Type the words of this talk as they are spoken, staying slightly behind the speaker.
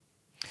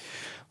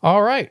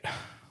All right.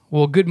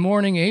 Well, good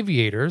morning,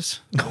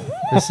 aviators.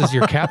 This is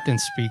your captain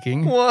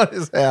speaking. What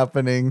is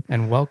happening?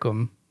 And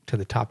welcome to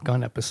the Top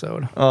Gun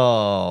episode.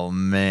 Oh,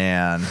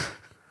 man.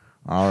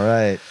 All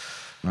right.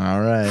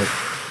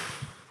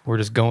 We're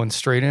just going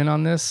straight in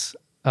on this.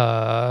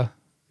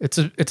 It's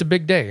a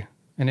big day,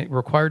 and it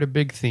required a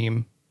big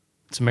theme.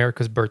 It's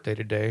America's birthday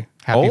today.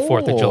 Happy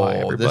 4th of July,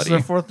 everybody. This is our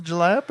 4th of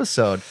July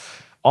episode.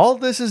 All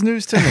this is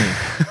news to me.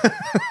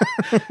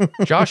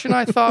 Josh and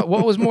I thought,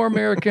 what was more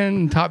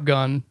American? Top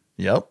Gun.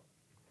 Yep.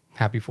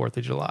 Happy 4th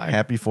of July.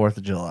 Happy 4th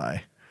of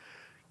July.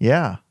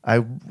 Yeah, I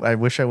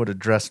wish I would have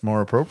dressed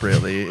more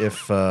appropriately.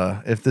 If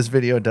this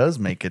video does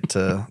make it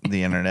to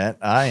the internet,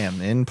 I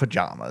am in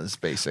pajamas,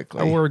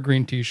 basically. I wore a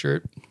green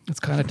T-shirt. It's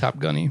kind of Top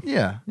Gunny.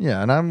 Yeah,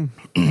 and I don't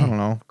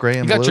know, gray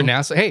and blue. blue. You got your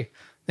NASA. Hey,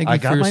 thank you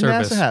for your service. I got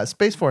my NASA hat,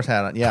 Space Force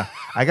hat on. Yeah,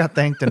 I got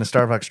thanked in a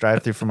Starbucks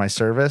drive-thru for my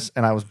service,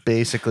 and I was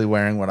basically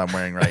wearing what I'm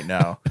wearing right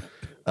now.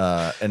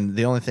 And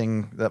the only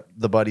thing that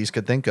the buddies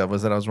could think of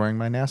was that I was wearing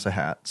my NASA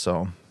hat.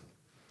 So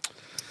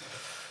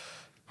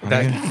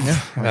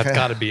that's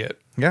got to be it.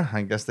 Yeah,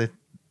 I guess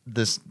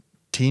this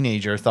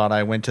teenager thought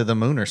I went to the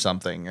moon or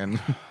something,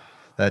 and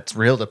that's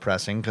real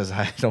depressing because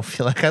I don't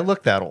feel like I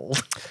look that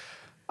old.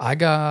 I'm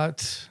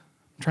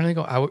trying to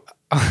go.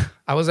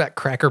 I was at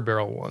Cracker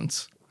Barrel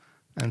once,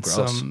 and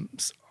Gross.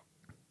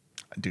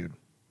 Dude,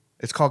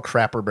 it's called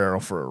Crapper Barrel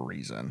for a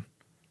reason.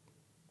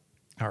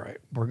 All right,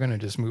 we're gonna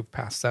just move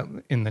past that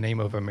in the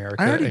name of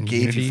America. I already and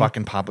gave unity. you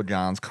fucking Papa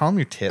John's. Call them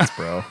your tits,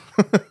 bro.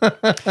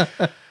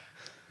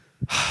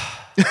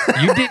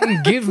 You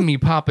didn't give me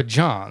Papa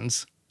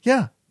John's.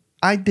 Yeah,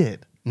 I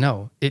did.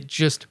 No, it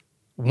just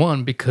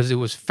won because it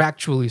was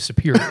factually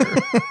superior.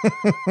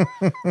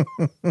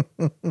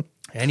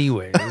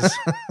 Anyways,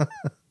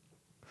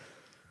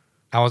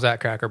 I was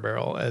at Cracker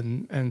Barrel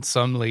and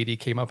some lady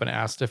came up and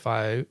asked if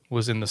I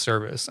was in the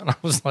service, and I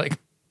was like,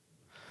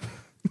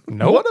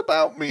 "No." What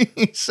about me?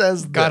 He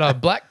says got a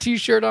black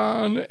T-shirt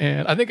on,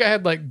 and I think I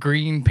had like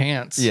green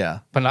pants. Yeah,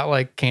 but not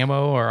like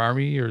camo or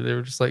army, or they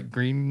were just like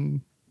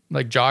green.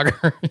 Like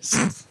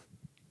joggers.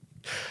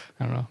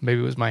 I don't know.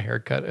 Maybe it was my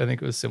haircut. I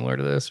think it was similar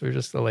to this. We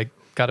just like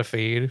got a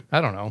fade. I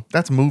don't know.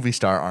 That's movie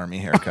star army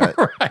haircut.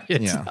 Right.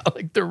 It's not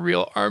like the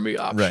real army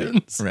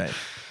options. Right.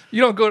 You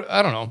don't go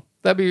I don't know.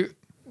 That'd be,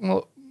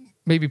 well,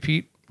 maybe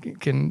Pete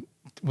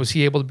was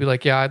he able to be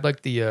like, yeah, I'd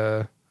like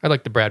the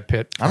Brad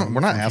Pitt. We're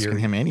not asking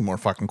him any more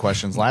fucking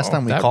questions. Last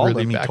time we called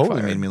really him, he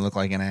totally made me look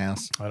like an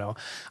ass. I know.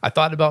 I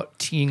thought about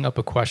teeing up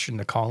a question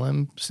to call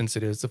him since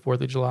it is the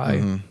 4th of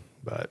July,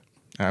 but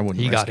I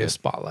wouldn't. He risk got it. his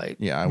spotlight.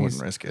 Yeah, I wouldn't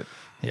risk it.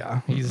 Yeah,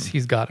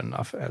 he's got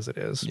enough as it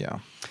is. Yeah.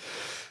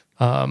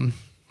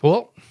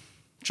 Well,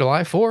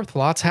 July 4th,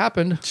 lots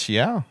happened.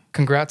 Yeah.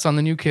 Congrats on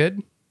the new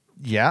kid.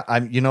 Yeah.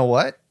 You know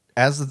what?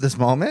 As of this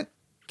moment,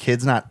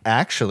 kid's not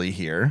actually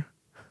here,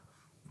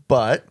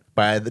 but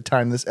by the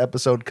time this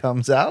episode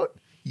comes out,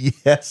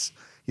 yes,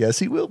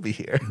 he will be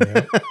here.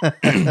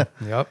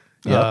 Yep.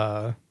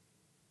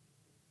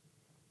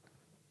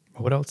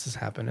 What else has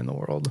happened in the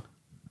world?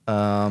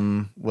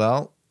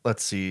 Well,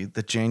 let's see.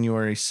 The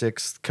January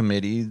 6th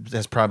committee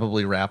has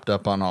probably wrapped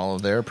up on all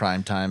of their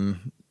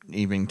primetime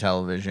evening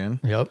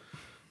television. Yep.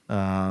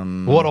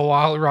 What a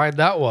wild ride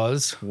that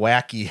was.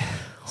 Wacky.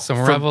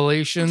 Some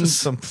revelations.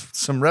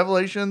 Some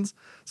revelations.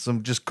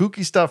 Some just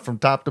kooky stuff from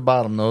top to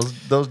bottom.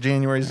 Those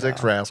January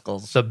 6th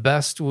rascals. The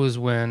best was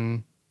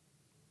when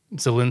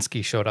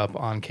Zelensky showed up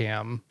on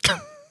cam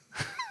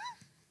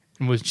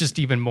and was just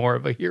even more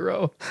of a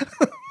hero.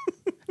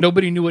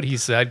 Nobody knew what he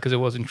said because it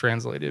wasn't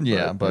translated.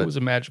 Yeah, but it was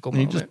a magical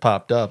moment. He just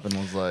popped up and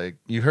was like,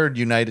 "You heard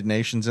United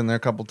Nations in there a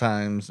couple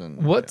times."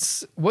 And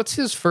what's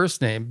his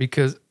first name?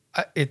 Because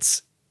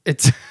it's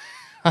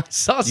I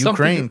saw something.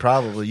 Ukraine,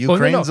 probably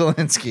Ukraine.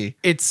 Zelensky.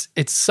 It's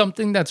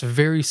something that's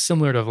very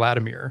similar to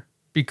Vladimir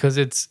because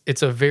it's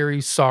a very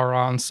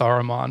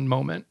Saruman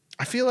moment.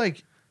 I feel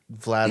like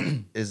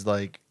Vlad is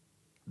like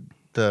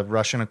the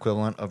Russian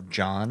equivalent of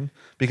John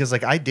because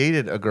like I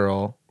dated a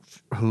girl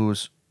who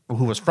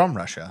was from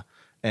Russia.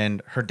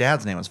 And her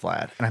dad's name was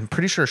Vlad. And I'm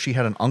pretty sure she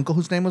had an uncle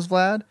whose name was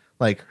Vlad.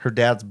 Like, her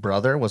dad's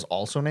brother was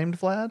also named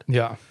Vlad.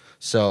 Yeah.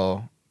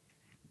 So,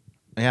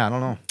 yeah, I don't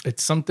know.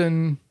 It's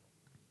something...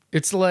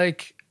 It's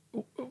like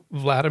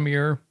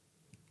Vladimir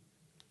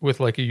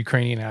with, like, a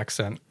Ukrainian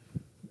accent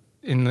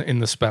in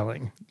the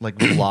spelling. Like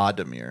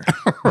Vladimir.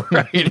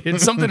 Right.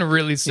 It's something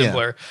really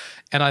similar.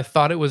 Yeah. And I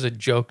thought it was a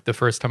joke the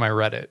first time I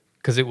read it.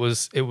 Because it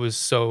was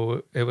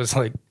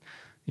like...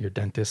 Your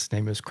dentist's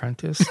name is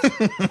Crentis.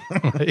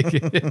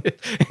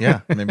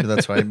 Yeah, maybe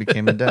that's why he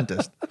became a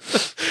dentist.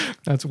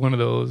 That's one of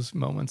those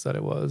moments that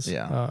it was.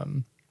 Yeah.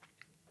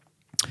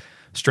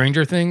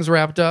 Stranger Things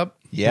wrapped up.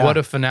 Yeah. What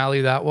a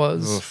finale that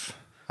was. Oof.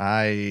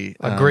 A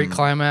great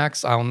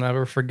climax. I'll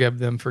never forgive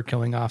them for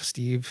killing off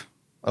Steve.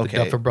 Okay.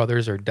 The Duffer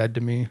brothers are dead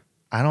to me.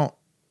 I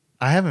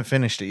haven't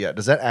finished it yet.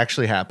 Does that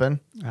actually happen?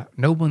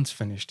 No one's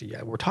finished it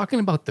yet. We're talking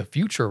about the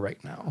future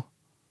right now.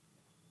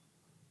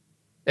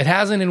 It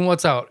hasn't in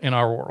what's out in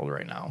our world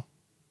right now.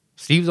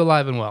 Steve's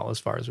alive and well as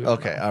far as we know.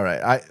 Okay, all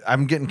right.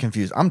 I'm getting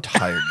confused. I'm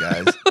tired,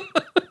 guys.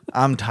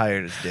 I'm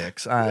tired as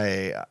dicks.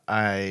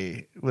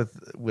 I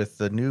with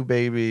the new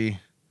baby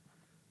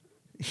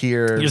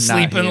here, You're not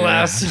sleeping here,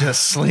 less.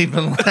 just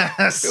sleeping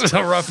less. It was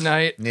a rough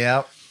night.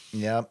 Yep.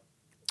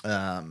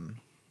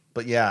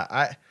 But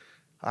yeah,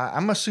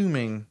 I'm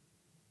assuming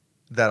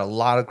that a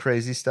lot of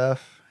crazy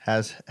stuff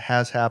has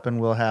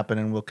happened, will happen,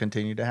 and will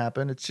continue to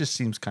happen. It just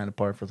seems kind of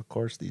par for the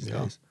course these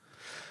days.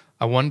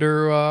 I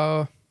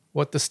wonder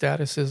what the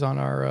status is on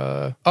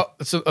our.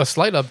 It's a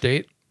slight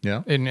update.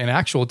 Yeah. In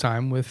actual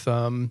time with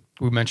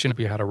we mentioned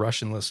we had a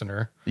Russian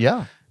listener.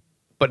 Yeah.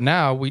 But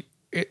now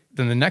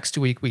then the next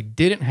week we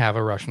didn't have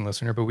a Russian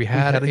listener, but we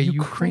had a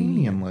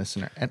Ukrainian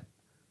listener. And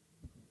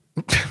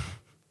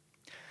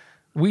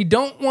we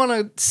don't want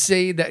to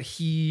say that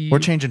we're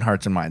changing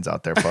hearts and minds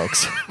out there,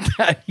 folks.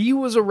 that he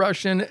was a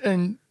Russian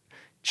and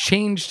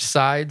changed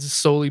sides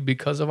solely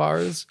because of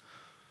ours.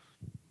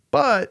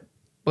 But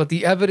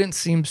the evidence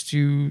seems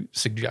to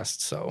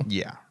suggest so.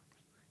 Yeah.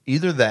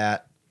 Either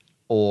that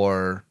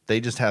or they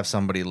just have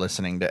somebody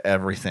listening to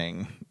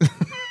everything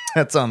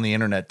that's on the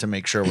internet to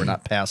make sure we're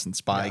not passing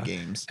spy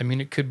games. I mean,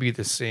 it could be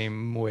the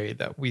same way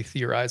that we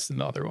theorized in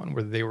the other one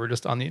where they were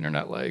just on the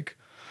internet like,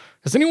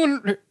 has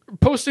anyone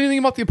posted anything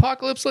about the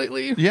apocalypse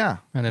lately? Yeah.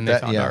 And then they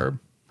found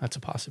that's a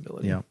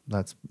possibility. Yeah,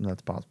 that's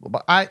possible.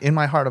 But in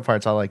my heart of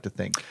hearts, I like to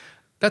think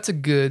that's a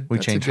good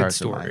hearts and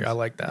story. minds. I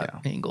like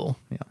that angle.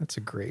 Yeah. That's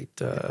a great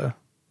that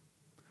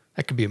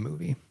could be a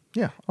movie.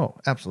 Yeah. Oh,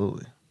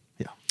 absolutely.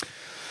 Yeah.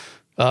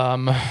 All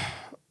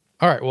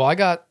right. Well, I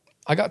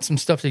got some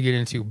stuff to get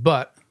into,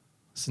 but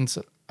since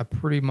I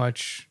pretty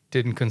much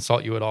didn't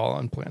consult you at all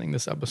on planning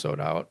this episode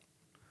out,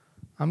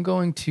 I'm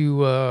going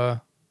to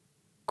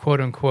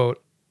quote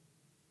unquote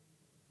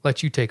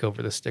let you take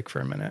over the stick for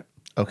a minute.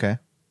 Okay.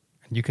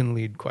 And you can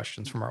lead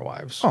questions from our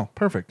wives. Oh,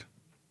 perfect.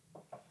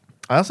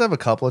 I also have a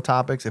couple of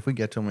topics. If we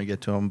get to them, we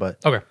get to them.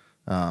 But okay.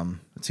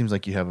 It seems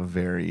like you have a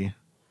very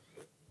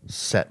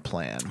set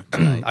plan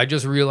tonight. I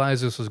just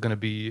realized this was going to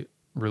be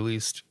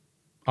released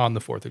on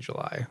the 4th of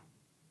July.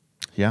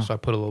 Yeah. So I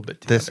put a little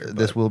bit together.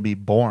 This will be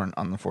born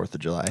on the 4th of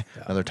July.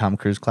 Yeah. Another Tom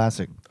Cruise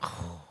classic.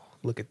 Oh,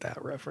 look at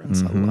that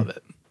reference. I love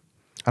it.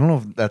 I don't know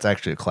if that's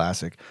actually a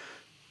classic.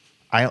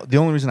 The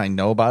only reason I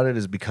know about it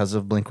is because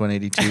of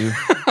Blink-182.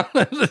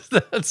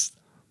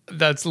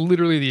 That's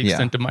literally the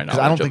extent of my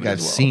knowledge. I don't think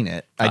I've seen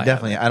it. I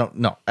don't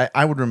know.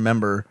 I would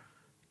remember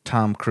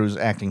Tom Cruise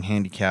acting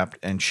handicapped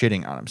and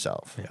shitting on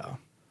himself. Yeah.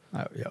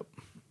 Yep.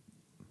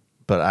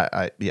 But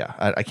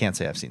I can't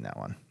say I've seen that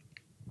one.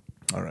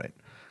 All right.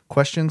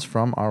 Questions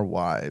from our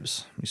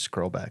wives. Let me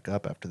scroll back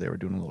up after they were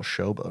doing a little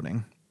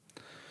showboating.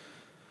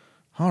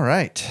 All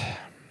right.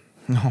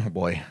 Oh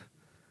boy.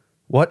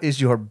 What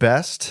is your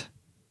best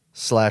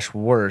 /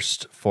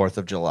 worst 4th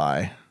of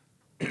July?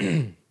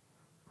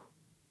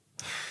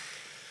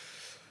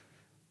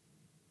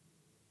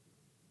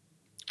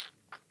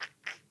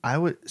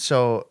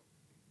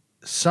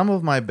 Some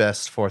of my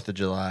best 4th of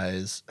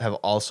Julys have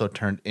also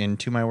turned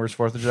into my worst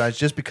 4th of Julys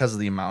just because of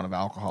the amount of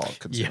alcohol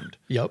consumed.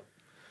 Yep.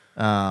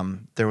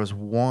 There was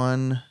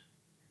one,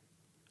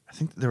 I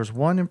think there was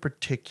one in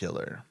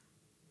particular.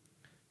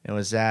 It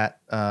was at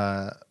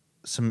a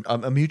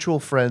mutual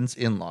friend's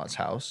in-laws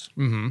house.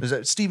 Mm-hmm. Is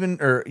that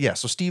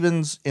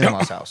Steven's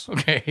in-laws house.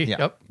 Okay. Yeah.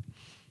 Yep.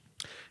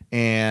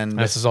 And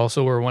this is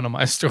also where one of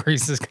my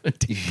stories is going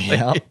to take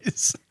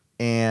place.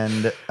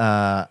 And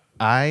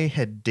I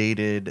had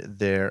dated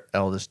their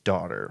eldest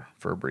daughter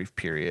for a brief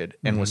period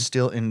and was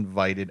still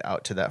invited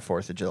out to that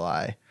 4th of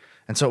July.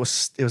 And so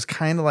it was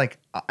kind of like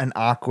an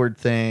awkward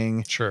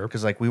thing. Sure.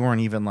 Because like we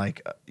weren't even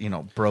like,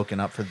 broken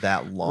up for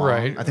that long.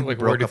 Right. I think like, we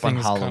broke up on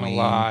Halloween.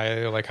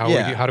 Lie. Like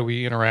how do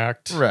we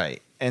interact?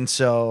 Right. And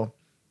so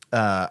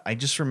I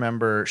just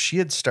remember she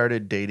had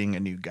started dating a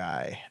new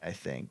guy, I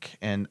think.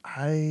 And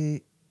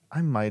I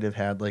might have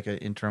had like an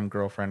interim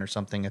girlfriend or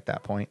something at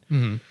that point.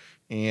 Mm-hmm.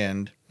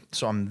 And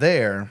so I'm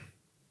there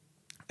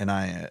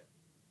and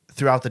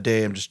throughout the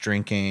day, I'm just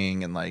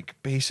drinking and like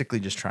basically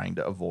just trying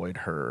to avoid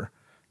her.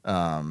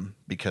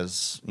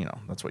 Because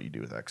that's what you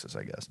do with exes,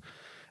 I guess.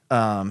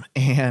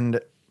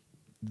 And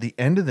the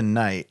end of the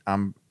night,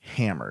 I'm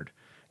hammered,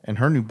 and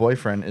her new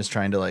boyfriend is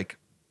trying to like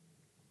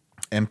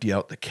empty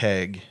out the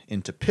keg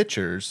into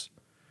pitchers,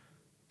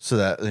 so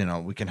that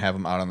we can have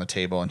him out on the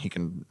table and he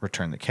can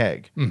return the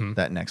keg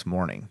that next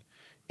morning.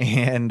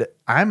 And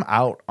I'm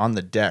out on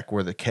the deck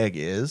where the keg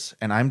is,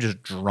 and I'm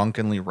just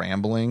drunkenly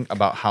rambling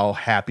about how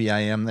happy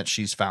I am that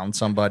she's found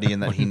somebody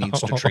and that he needs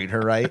to treat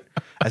her right,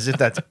 as if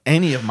that's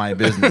any of my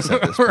business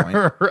at this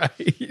point.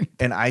 Right.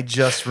 And I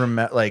just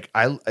remember,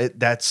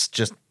 that's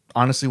just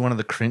honestly one of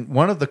the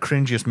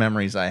cringiest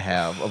memories I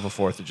have of a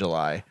 4th of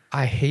July.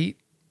 I hate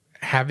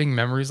having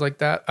memories like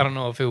that. I don't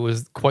know if it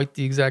was quite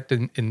the exact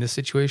in this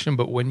situation,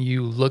 but when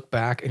you look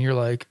back and you're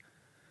like,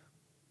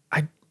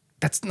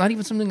 that's not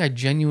even something I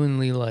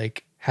genuinely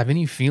like have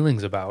any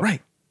feelings about.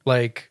 Right.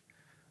 Like,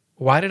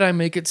 why did I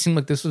make it seem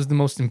like this was the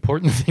most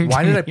important thing?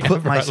 Why did I put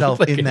ever? myself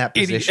like in that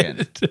position?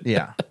 Idiot.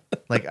 Yeah.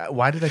 Like,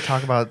 why did I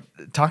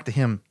talk to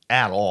him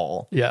at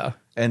all? Yeah.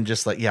 And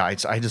just like, I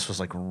just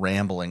was like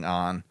rambling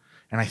on.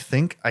 and I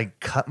think I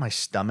cut my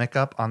stomach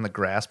up on the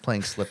grass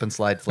playing slip and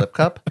slide flip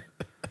cup.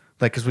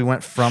 Like, because we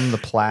went from the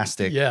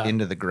plastic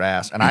into the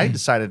grass, and I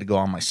decided to go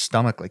on my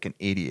stomach like an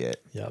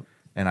idiot. Yep.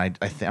 And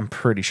I'm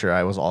pretty sure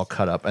I was all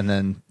cut up, and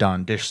then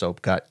Dawn dish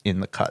soap got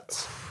in the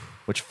cuts,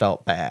 which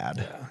felt bad.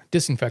 Yeah.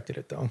 Disinfected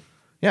it though.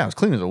 Yeah, it was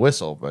clean as a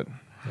whistle, but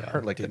Yeah,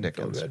 hurt like the didn't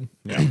feel dickens. good.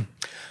 Yeah.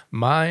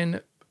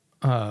 Mine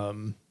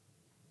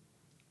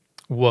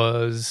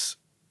was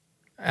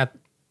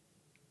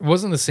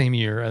wasn't the same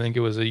year. I think it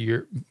was a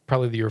year,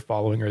 probably the year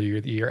following or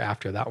the year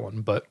after that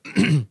one. But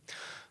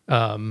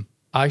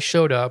I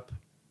showed up.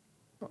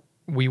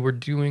 We were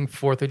doing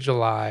 4th of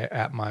July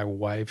at my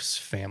wife's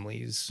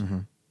family's,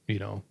 you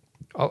know,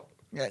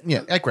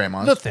 Yeah, at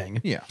grandma's. the thing.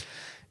 Yeah.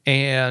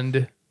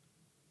 And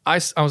I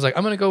was like,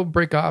 I'm going to go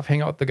break off,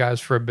 hang out with the guys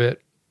for a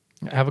bit,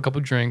 have a couple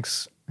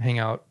drinks, hang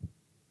out,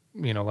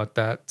 you know, let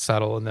that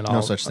settle. And then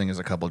No such thing as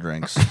a couple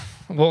drinks.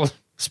 Well,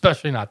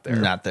 especially not there.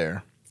 Not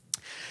there.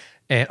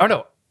 And, oh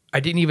no,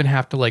 I didn't even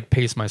have to like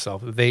pace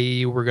myself.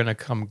 They were going to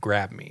come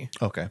grab me.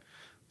 Okay.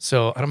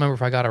 So I don't remember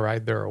if I got a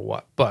ride there or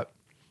what, but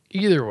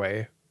either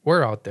way,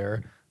 we're out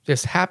there.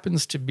 This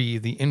happens to be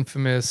the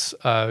infamous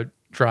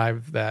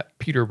drive that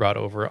Peter brought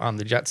over on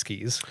the jet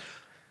skis.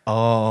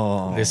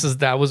 Oh.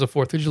 That was a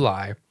 4th of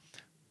July.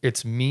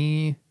 It's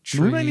me,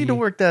 Tree. We might need to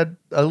work a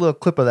little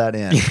clip of that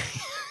in.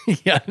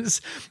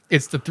 Yes.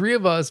 It's the three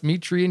of us, me,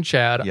 Tree, and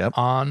Chad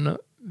on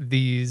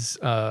these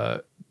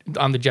on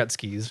the jet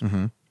skis.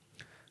 Mm-hmm.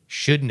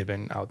 Shouldn't have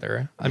been out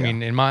there. I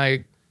mean, in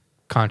my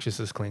conscience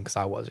is clean because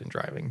I wasn't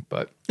driving,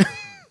 but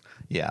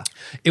Yeah.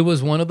 it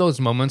was one of those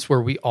moments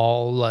where we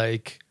all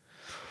like,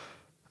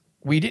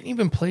 we didn't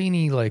even play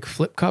any like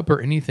flip cup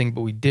or anything, but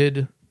we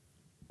did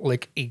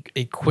like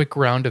a quick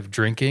round of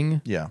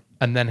drinking. Yeah.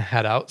 And then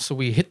head out. So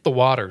we hit the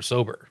water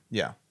sober.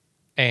 Yeah.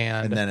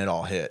 And then it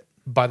all hit.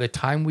 by the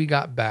time we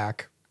got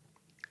back,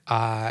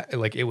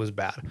 like it was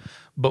bad.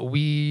 But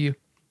the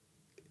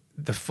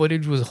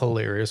footage was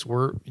hilarious.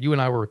 You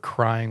and I were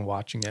crying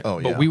watching it.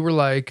 Oh, but we were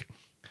like,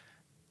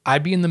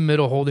 I'd be in the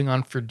middle holding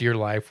on for dear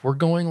life. We're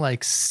going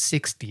like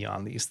 60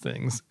 on these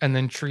things. And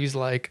then Tree's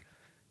like,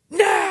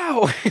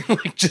 no!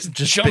 Like just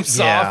jumps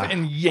off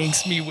and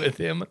yanks me with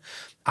him.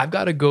 I've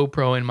got a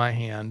GoPro in my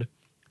hand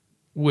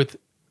with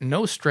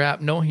no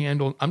strap, no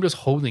handle. I'm just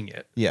holding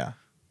it. Yeah.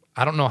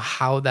 I don't know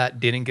how that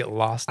didn't get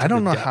lost. I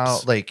don't know how,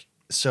 like,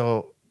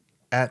 so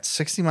at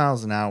 60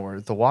 miles an hour,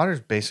 the water's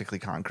basically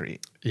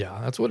concrete. Yeah,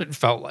 that's what it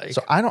felt like.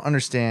 So I don't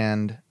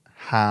understand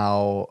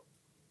how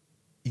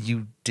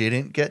you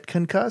didn't get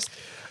concussed.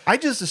 I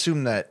just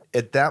assumed that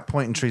at that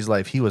point in Tree's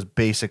life, he was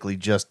basically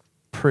just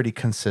pretty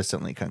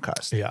consistently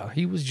concussed. Yeah,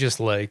 he was just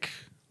like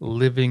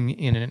living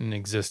in an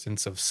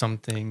existence of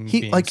something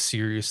being like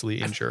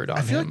seriously injured on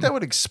him. I feel like that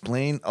would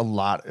explain a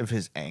lot of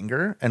his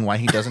anger and why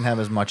he doesn't have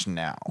as much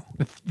now.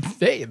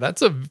 Hey,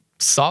 that's a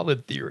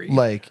solid theory.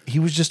 Like, he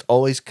was just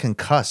always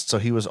concussed, so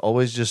he was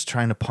always just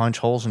trying to punch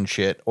holes in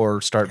shit or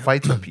start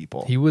fights with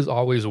people. He was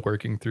always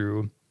working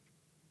through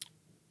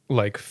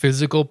like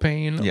physical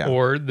pain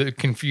or the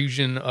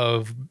confusion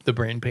of the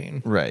brain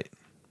pain. Right.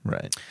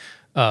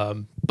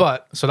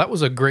 But so that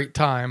was a great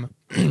time.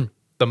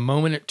 The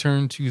moment it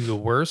turned to the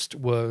worst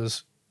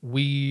was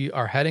we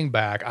are heading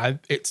back.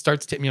 It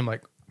starts to hit me. I'm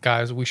like,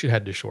 guys, we should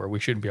head to shore. We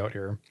shouldn't be out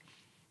here.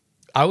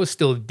 I was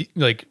still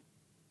like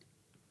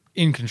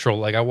in control.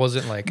 Like I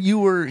wasn't like you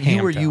were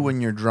you when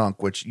you're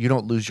drunk, which you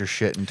don't lose your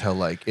shit until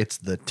like it's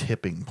the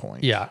tipping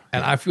point. Yeah,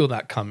 and I feel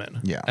that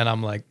coming. Yeah, and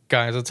I'm like,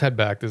 guys, let's head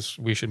back.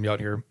 We shouldn't be out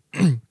here.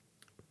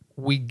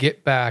 We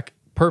get back.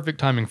 Perfect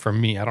timing for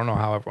me. I don't know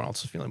how everyone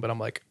else is feeling, but I'm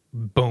like,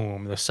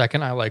 boom. The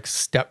second I like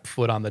stepped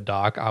foot on the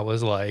dock, I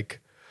was like,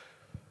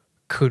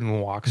 couldn't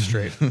walk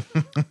straight.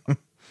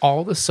 All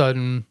of a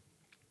sudden,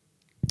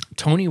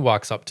 Tony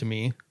walks up to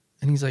me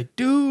and he's like,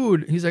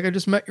 dude, I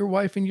just met your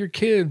wife and your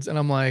kids. And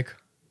I'm like,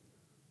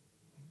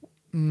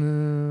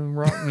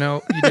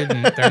 no, you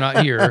didn't. They're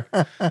not here.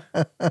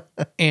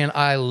 And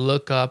I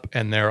look up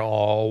and they're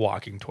all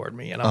walking toward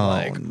me. And I'm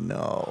like,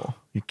 no,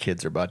 your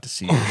kids are about to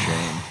see your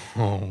shame.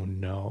 Oh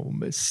no,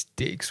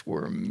 mistakes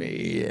were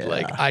made. Yeah.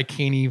 Like I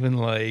can't even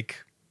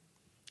like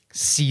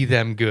see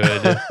them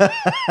good.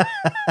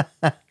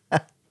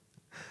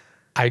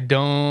 I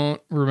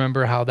don't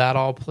remember how that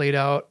all played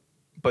out,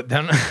 but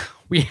then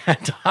we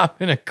had to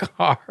hop in a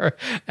car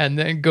and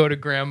then go to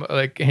grandma,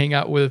 like hang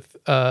out with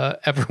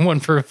everyone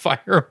for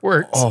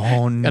fireworks. Oh,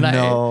 and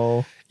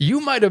no.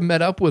 You might have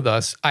met up with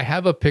us. I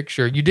have a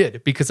picture. You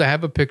did, because I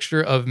have a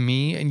picture of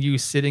me and you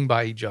sitting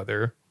by each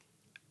other.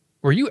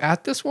 Were you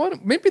at this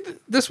one? Maybe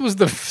this was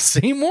the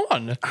same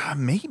one.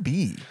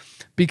 Maybe.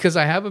 Because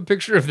I have a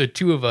picture of the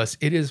two of us.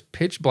 It is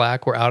pitch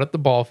black. We're out at the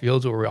ball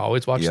fields where we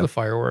always watch the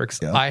fireworks.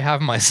 Yep. I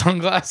have my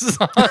sunglasses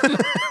on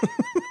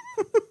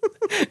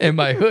and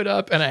my hood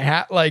up and a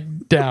hat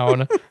like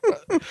down.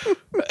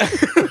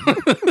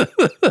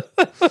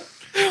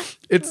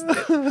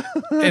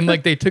 And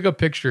like they took a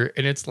picture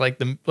and it's like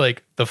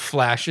the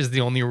flash is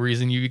the only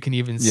reason you can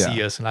even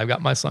see us. And I've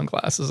got my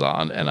sunglasses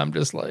on and I'm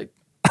just like,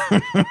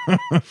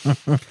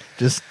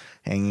 just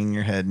hanging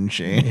your head in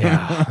shame.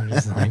 Yeah, I'm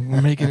just like,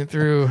 we're making it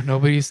through.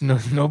 Nobody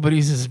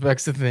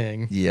suspects a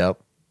thing.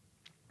 Yep.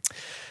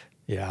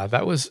 Yeah,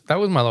 that was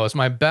my lowest.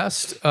 My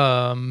best,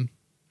 I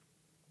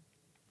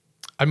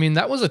mean,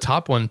 that was a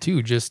top one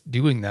too, just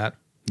doing that.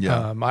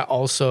 Yeah. I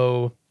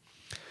also,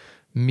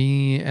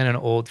 me and an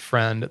old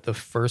friend, the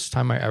first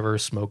time I ever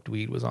smoked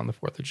weed was on the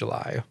 4th of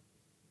July.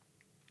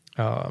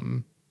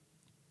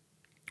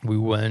 We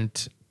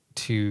went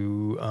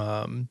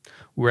to,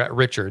 we were at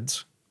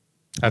Richard's.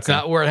 That's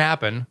not where it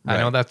happened. Right.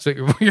 I know that's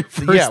what your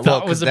first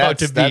thought was about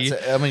to be.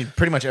 I mean,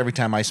 pretty much every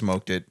time I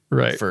smoked it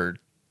Right. for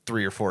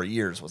 3 or 4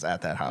 years was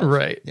at that house.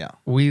 Right. Yeah.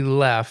 We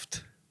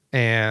left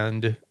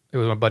and it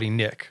was my buddy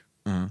Nick.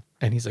 Mm-hmm.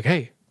 And he's like,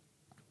 "Hey,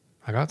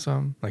 I got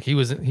some." Like he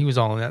was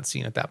all in that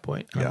scene at that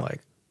point. And I'm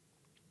like,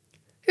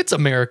 "It's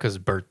America's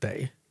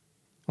birthday.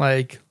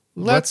 Like,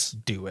 let's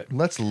do it.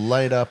 Let's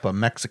light up a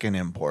Mexican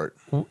import."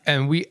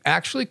 And we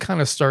actually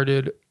kind of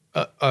started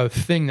a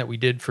thing that we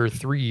did for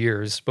 3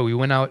 years, but we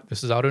went out.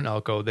 This is out in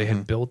Elko. They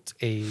had built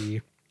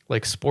a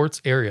like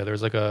sports area.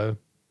 There's like a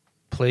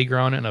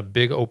playground and a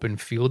big open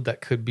field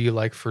that could be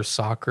like for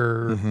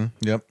soccer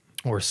Yep.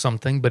 or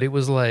something. But it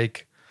was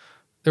like,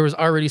 there was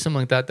already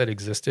something like that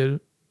existed,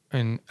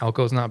 and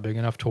Elko's not big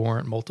enough to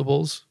warrant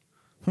multiples.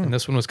 And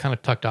this one was kind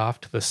of tucked off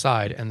to the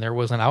side, and there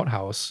was an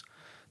outhouse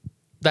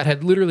that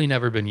had literally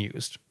never been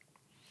used.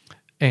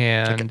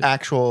 And Like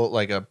actual,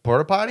 like a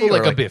porta potty?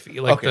 like or a biffy,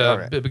 like okay, the all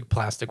right. big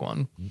plastic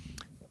one.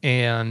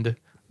 And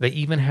they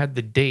even had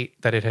the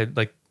date that it had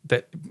like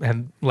that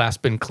had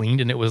last been cleaned,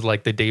 and it was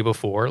like the day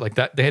before, like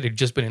that they had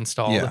just been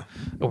installed. Yeah.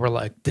 And we're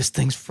like, this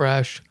thing's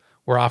fresh.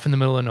 We're off in the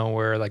middle of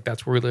nowhere. Like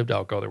that's where we lived,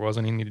 Elko. There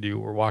wasn't anything to do.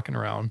 We're walking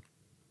around,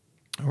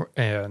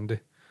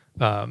 and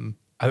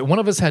one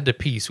of us had to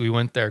pee, so we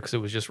went there because it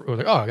was just we were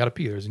like, oh, I got to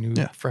pee. There's a new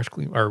fresh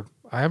clean, or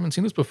I haven't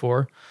seen this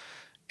before.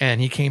 And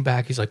he came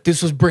back. He's like,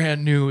 this was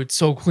brand new. It's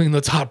so clean.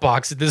 Let's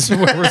hotbox it. This is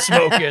where we're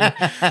smoking.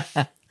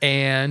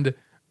 And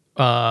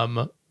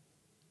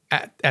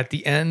at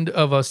the end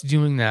of us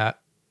doing that,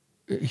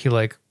 he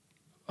like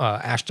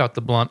ashed out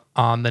the blunt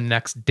on the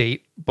next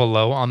date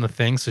below on the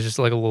thing. So just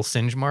like a little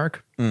singe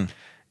mark.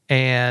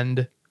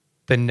 And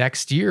the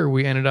next year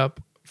we ended up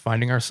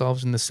finding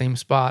ourselves in the same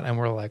spot. And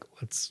we're like,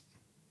 let's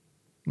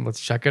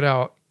check it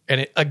out.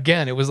 And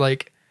it was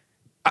like,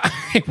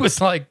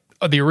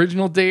 the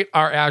original date,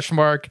 our ash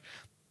mark,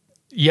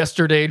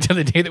 yesterday to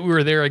the day that we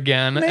were there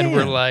again. Man. And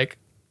we're like,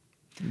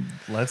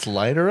 let's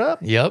light her up.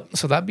 yep.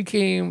 So that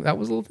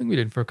was a little thing we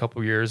did for a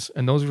couple of years.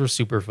 And those were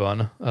super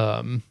fun.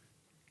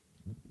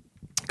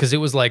 Because it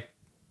was like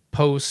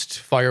post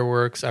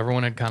fireworks,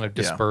 everyone had kind of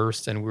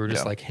dispersed and we were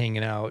just like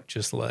hanging out,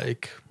 just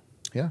like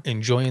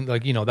enjoying,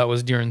 like, that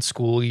was during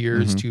school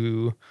years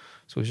too.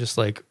 So it was just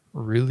like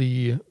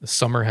really, the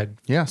summer had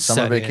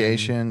summer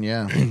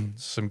vacation.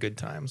 Some good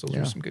times. Those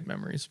were some good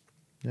memories.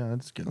 Yeah,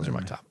 that's good. Those are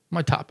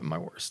my top and my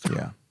worst.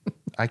 Yeah,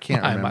 I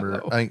can't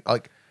remember.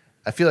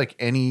 I feel like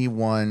any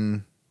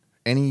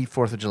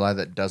 4th of July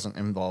that doesn't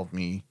involve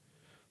me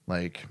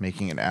like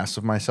making an ass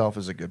of myself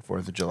is a good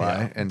 4th of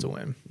July, and it's a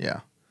win. Yeah.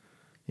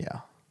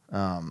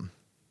 All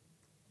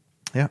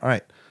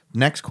right.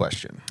 Next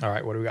question. All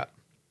right, what do we got?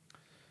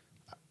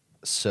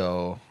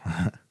 So,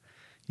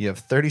 you have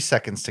 30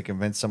 seconds to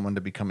convince someone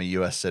to become a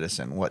U.S.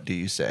 citizen. What do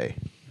you say?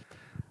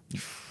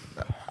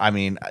 I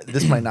mean,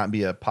 this might not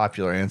be a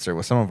popular answer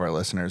with some of our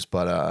listeners,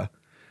 but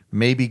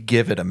maybe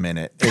give it a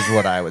minute is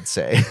what I would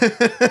say.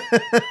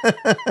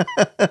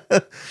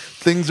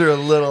 Things are a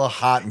little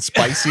hot and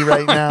spicy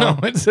right now.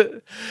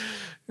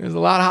 There's a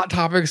lot of hot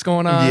topics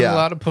going on, a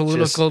lot of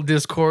political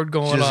discord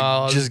going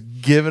on. Just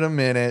give it a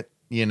minute,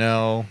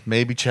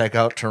 maybe check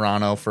out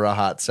Toronto for a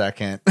hot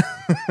second.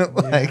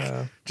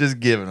 Just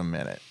give it a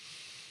minute.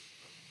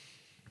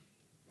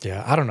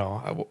 Yeah, I don't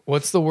know.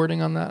 What's the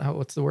wording on that?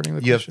 What's the wording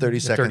of the You have question? 30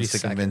 seconds to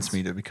convince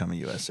me to become a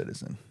U.S.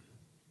 citizen.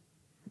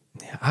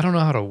 Yeah, I don't know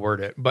how to word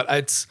it, but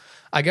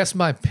I guess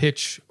my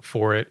pitch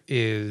for it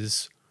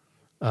is,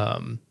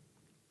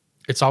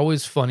 it's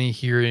always funny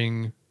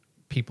hearing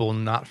people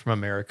not from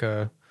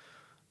America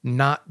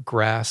not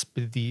grasp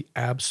the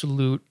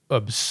absolute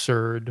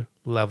absurd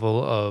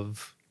level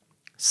of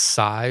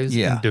size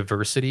and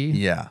diversity.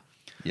 Yeah.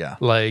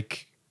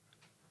 Like,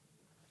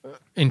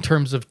 in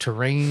terms of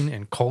terrain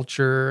and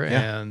culture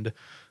and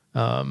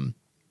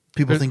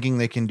people thinking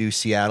they can do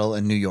Seattle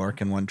and New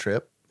York in one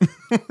trip.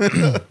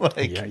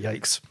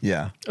 Yikes.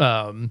 Yeah.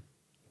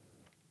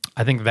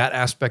 I think that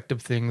aspect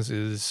of things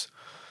is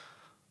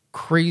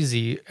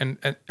crazy, and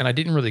I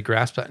didn't really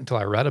grasp that until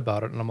I read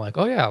about it, and I'm like,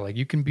 oh yeah, like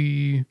you can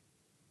be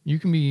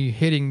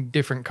hitting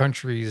different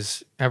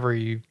countries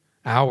every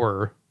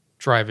hour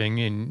driving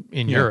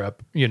in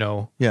Europe,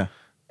 Yeah.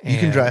 You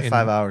can drive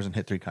 5 hours and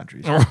hit 3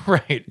 countries.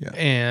 Right. Yeah.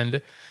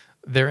 And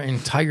their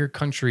entire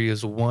country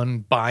is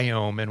one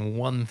biome and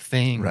one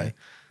thing. Right.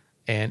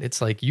 And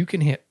it's like you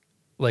can hit,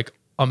 like,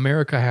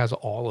 America has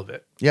all of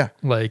it. Yeah.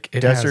 Like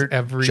it Desert, has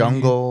every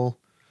jungle,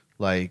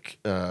 like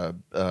I'm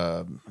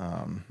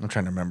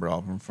trying to remember all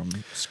of them from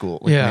school,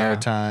 like Yeah.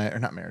 maritime or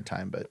not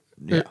maritime, but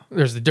yeah,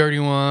 There's the dirty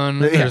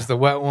one. Yeah. There's the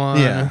wet one.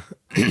 yeah,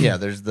 yeah.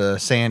 There's the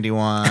sandy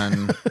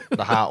one,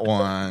 the hot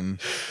one,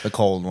 the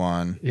cold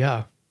one.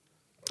 Yeah.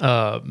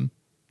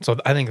 So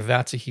I think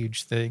that's a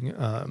huge thing.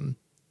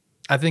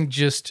 I think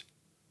just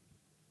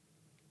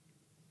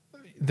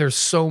there's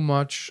so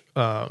much,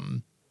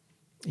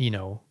 you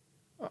know,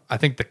 I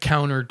think the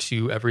counter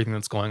to everything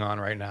that's going on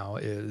right now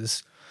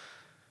is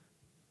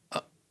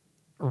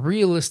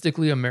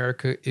realistically,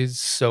 America is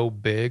so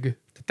big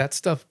that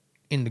stuff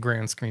in the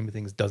grand scheme of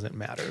things doesn't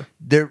matter.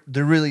 There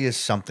really is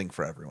something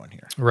for everyone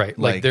here, right?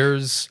 Like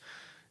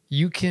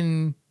you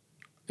can,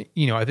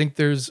 you know, I think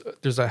there's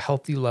a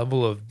healthy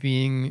level of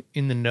being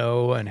in the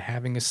know and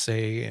having a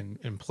say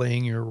and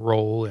playing your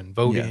role and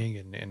voting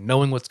and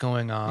knowing what's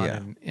going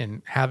on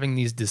and having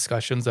these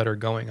discussions that are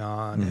going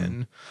on.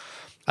 And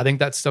I think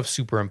that stuff's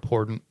super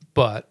important.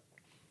 But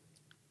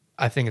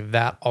I think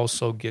that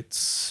also gets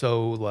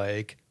so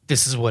like,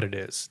 this is what it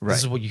is. Right. This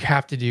is what you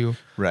have to do.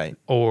 right?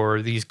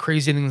 Or these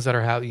crazy things that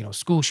are happening, you know,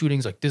 school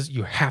shootings, like this,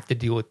 you have to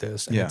deal with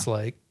this. And it's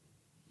like,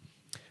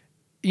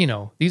 you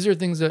know, these are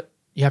things that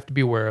you have to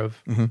be aware of.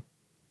 Mm-hmm.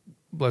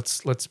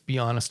 Let's be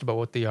honest about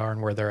what they are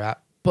and where they're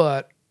at.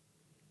 But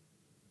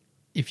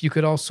if you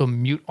could also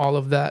mute all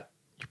of that,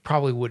 you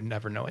probably would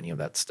never know any of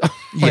that stuff.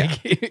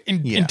 Like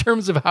in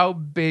terms of how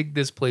big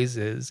this place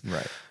is.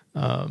 Right.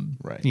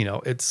 Right. You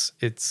know, it's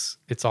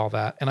all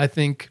that. And I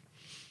think,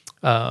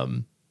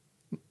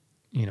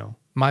 you know,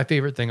 my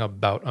favorite thing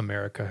about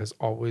America has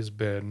always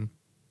been,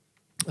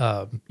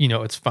 you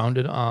know, it's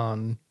founded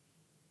on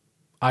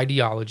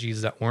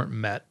ideologies that weren't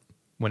met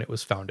when it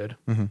was founded,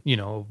 you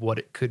know, of what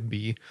it could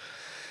be.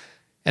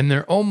 And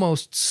they're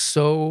almost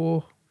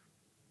so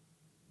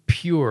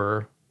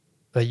pure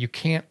that you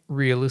can't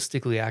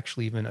realistically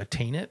actually even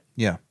attain it.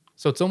 Yeah.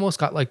 So it's almost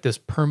got like this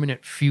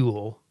permanent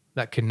fuel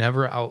that can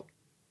never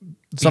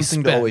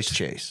Something to spent, always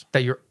chase.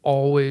 that you're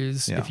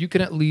always, if you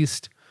can at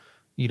least,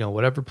 you know,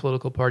 whatever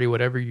political party,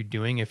 whatever you're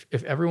doing,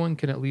 if everyone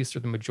can at least, or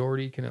the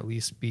majority can at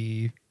least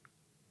be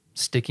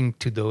sticking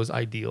to those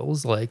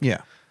ideals, like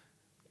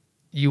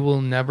you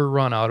will never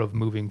run out of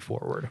moving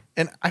forward.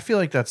 And I feel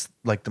like that's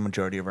like the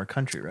majority of our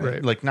country,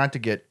 right? Like, not to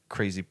get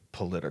crazy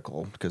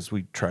political, because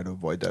we try to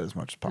avoid that as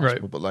much as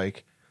possible, but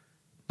like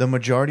the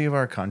majority of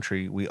our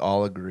country, we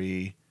all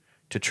agree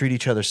to treat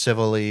each other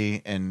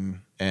civilly and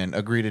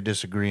agree to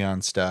disagree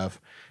on stuff.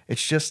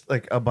 It's just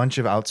like a bunch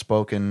of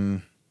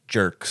outspoken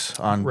jerks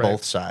on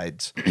both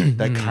sides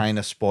that kind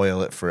of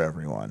spoil it for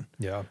everyone.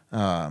 Yeah.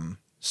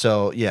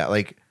 So yeah,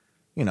 like,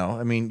 you know,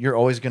 I mean, you're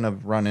always going to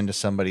run into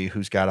somebody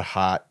who's got a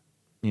hot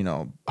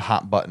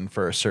button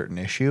for a certain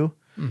issue.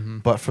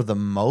 But for the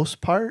most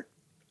part,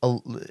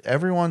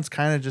 everyone's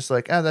kind of just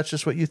like, that's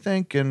just what you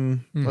think.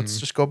 And let's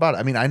just go about it.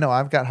 I mean, I know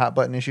I've got hot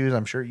button issues.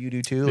 I'm sure you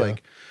do too. Yeah.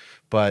 Like,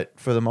 but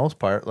for the most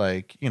part,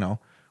 like, you know,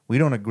 we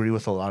don't agree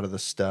with a lot of the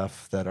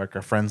stuff that our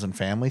friends and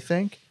family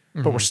think.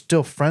 But we're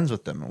still friends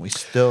with them and we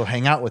still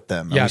hang out with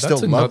them. And yeah, we still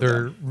that's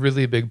another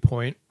really big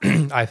point.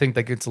 I think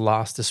that gets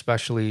lost,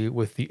 especially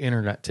with the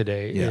internet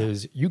today,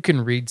 is you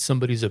can read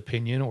somebody's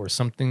opinion or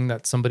something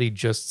that somebody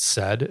just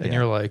said, and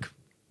you're like,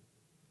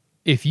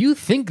 if you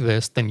think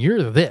this, then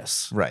you're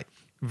this. Right.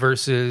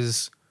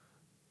 Versus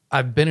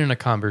I've been in a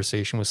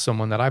conversation with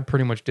someone that I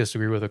pretty much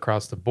disagree with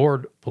across the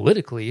board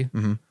politically.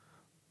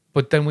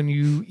 But then when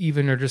you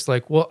even are just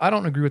like, well, I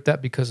don't agree with that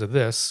because of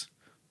this,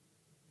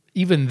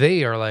 even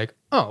they are like,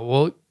 oh,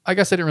 well, I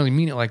guess I didn't really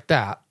mean it like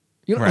that.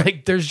 You know,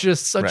 like there's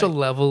just such a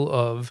level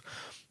of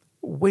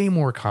way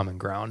more common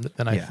ground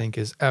than I think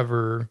is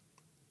ever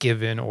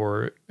given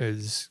or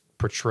is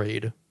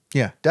portrayed.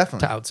 Yeah,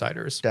 definitely. To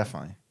outsiders.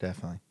 Definitely.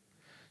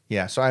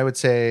 Yeah, so I would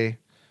say,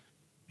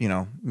 you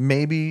know,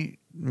 maybe.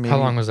 How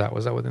long was that?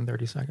 Was that within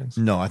 30 seconds?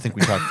 No, I think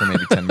we talked for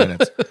maybe 10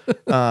 minutes.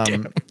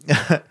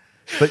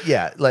 But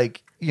yeah,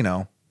 like, you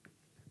know,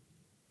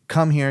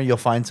 come here, you'll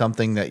find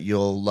something that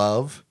you'll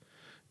love.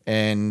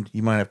 And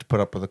you might have to put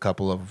up with a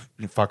couple of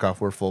fuck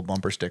off, we're full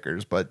bumper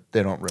stickers, but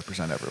they don't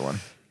represent everyone.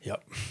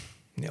 Yep.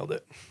 Nailed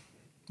it.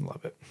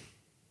 Love it.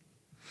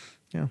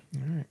 Yeah.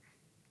 All right.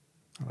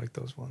 I like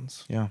those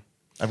ones. Yeah.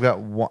 I've got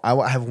one,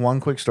 I have one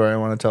quick story I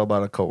want to tell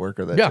about a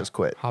coworker that just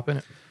quit. Hop in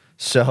it.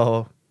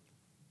 So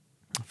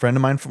a friend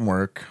of mine from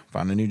work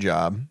found a new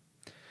job.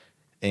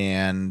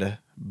 And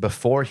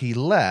before he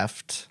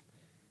left,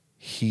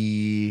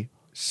 he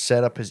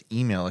set up his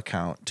email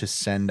account to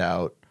send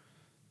out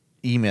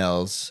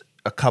emails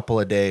a couple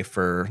a day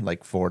for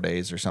like 4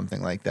 days or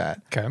something like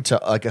that to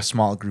like a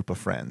small group of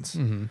friends.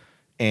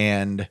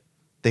 And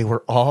they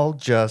were all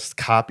just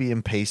copy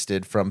and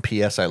pasted from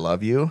PS I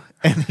love you,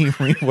 and he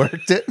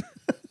reworked it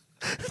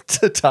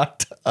to talk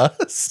to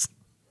us.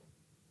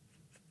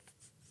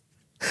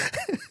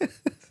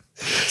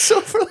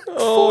 So for like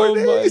 4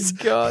 days,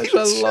 my gosh,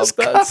 I love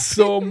that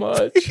so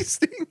much.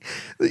 The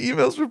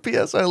emails from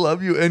PS I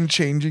love you and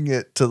changing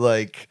it to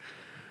like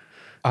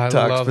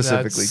talk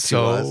specifically to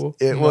us.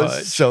 It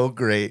was so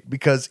great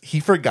because he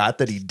forgot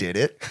that he did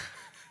it.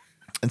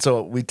 And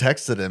so we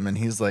texted him, and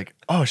he's like,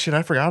 "Oh shit,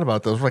 I forgot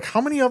about those." We're like, "How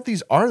many of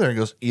these are there?" He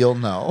goes, "You'll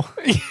know."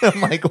 I'm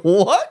like,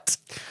 "What?"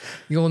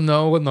 You'll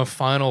know when the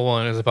final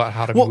one is about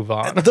how to move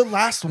on. The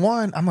last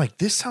one, I'm like,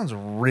 this sounds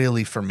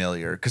really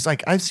familiar because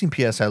like I've seen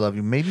 "P.S. I Love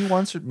You" maybe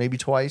once or maybe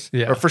twice,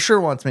 Yeah. or for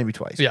sure once, maybe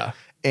twice. Yeah.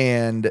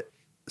 And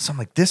so I'm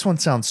like, this one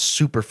sounds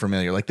super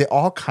familiar. Like they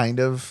all kind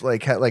of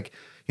like had like.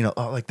 You know,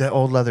 oh, like that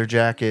old leather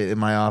jacket in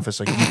my office,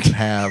 like you can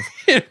have,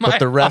 but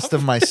the rest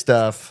of my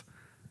stuff,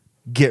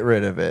 get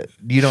rid of it.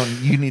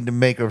 You need to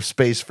make a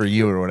space for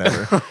you or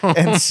whatever.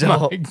 And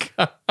so,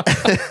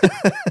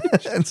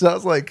 and so I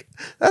was like,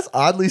 that's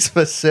oddly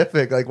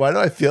specific. Like, why do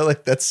I feel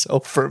like that's so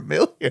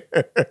familiar?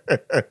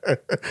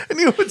 And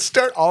you would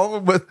start all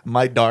of them with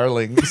 "my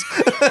darlings."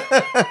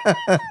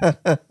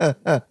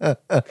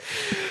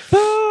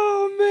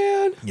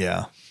 Oh man.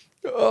 Yeah.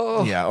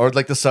 Oh. Yeah, or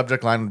like the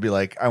subject line would be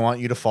like, "I want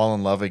you to fall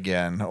in love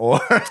again," or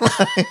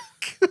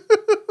like,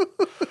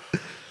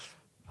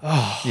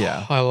 Oh,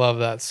 yeah, I love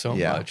that so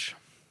much.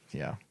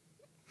 yeah.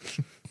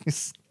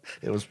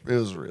 It was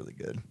really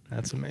good.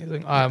 That's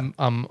amazing. I'm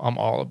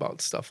all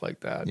about stuff like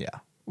that. Yeah,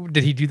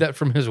 Did he do that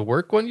from his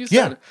work when you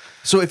said? yeah.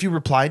 So if you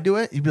replied to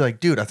it, you'd be like,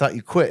 "Dude, I thought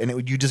you quit,"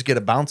 and you just get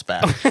a bounce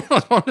back. I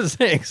was want to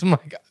say, 'cause I'm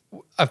like,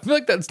 I feel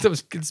like that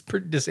stuff gets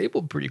pretty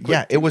disabled pretty quick.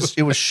 Yeah, it was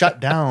shut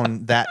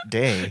down that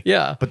day.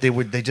 Yeah, but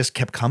they just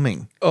kept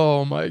coming.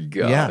 Oh my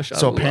gosh. Yeah. I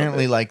So love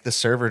apparently, it. like the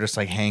server just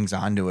like hangs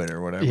onto it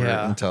or whatever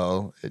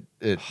until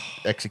it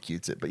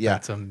executes it. But yeah,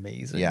 that's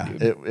amazing. yeah,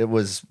 dude. it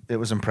was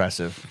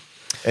impressive,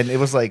 and it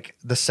was like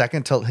his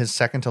second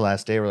to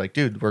last day. We're like,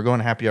 "Dude, we're going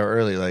happy hour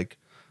early. Like,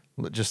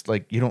 just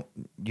like you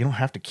don't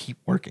have to keep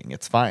working.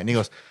 It's fine." And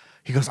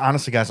he goes,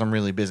 "Honestly, guys, I'm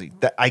really busy."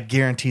 That I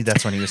guarantee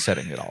that's when he was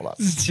setting it all up.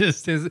 It's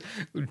just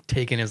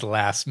taking his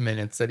last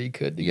minutes that he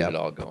could to get it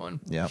all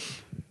going. Yeah,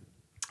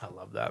 I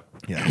love that.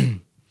 yeah.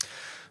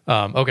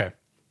 Okay,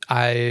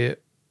 I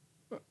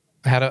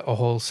had a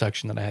whole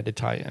section that I had to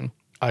tie in.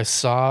 I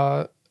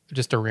saw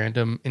just a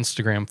random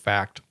Instagram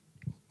fact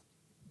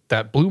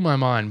that blew my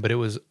mind, but it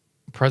was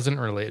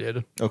president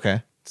related.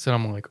 Okay. So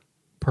I'm like,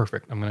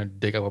 perfect. I'm gonna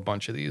dig up a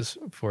bunch of these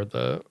for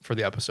the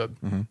episode.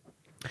 Mm-hmm.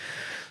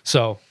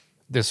 So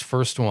this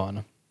first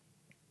one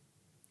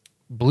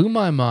blew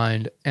my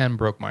mind and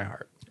broke my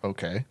heart.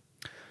 Okay.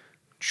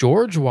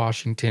 George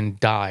Washington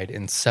died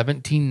in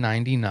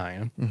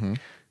 1799. Mm-hmm.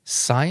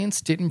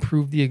 Science didn't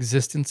prove the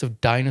existence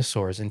of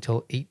dinosaurs until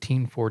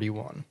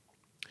 1841.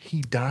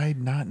 He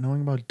died not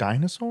knowing about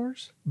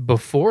dinosaurs?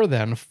 Before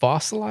then,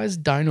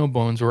 fossilized dino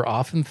bones were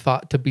often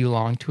thought to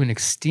belong to an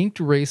extinct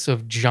race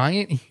of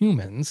giant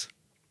humans.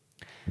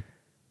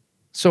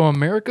 So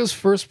America's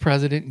first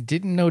president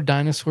didn't know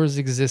dinosaurs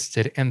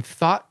existed and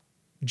thought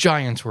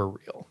giants were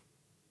real.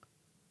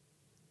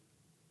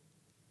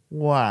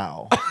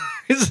 Wow.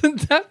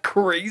 Isn't that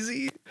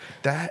crazy?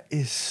 That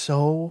is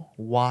so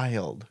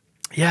wild.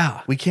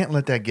 Yeah. We can't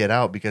let that get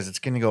out because it's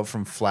going to go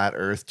from flat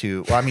Earth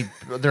to. Well, I mean,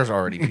 there's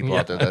already people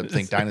out there that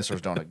think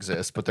dinosaurs don't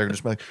exist, but they're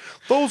just like,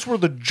 those were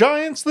the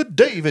giants that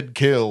David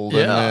killed,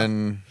 Yeah.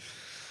 and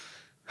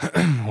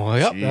then. Well,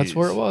 yep, that's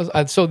where it was.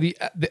 So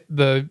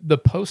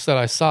the post that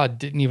I saw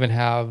didn't even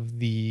have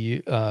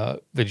the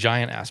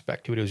giant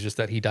aspect to it. It was just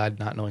that he died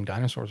not knowing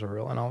dinosaurs are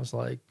real, and I was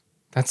like,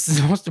 that's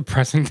the most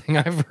depressing thing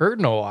I've heard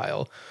in a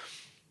while.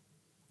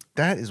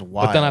 That is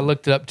wild. But then I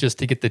looked it up just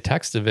to get the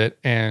text of it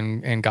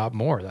and got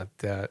more.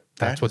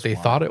 That's what they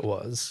thought it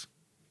was.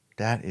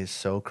 That is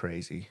so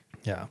crazy.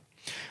 Yeah.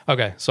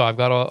 Okay, so I've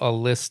got a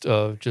list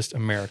of just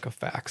America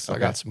facts. Okay. I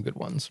got some good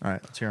ones. All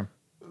right, let's hear them.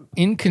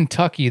 In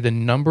Kentucky, the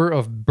number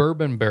of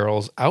bourbon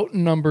barrels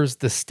outnumbers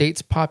the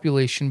state's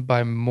population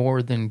by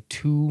more than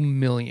 2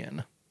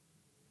 million.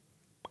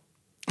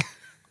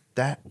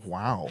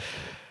 Wow.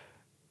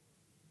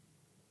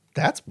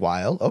 That's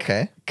wild.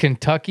 Okay.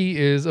 Kentucky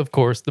is, of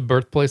course, the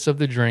birthplace of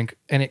the drink,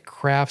 and it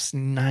crafts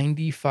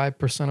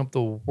 95% of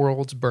the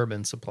world's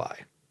bourbon supply.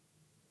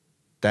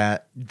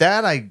 That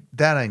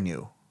I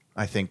knew.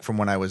 I think from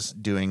when I was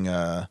doing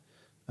liquor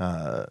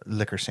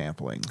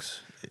samplings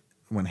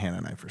when Hannah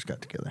and I first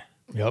got together.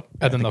 Yep.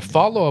 And then the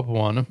follow-up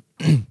one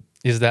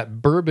is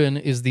that bourbon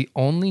is the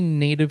only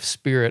native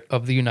spirit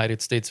of the United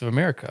States of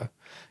America.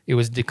 It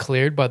was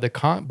declared by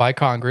by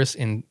Congress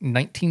in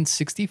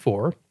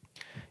 1964.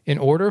 In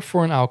order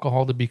for an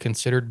alcohol to be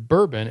considered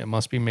bourbon, it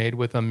must be made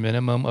with a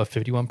minimum of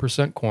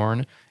 51%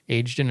 corn,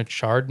 aged in a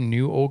charred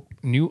new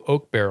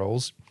oak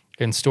barrels,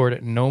 and stored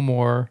at no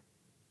more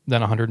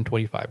than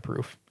 125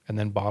 proof, and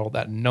then bottled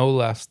at no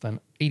less than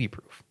 80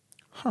 proof.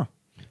 Huh.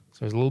 So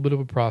there's a little bit of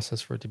a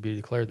process for it to be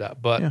declared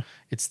that, but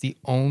it's the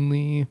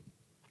only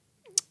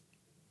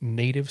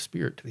native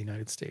spirit to the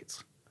United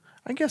States.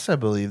 I guess I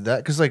believe that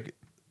because like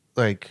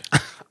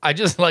I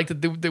just like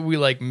that we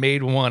like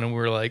made one and we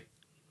were like,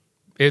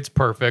 it's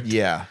perfect.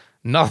 Yeah.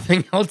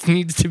 Nothing else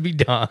needs to be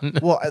done.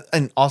 Well,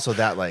 and also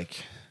that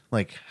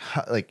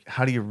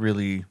how do you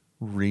really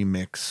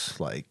remix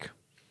like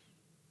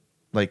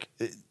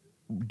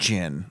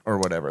gin or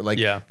whatever? Like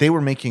they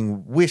were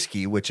making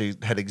whiskey, which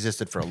had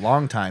existed for a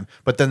long time,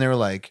 but then they were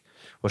like,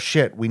 well,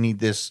 shit, we need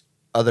this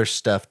other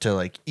stuff to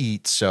like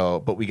eat. So,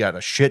 but we got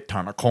a shit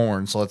ton of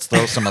corn, so let's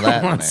throw some of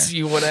that in Let's there.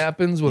 see what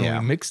happens when Yeah.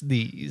 we mix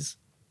these.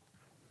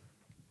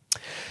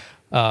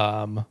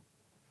 All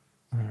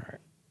right.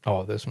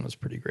 Oh, this one was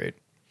pretty great.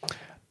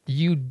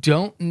 You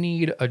don't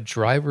need a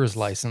driver's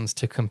license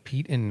to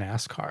compete in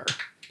NASCAR.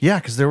 Yeah,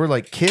 because there were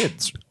like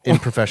kids in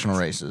professional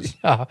races.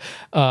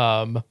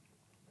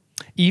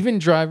 Even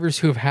drivers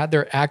who have had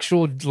their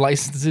actual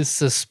licenses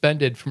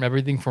suspended from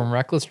everything from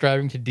reckless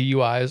driving to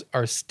DUIs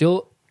are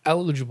still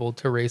eligible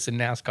to race in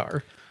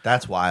NASCAR.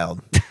 That's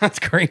wild. That's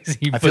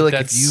crazy. I feel like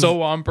that's if you-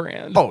 so on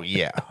brand. Oh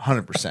yeah,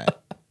 100%.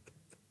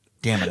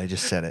 Damn it, I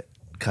just said it.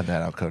 Cut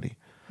that out, Cody.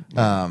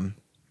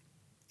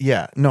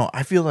 Yeah, no,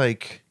 I feel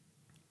like,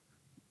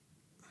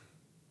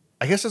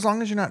 I guess as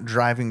long as you're not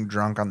driving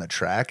drunk on the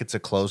track, it's a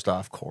closed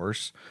off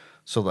course.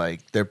 So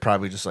like they're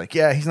probably just like,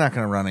 yeah, he's not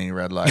going to run any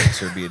red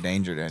lights or be a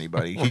danger to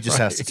anybody. He just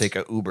has to take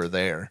a Uber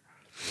there.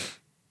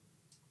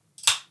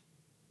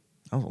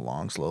 That was a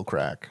long, slow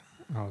crack.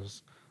 I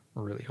was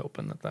really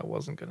hoping that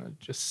wasn't going to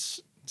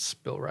just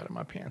spill right in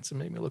my pants and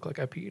make me look like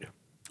I peed.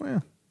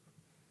 Oh,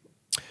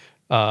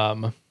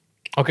 yeah.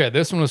 Okay,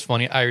 this one was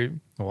funny.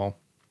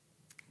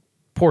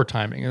 Poor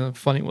timing.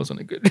 Funny wasn't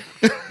a good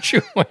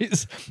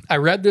choice. I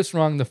read this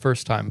wrong the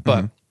first time,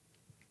 but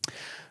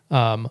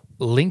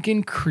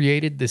Lincoln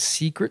created the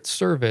Secret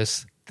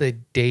Service the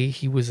day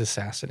he was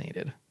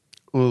assassinated.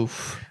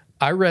 Oof.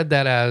 I read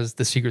that as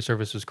the Secret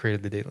Service was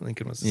created the day that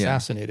Lincoln was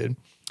assassinated.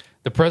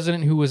 The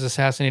president who was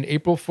assassinated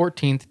April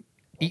 14th,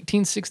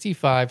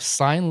 1865,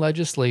 signed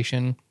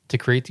legislation to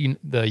create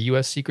the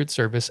U.S. Secret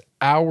Service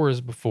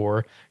hours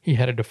before he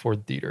headed to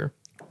Ford Theater.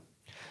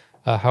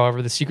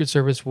 However, the Secret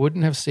Service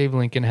wouldn't have saved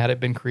Lincoln had it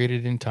been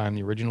created in time.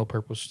 The original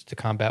purpose was to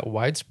combat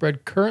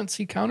widespread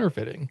currency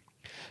counterfeiting.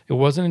 It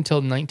wasn't until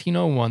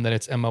 1901 that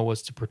its MO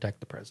was to protect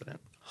the president.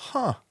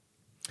 Huh.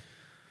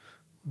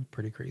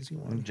 Pretty crazy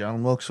one.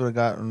 John Wilkes would have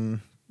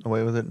gotten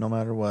away with it no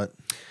matter what.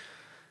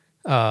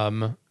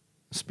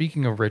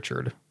 Speaking of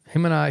Richard,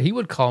 he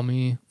would call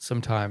me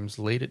sometimes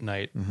late at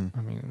night.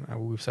 I mean,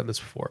 we've said this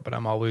before, but I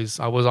was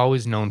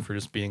always known for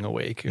just being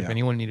awake. If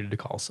anyone needed to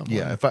call someone,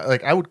 Yeah, if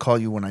I would call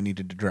you when I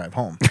needed to drive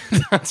home.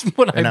 that's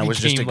what And I I was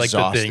just became like the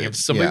thing. exhausted. If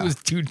somebody Yeah. was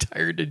too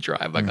tired to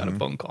drive, I got a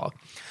phone call.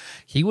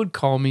 He would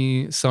call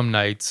me some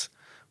nights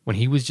when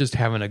he was just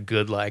having a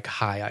good like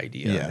high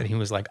idea, Yeah. and he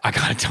was like, "I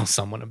gotta tell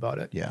someone about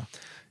it." Yeah.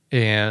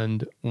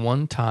 And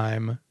one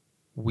time,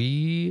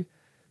 we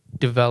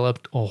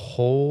developed a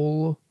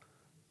whole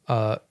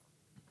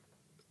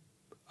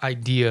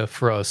idea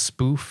for a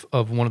spoof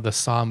of one of the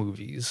Saw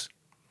movies,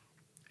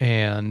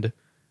 and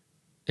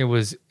it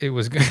was it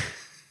was going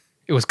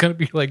to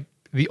be like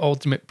the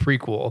ultimate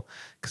prequel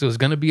because it was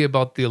going to be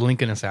about the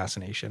Lincoln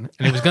assassination,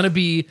 and it was going to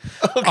be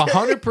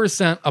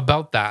 100%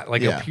 about that,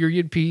 like a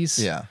period piece.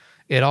 Yeah.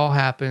 It all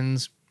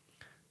happens.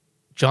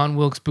 John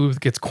Wilkes Booth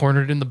gets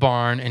cornered in the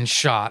barn and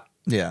shot.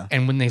 Yeah.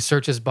 And when they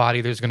search his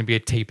body, there's going to be a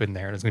tape in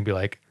there, and it's going to be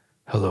like,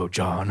 "Hello,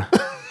 John.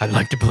 I'd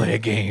like to play a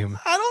game."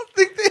 I don't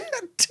think they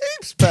had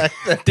tapes back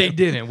then. They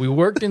didn't. We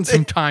worked in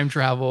some time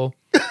travel.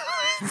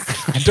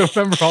 I don't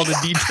remember all the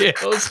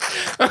details,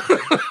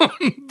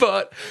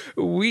 but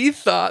we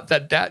thought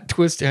that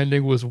twist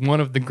ending was one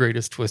of the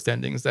greatest twist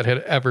endings that had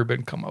ever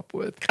been come up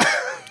with.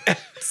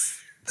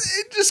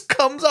 It just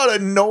comes out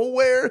of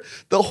nowhere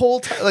the whole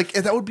time. Like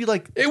that would be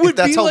like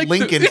that's be how like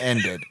Lincoln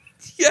ended.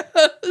 Yeah,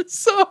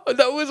 so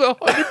that was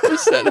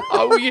 100%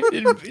 how we had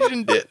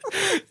envisioned it.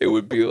 It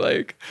would be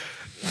like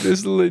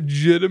this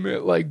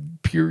legitimate like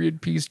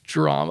period piece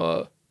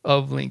drama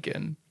of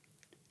Lincoln.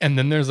 And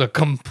then there's a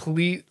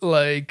complete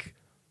like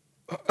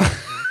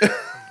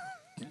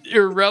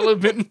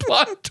irrelevant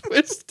plot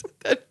twist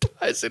that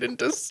ties it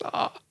into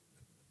Saw.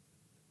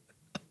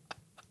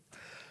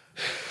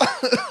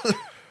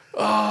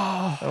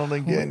 I don't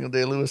think Daniel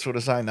Day-Lewis would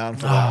have signed on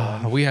for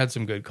that one. We had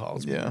some good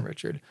calls, me and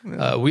Richard.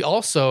 Yeah. We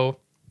also,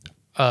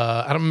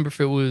 I don't remember if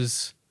it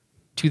was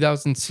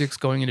 2006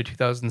 going into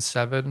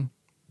 2007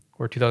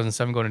 or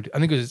 2007 going into, I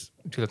think it was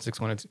 2006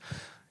 going into,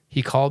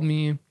 he called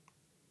me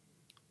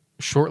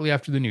shortly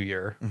after the new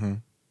year.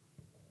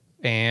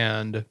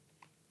 And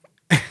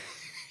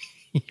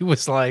he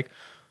was like,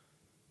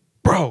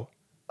 "Bro,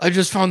 I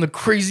just found the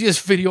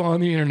craziest video on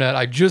the internet.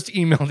 I just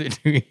emailed it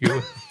to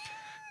you."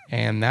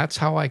 And that's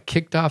how I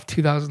kicked off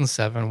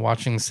 2007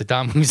 watching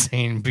Saddam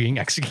Hussein being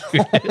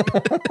executed.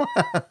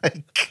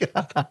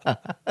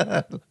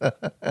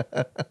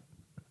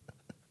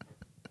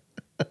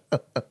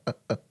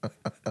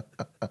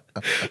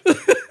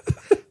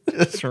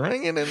 Just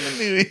ringing in the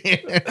new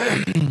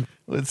year.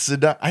 With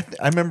Saddam.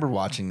 I remember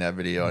watching that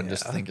video and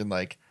just thinking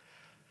like,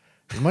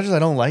 as much as I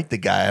don't like the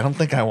guy, I don't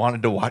think I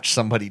wanted to watch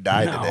somebody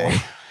die today.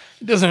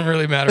 It doesn't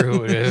really matter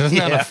who it is. It's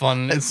not Yeah. a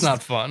fun. It's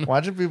not fun.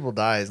 Watching people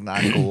die is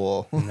not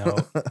cool.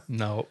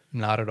 No,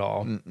 not at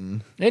all.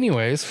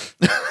 Anyways,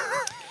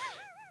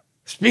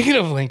 speaking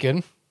of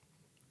Lincoln,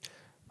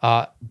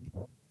 the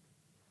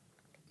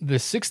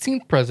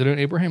 16th president,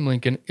 Abraham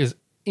Lincoln, is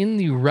in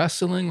the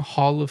Wrestling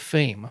Hall of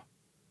Fame.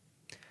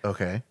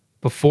 Okay.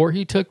 Before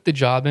he took the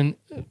job in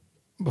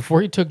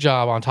before he took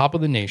job on top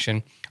of the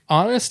nation,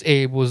 Honest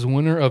Abe was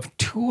winner of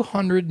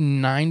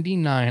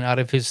 299 out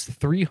of his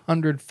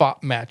 300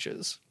 fought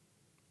matches.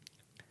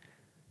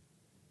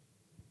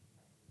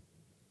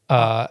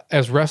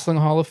 As Wrestling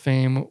Hall of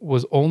Fame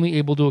was only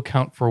able to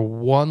account for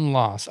one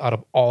loss out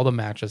of all the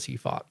matches he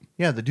fought.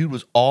 Yeah, the dude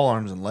was all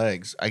arms and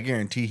legs. I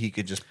guarantee he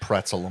could just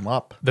pretzel them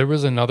up. There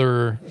was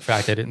another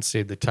fact I didn't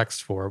say the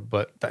text for,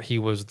 but that he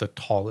was the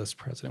tallest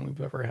president we've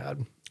ever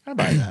had. I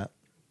buy that.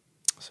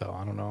 So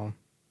I don't know.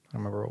 I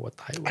don't remember what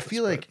the height was. I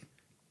feel like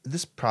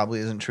this probably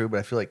isn't true, but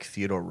I feel like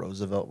Theodore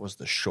Roosevelt was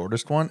the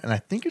shortest one. And I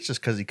think it's just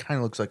because he kind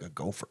of looks like a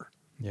gopher.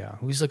 Yeah,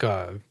 he's like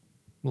a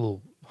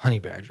little honey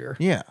badger.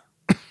 Yeah.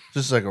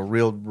 Just like a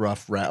real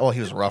rough rat. Well, he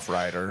was a rough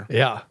rider.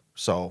 Yeah.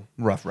 So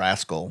rough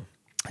rascal.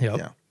 Yep.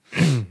 Yeah.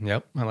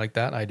 Yep. I like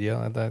that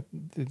idea. That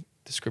the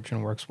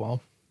description works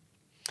well.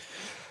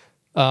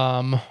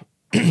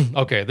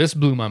 Okay, this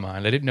blew my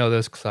mind. I didn't know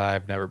this because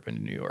I've never been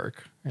to New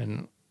York.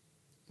 And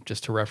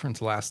just to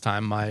reference last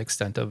time, my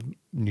extent of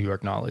New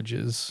York knowledge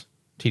is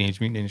Teenage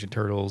Mutant Ninja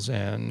Turtles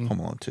and Home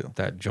Alone 2.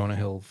 That Jonah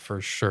Hill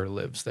for sure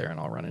lives there, and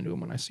I'll run into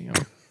him when I see him.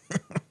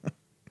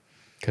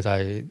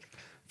 Because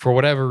for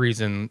whatever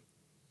reason,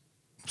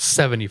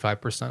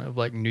 75% of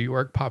like New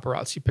York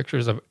paparazzi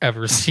pictures I've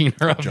ever seen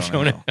are of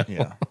Jonah Hill.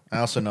 Yeah. I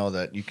also know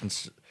that you can.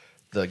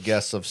 The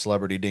guests of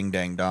Celebrity Ding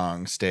Dang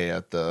Dong stay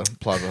at the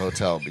Plaza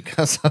Hotel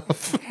because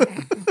of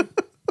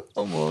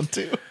Home Alone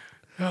 2.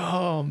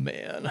 Oh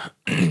man.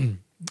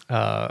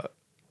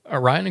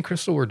 Ryan and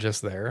Crystal were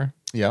just there.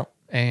 Yeah.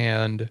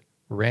 And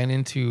ran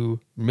into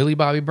Millie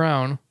Bobby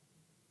Brown.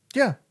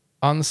 Yeah.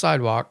 On the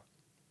sidewalk.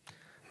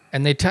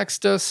 And they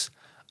text us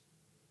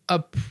a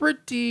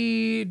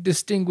pretty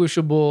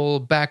distinguishable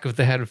back of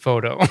the head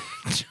photo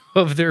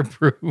of their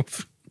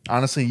proof.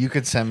 Honestly, you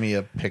could send me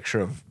a picture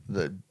of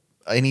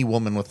any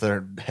woman with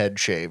their head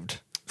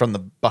shaved from the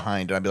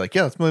behind, and I'd be like,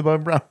 yeah, that's Millie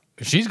Bobby Brown.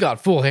 She's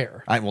got full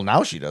hair. Well,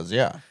 now she does,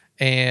 yeah.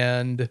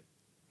 And,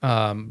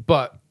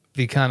 but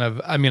the kind of,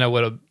 I mean, I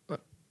would have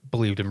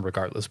believed him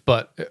regardless,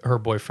 but her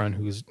boyfriend,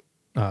 who's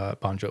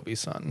Bon Jovi's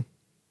son,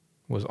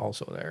 was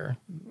also there.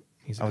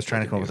 I was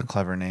trying to come up with a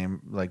clever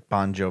name, like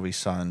Bon Jovi's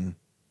son,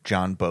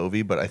 John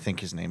Bovey, but I think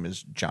his name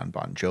is John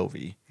Bon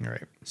Jovi.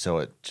 Right. So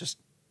it just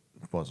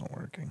wasn't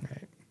working.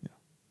 Right. Yeah.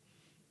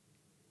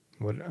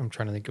 What I'm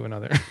trying to think of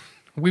another.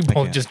 We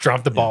both just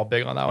dropped the ball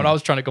big on that one. I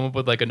was trying to come up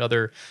with like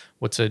another,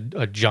 what's a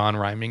John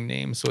rhyming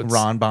name? So it's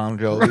Ron Bon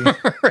Jovi.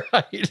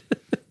 Right.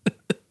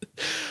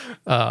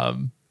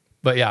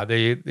 But yeah,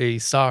 they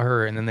saw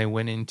her and then they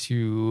went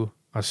into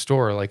a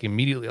store like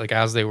immediately, like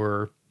as they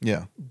were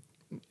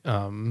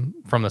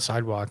from the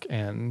sidewalk,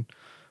 and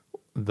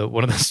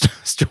one of the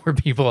store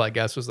people, I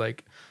guess, was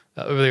like,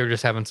 they were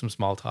just having some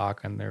small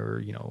talk, and they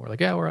were, we're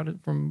like, yeah, we're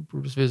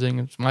just visiting.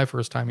 It's my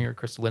first time here.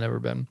 Crystal had never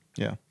been.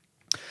 Yeah.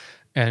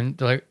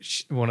 And like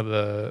one of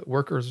the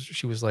workers,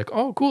 she was like,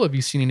 oh, cool. Have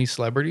you seen any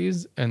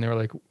celebrities? And they were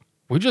like,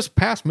 we just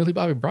passed Millie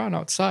Bobby Brown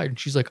outside. And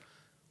she's like,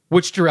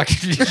 which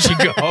direction did she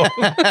go?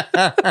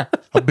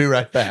 I'll be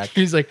right back.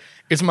 He's like,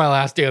 it's my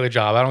last day of the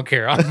job. I don't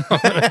care. I'm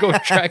going to go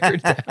track her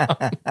down.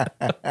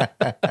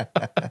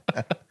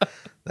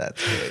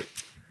 That's great.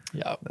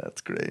 Yeah.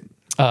 That's great.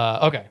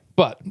 Okay.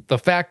 But the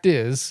fact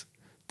is,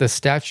 the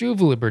Statue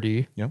of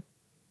Liberty, Yep.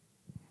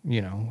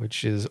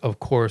 Which is, of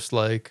course,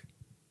 like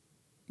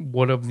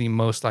one of the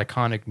most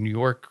iconic New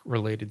York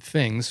related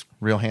things.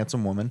 Real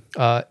handsome woman.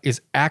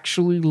 Is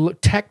actually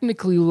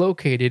technically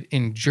located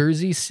in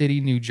Jersey City,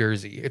 New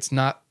Jersey. It's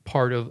not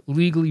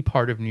legally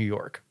part of New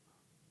York.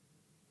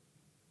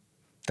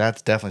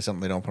 That's definitely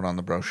something they don't put on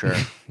the brochure.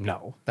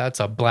 No, that's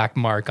a black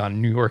mark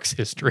on New York's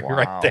history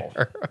right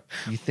there.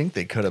 You think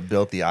they could have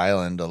built the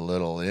island a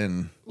little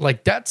in?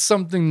 Like, that's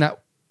something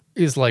that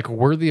is like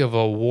worthy of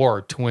a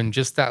war to win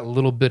just that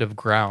little bit of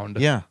ground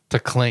to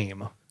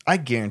claim. I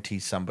guarantee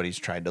somebody's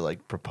tried to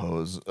like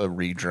propose a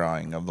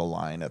redrawing of the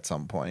line at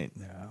some point.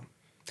 Yeah.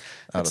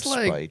 Out of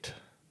spite.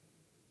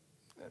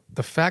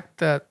 The fact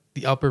that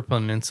the Upper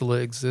Peninsula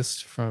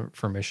exists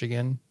for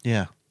Michigan.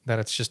 Yeah. That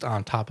it's just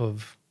on top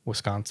of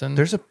Wisconsin.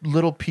 There's a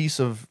little piece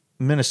of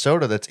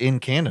Minnesota that's in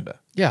Canada.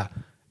 Yeah.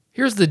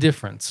 Here's the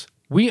difference.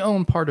 We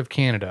own part of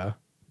Canada,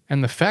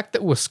 and the fact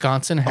that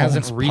Wisconsin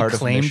hasn't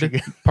reclaimed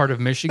part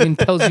of Michigan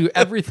tells you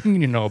everything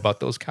you know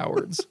about those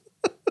cowards.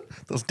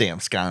 Those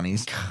damn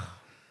Scotties.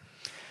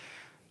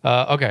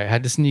 Okay, I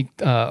had to sneak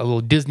a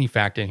little Disney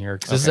fact in here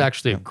because this is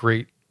actually a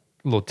great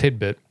little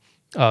tidbit.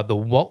 The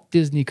Walt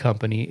Disney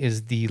Company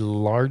is the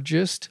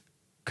largest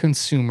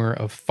consumer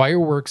of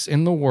fireworks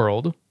in the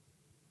world,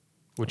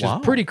 which is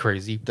pretty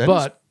crazy.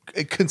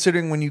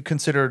 Considering when you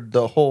consider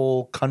the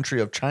whole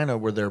country of China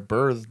where they're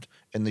birthed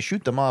and they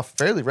shoot them off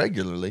fairly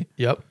regularly.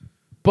 Yep.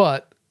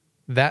 But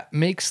that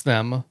makes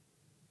them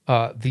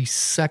the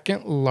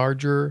second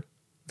largest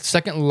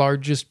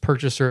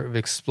purchaser of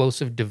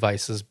explosive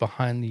devices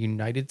behind the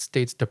United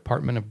States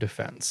Department of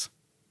Defense.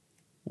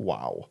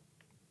 Wow.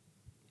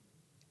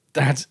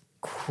 That's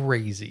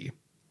crazy.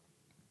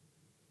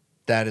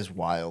 That is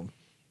wild.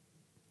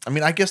 I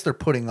mean, I guess they're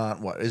putting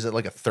on, what, is it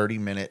like a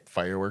 30-minute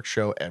fireworks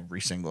show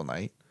every single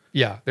night?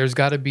 Yeah, there's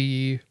got to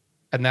be,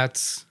 and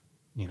that's,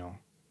 you know,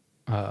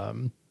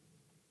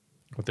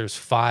 but there's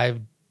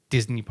 5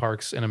 Disney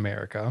parks in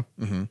America.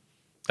 Mm-hmm.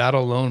 That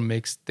alone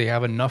makes they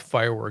have enough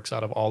fireworks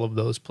out of all of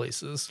those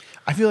places.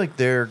 I feel like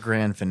their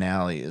grand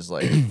finale is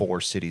like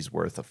 4 cities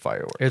worth of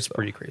fireworks. It's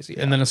pretty crazy.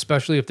 And then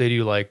especially if they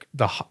do like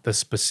the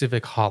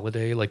specific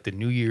holiday, like the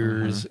New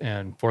Year's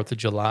and 4th of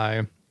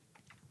July,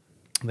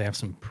 they have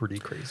some pretty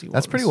crazy ones.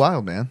 That's pretty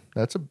wild, man.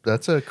 That's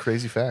a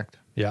crazy fact.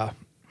 Yeah.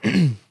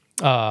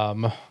 All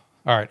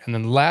right. And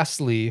then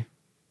lastly,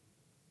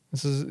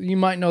 this is, you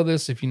might know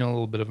this if you know a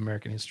little bit of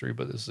American history,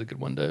 but this is a good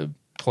one to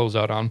close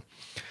out on.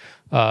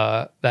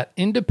 That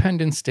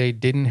Independence Day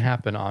didn't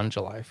happen on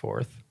July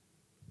 4th,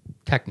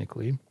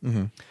 technically.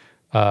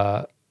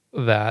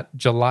 That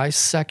July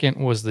 2nd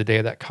was the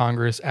day that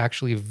Congress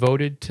actually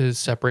voted to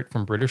separate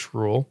from British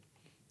rule.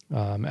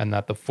 And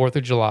that the 4th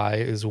of July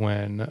is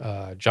when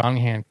John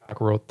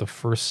Hancock wrote the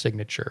first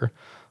signature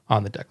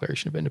on the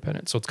Declaration of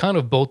Independence. So it's kind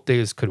of both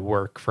days could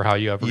work for how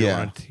you ever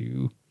wanted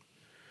to,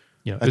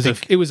 you know,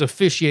 it was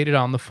officiated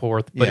on the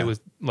 4th, but it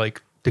was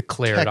like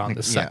declared on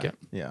the 2nd.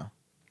 Yeah.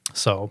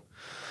 So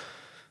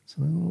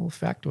a little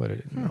factoid I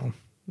didn't know.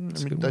 I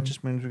mean, that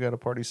just means we got a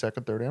party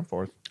 2nd, 3rd, and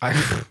 4th.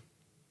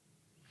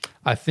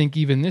 I think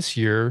even this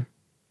year,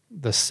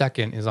 the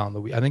 2nd is on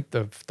the week. I think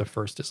the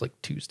 1st is like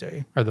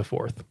Tuesday or the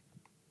 4th.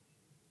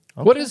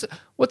 Okay.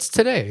 What's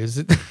today? Is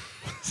it?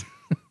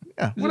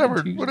 Yeah,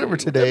 whatever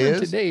today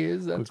is. Today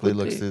is. That's quickly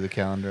looks through the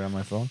calendar on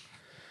my phone.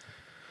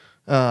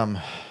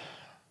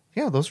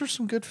 Yeah, those are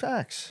some good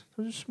facts.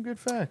 Yep.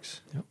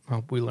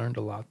 Well, we learned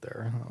a lot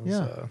there.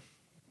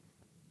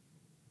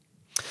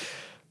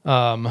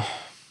 All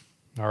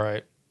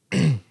right.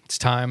 It's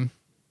time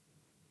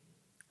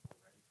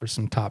for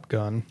some Top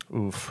Gun.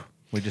 Oof.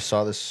 We just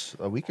saw this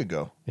a week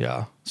ago.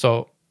 Yeah.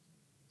 So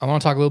I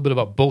want to talk a little bit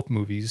about both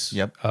movies.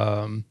 Yep.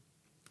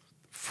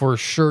 For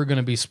sure going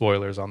to be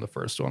spoilers on the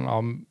first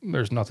one.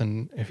 There's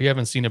nothing, if you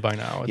haven't seen it by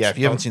now. If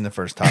you haven't seen the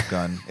first Top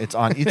Gun, it's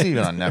even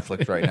on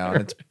Netflix right now,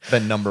 and it's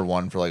been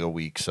 #1 for like a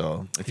week.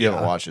 So if you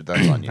haven't watched it,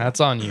 that's on you. That's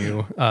on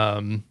you.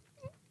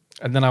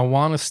 And then I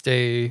want to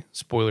stay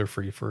spoiler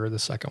free for the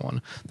second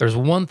one. There's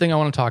one thing I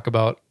want to talk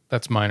about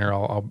that's minor.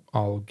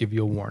 I'll give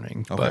you a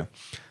warning. Okay.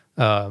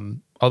 But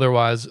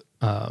otherwise,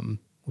 we'll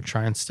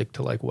try and stick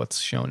to like what's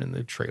shown in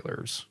the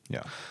trailers.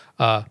 Yeah.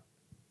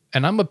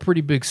 And I'm a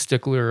pretty big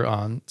stickler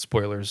on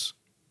spoilers.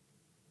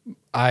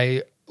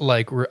 I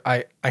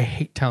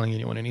hate telling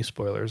anyone any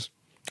spoilers.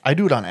 I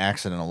do it on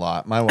accident a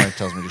lot. My wife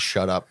tells me to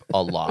shut up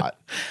a lot.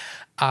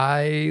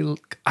 I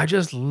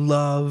just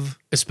love,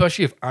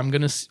 especially if I'm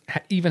gonna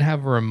even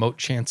have a remote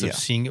chance of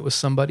seeing it with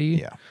somebody.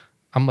 Yeah.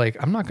 I'm like,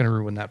 I'm not gonna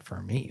ruin that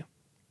for me.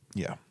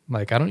 Yeah.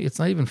 Like it's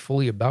not even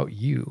fully about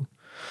you.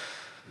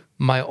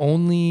 My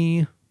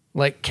only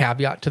like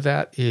caveat to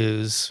that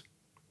is,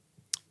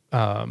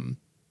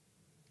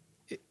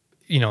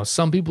 you know,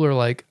 some people are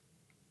like,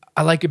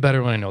 I like it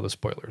better when I know the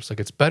spoilers. Like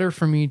it's better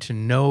for me to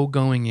know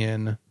going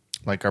in.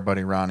 Like our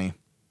buddy Ronnie.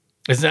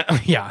 Is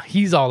that? Yeah,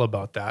 he's all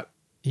about that.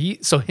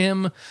 He's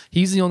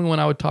the only one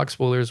I would talk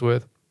spoilers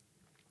with.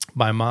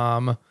 My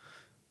mom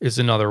is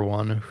another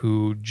one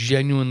who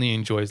genuinely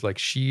enjoys, like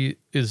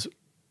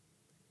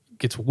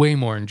gets way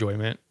more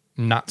enjoyment,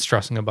 not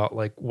stressing about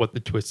like what the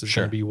twist is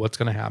going to be, what's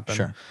going to happen.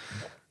 Sure.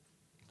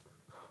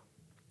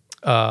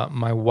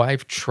 My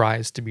wife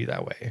tries to be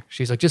that way.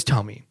 She's like, just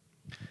tell me.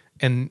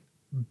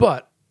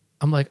 But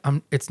I'm like,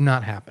 it's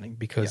not happening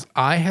because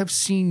I have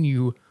seen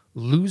you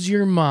lose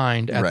your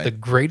mind at the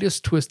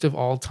greatest twist of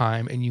all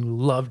time and you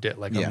loved it.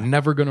 Like I'm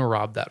never going to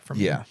rob that from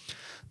you.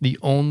 The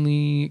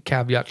only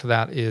caveat to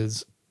that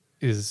is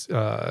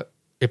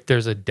if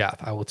there's a death,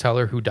 I will tell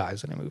her who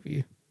dies in a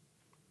movie.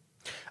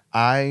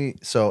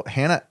 So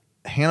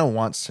Hannah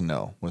wants to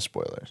know with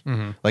spoilers.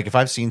 Mm-hmm. Like if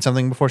I've seen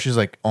something before, she's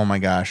like, oh my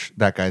gosh,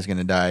 that guy's going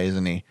to die,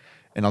 isn't he?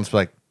 And I'll just be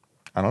like,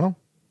 I don't know.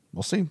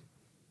 We'll see.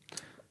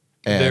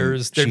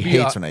 And she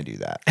hates when I do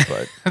that,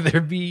 but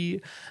there'd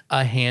be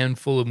a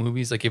handful of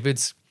movies. Like if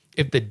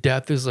the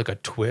death is like a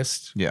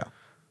twist,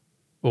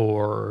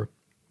 or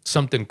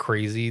something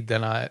crazy,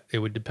 then it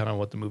would depend on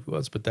what the movie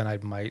was. But then I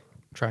might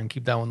try and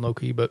keep that one low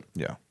key. But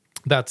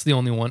that's the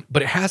only one.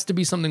 But it has to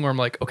be something where I'm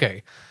like,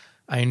 okay,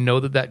 I know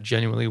that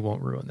genuinely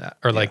won't ruin that,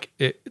 or like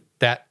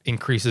that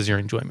increases your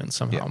enjoyment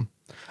somehow.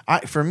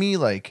 For me,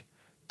 like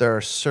there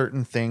are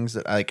certain things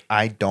that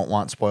I don't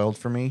want spoiled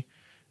for me,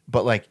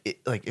 but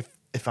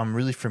if I'm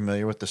really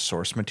familiar with the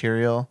source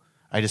material,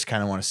 I just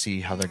kind of want to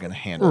see how they're going to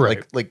handle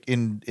it. Like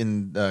in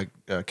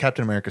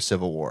Captain America: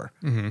 Civil War,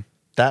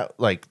 that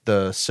like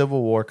the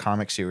Civil War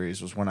comic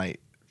series was when I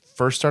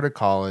first started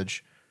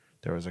college.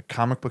 There was a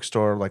comic book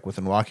store like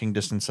within walking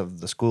distance of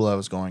the school I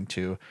was going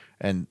to,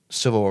 and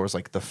Civil War was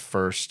like the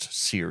first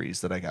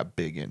series that I got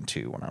big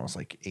into when I was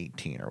like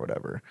 18 or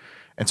whatever.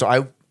 And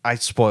so I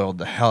spoiled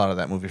the hell out of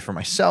that movie for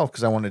myself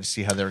because I wanted to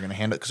see how they were going to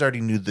handle it because I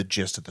already knew the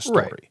gist of the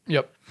story. Right.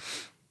 Yep.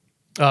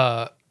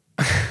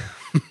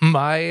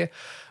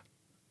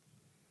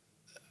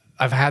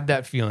 I've had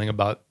that feeling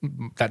about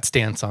that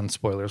stance on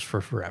spoilers for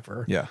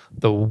forever. Yeah.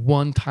 The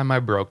one time I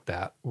broke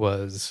that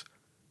was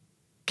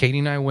Katie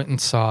and I went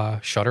and saw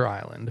Shutter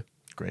Island.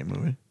 Great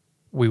movie.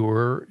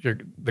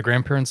 The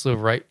grandparents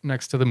live right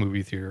next to the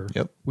movie theater.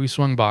 Yep. We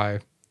swung by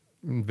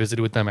and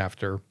visited with them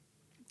after.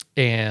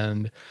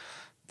 And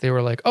they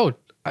were like, oh,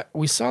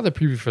 we saw the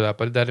preview for that,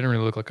 but that didn't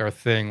really look like our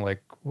thing.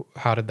 Like,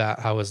 how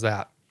was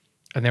that?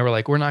 And they were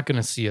like, we're not going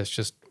to see us.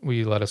 Just, will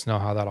you let us know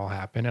how that all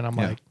happened? And I'm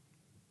like,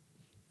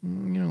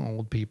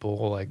 old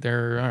people, like,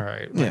 they're all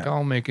right. Like,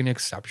 I'll make an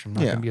exception. I'm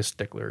not going to be a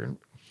stickler.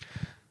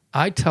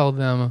 I tell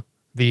them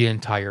the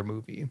entire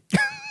movie.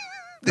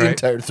 The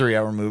entire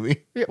 3-hour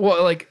movie. Yeah,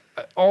 well, like,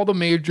 all the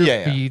major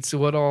beats,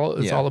 what all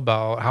it's all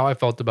about, how I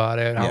felt about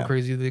it, how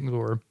crazy things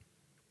were.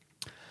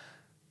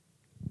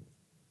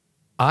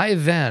 I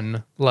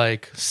then,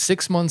 like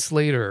 6 months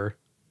later,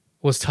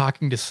 was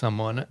talking to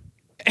someone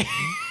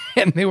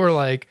and they were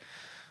like,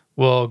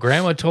 well,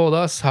 Grandma told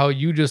us how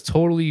you just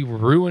totally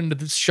ruined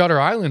the Shutter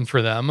Island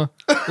for them.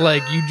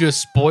 Like, you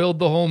just spoiled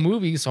the whole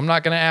movie, so I'm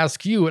not going to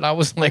ask you. And I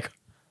was like,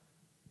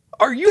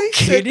 are you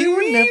kidding me? They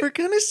were never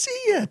going to see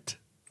it.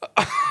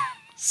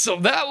 So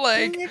that,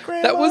 like,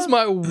 that was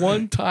my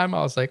one time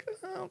I was like,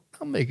 oh,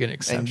 I'll make an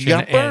exception. And you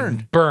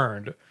got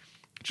burned.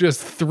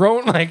 Just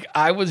thrown, like,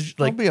 I was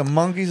like, I'll be a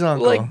monkey's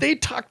uncle. Like, they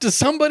talked to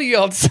somebody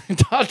else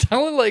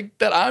telling, like,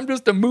 that I'm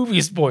just a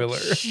movie spoiler.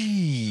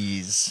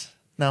 Jeez.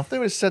 Now, if they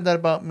would have said that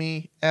about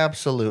me,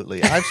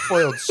 absolutely. I've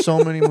spoiled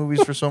so many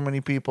movies for so many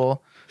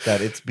people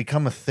that it's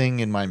become a thing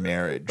in my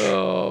marriage.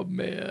 Oh,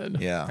 man.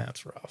 Yeah.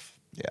 That's rough.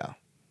 Yeah.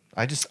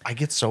 I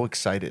get so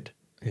excited.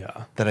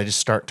 Yeah. That I just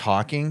start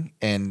talking,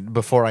 and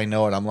before I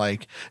know it, I'm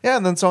like, yeah,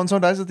 and then so-and-so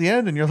dies at the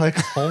end, and you're like,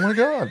 oh my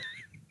God.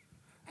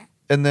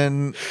 And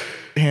then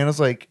Hannah's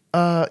like,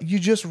 you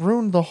just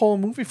ruined the whole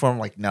movie for him. I'm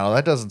like, no,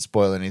 that doesn't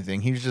spoil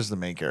anything. He's just the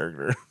main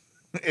character.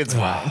 It's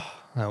fine.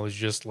 That was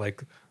just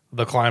like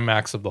the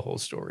climax of the whole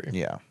story.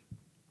 Yeah.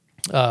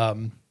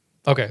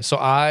 Okay, so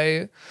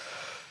I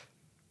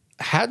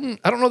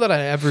don't know that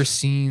I'd ever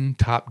seen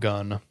Top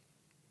Gun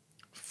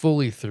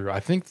fully through.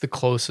 I think the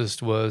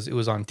closest was it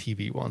was on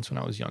TV once when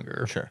I was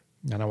younger. Sure.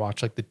 And I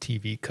watched like the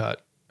TV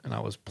cut and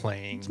I was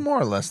playing. It's more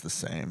or less the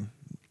same.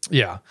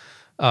 Yeah.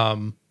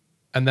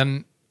 And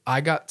then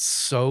I got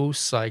so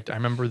psyched. I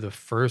remember the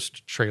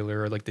first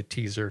trailer, like the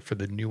teaser for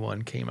the new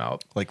one came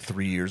out. Like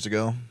 3 years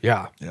ago?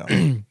 Yeah.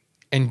 Yeah.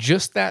 And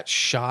just that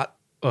shot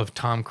of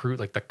Tom Cruise,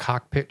 like the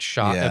cockpit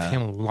shot of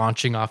him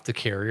launching off the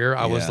carrier,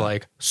 I was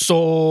like,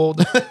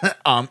 sold.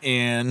 I'm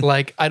in.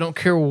 Like, I don't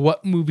care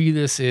what movie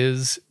this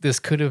is. This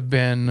could have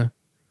been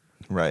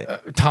right.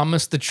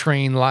 Thomas the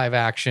Train live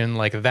action.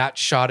 Like, that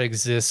shot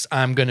exists.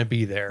 I'm going to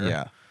be there.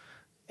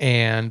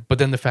 Yeah. But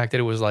then the fact that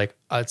it was like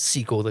a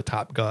sequel to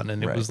Top Gun,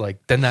 and it was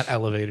like, then that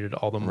elevated it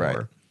all the more.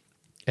 Right.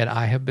 And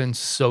I have been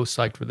so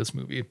psyched for this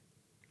movie.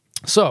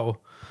 So,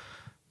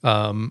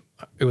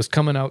 it was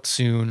coming out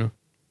soon,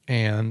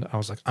 and I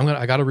was like,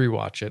 I got to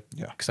rewatch it.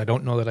 Yeah. Because I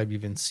don't know that I've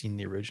even seen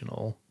the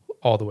original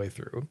all the way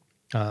through.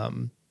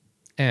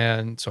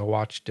 And so I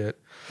watched it.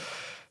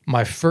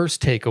 My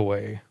first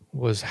takeaway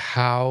was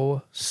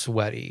how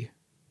sweaty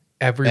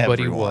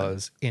everybody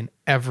was in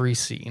every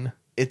scene.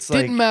 It's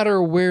didn't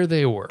matter where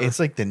they were. It's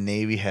like the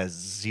Navy has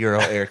zero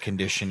air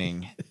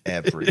conditioning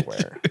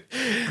everywhere.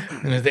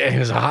 And it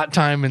was a hot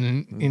time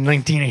in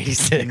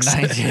 1986.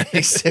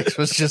 1986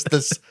 was just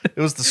this. It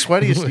was the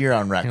sweatiest year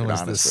on record. It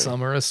was honestly. the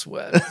summer of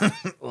sweat.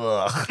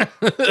 Ugh.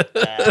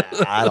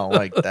 I don't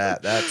like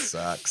that. That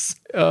sucks.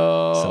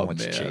 Oh, so much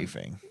man.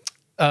 chafing.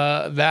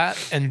 That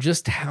and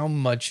just how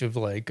much of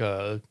like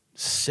a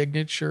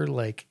signature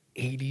like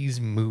 80s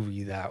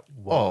movie that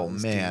was. Oh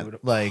man, dude.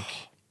 like.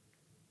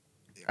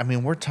 I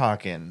mean, we're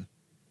talking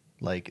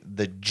like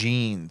the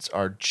jeans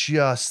are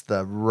just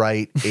the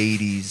right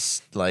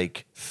 80s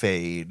like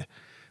fade.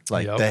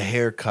 Like the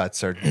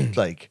haircuts are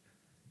like,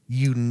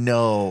 you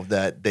know,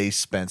 that they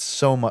spent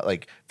so much.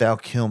 Like Val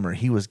Kilmer,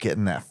 he was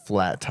getting that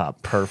flat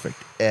top perfect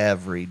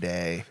every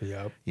day.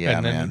 Yep. Yeah,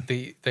 and then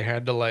man. They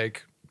had to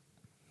like,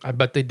 I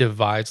bet they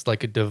devised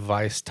like a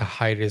device to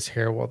hide his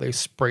hair while they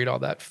sprayed all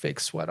that fake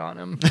sweat on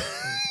him.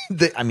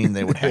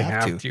 They would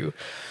have to.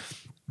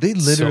 They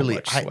literally, so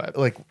much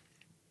sweat.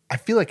 I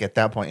feel like at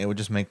that point it would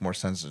just make more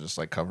sense to just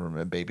like cover them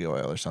in baby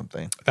oil or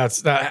something.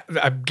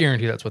 I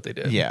guarantee that's what they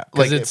did. Yeah,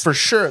 like it's for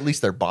sure. At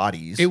least their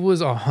bodies. It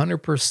was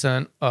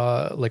 100%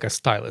 like a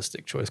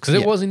stylistic choice because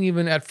it wasn't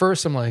even at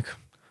first. I'm like,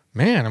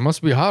 man, it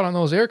must be hot on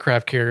those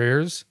aircraft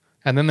carriers.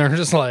 And then they're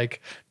just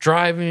like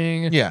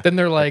driving. Yeah. Then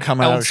they're like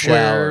coming out of the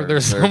shower. They're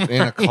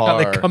in a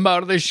car. They come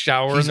out of the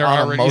shower He's and they're on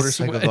already a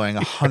motorcycle sweating. going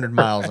 100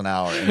 miles an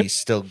hour and he's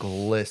still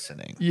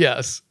glistening.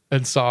 Yes.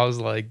 And so I was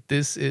like,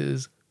 this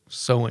is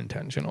so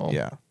intentional.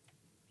 Yeah.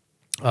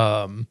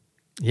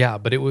 Yeah,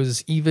 but it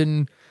was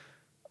even,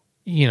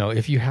 you know,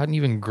 if you hadn't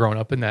even grown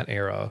up in that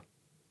era,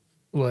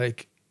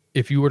 like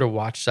if you were to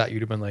watch that,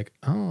 you'd have been like,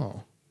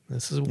 oh,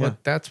 this is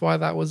what, that's why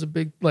that was a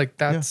big, like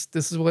this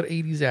is what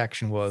 80s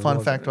action was.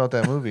 Fun fact about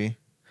that movie,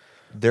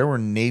 there were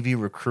Navy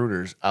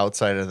recruiters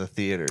outside of the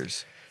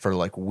theaters for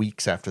like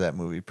weeks after that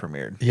movie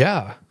premiered.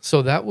 Yeah.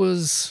 So that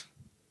was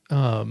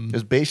It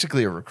was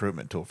basically a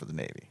recruitment tool for the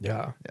Navy.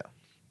 yeah. Yeah.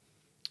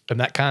 And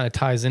that kind of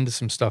ties into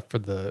some stuff for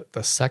the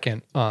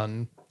second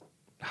on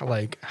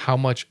how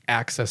much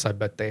access I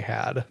bet they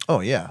had.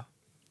 Oh yeah,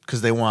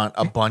 because they want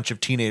a bunch of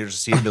teenagers to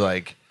see it and be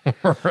like,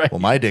 Right. "Well,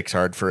 my dick's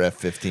hard for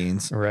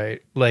F-15s."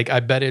 Right. Like I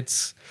bet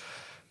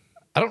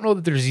I don't know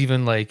that there's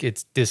even like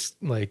it's this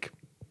like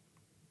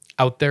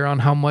out there on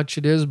how much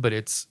it is, but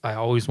I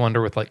always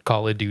wonder with like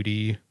Call of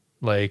Duty,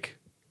 like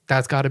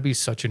that's got to be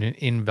such an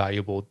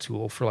invaluable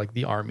tool for like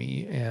the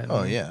Army and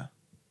Oh yeah.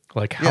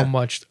 like how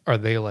much are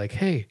they like,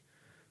 hey,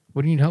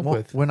 what do you need help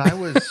with? When I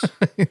was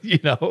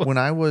When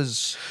I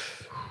was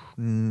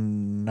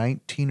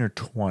 19 or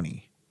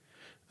 20,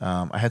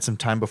 I had some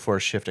time before a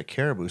shift at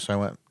Caribou, so I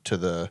went to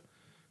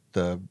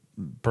the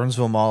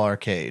Burnsville Mall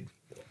arcade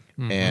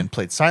and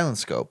played Silent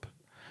Scope.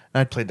 And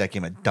I'd played that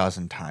game a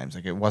dozen times.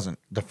 Like it wasn't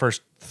the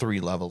first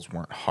 3 levels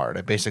weren't hard.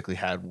 I basically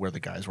had where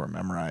the guys were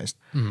memorized,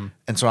 and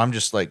so I'm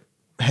just like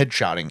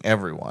headshotting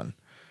everyone.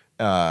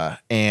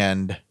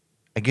 And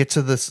I get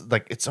to this,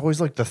 like, it's always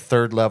like the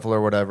 3rd level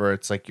or whatever.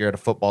 It's like you're at a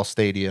football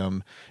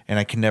stadium and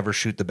I can never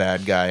shoot the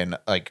bad guy and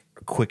like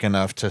quick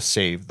enough to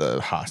save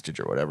the hostage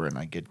or whatever. And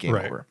I get game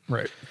over.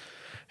 Right.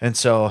 And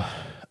so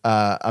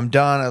I'm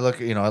done. I look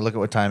at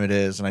what time it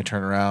is and I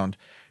turn around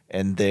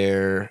and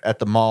there at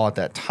the mall at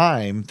that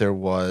time, there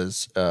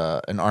was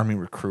an Army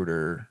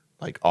recruiter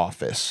like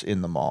office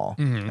in the mall.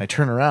 I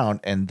turn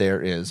around and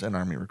there is an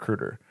Army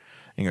recruiter.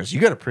 And he goes,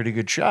 "You got a pretty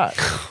good shot."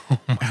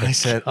 And I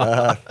said,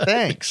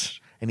 "Thanks."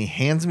 And he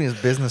hands me his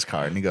business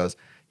card and he goes,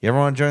 "You ever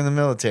want to join the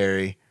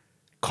military?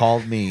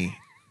 Call me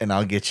and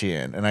I'll get you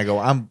in." And I go,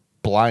 "I'm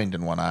blind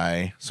in one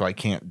eye, so I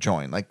can't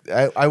join." Like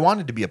I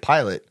wanted to be a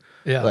pilot.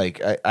 Yeah.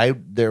 Like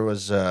there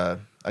was a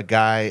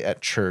guy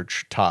at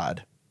church,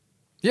 Todd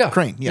Yeah.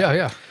 Crane.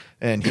 Yeah.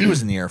 And he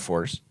was in the Air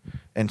Force.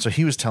 And so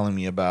he was telling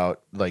me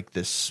about like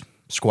this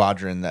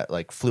squadron that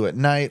like flew at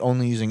night,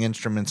 only using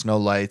instruments, no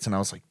lights. And I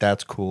was like,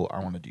 that's cool. I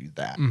want to do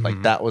that.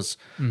 Like that was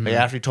like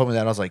after he told me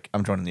that, I was like,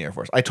 I'm joining the Air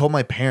Force. I told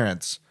my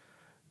parents,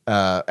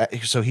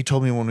 so he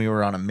told me when we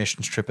were on a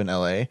missions trip in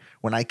LA,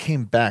 when I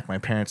came back, my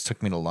parents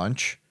took me to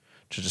lunch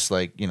to just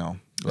like,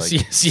 like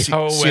see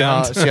how it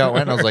went. See how it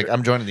went. I was like,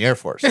 I'm joining the Air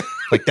Force.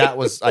 Like that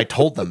was, I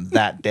told them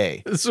that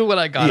day. This is what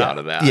I got out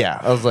of that. Yeah.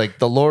 I was like,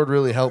 the Lord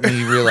really helped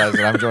me realize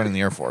that I'm joining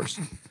the Air Force.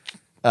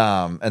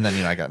 And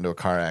then, I got into a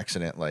car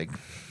accident like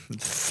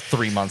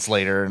 3 months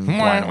later and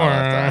blind in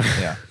my left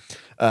eye.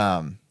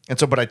 Yeah. And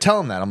so, but I tell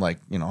him that I'm like,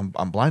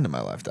 I'm blind in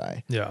my left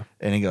eye. Yeah.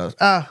 And he goes,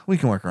 we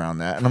can work around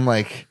that. And I'm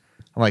like,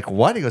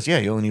 what? He goes, yeah,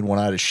 you only need one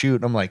eye to shoot.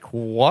 And I'm like,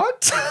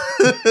 what?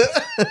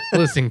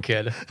 Listen,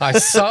 kid, I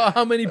saw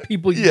how many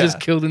people you just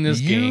killed in this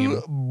game.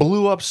 You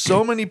blew up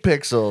so many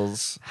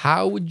pixels.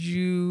 How would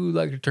you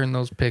like to turn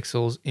those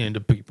pixels into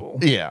people?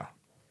 Yeah.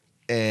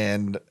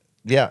 And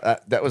yeah,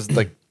 that was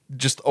like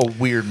just a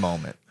weird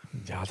moment.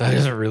 Yeah, that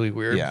is really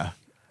weird. Yeah.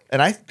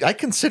 And I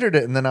considered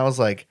it, and then I was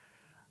like,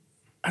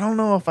 I don't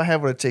know if I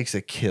have what it takes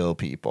to kill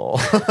people.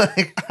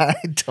 Like, I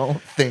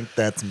don't think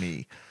that's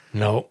me.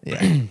 No.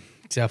 Yeah.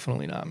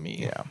 Definitely not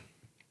me.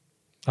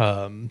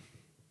 Yeah.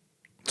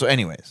 So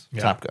anyways,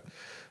 Top Gun.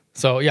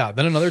 So yeah,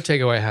 then another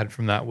takeaway I had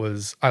from that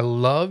was I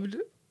loved,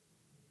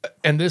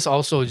 and this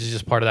also is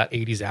just part of that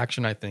 80s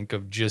action, I think,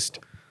 of just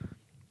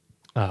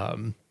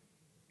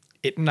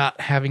it not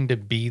having to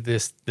be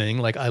this thing.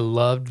 Like I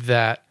loved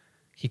that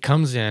he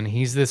comes in,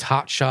 he's this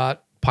hotshot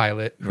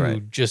pilot who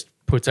just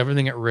puts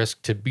everything at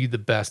risk to be the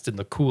best and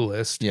the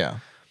coolest. Yeah.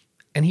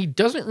 And he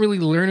doesn't really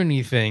learn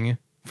anything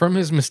from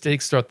his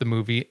mistakes throughout the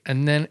movie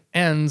and then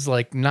ends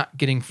like not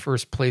getting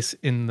first place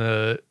in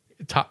the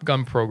Top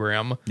Gun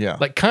program. Yeah.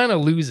 Like kind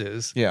of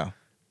loses. Yeah.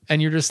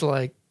 And you're just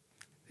like,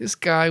 this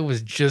guy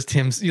was just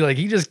him. Like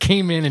he just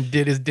came in and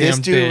did his damn This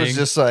dude thing. was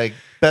just like,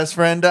 best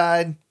friend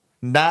died.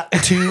 Not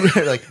too,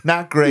 like,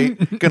 not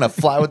great. Gonna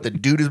fly with the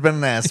dude who's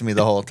been asking me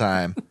the whole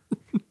time.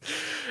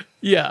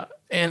 Yeah.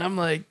 And I'm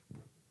like,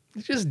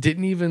 he just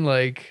didn't even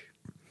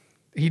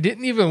he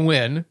didn't even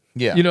win.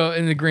 Yeah.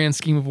 In the grand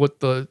scheme of what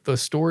the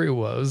story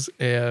was.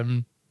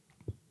 And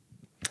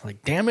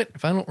like, damn it,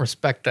 if I don't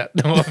respect that.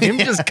 No, him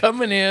just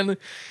coming in,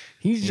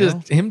 he's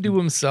just him to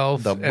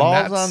himself. The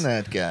balls on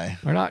that guy.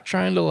 We're not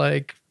trying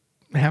to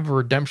have a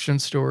redemption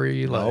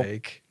story. Nope.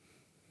 Like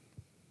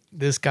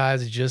this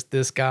guy's just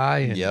this guy.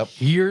 And Yep.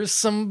 here's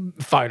some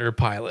fighter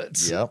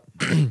pilots. Yep.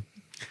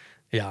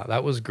 Yeah,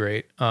 that was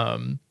great.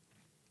 And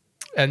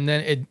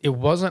then it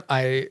wasn't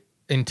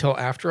until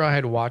after I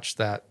had watched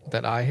that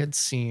I had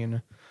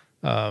seen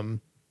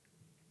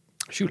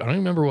shoot, I don't even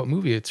remember what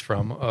movie it's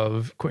from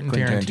of Quentin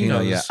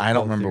Tarantino's. Yeah, I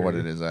don't remember what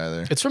it is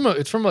either. It's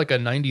from like a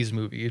 90s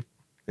movie.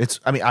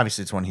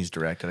 Obviously it's one he's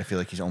directed. I feel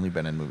like he's only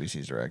been in movies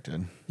he's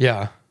directed.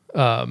 Yeah.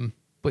 But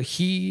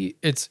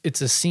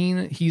it's a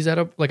scene, he's at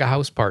a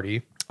house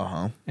party.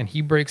 Uh-huh. And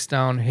he breaks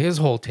down his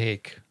whole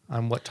take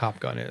on what Top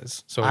Gun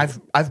is. So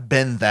I've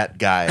been that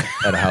guy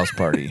at a house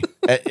party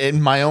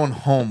in my own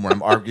home when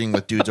I'm arguing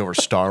with dudes over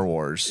Star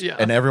Wars, Yeah.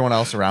 and everyone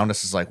else around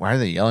us is like, "Why are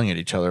they yelling at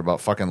each other about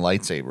fucking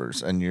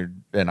lightsabers?"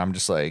 And I'm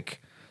just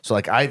like, so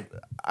like I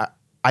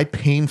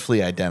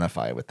painfully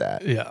identify with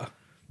that. yeah.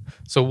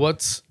 So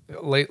what's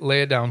lay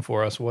it down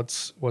for us?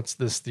 What's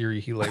this theory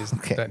he lays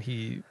Okay. that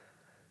he?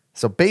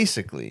 So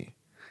basically,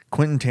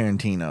 Quentin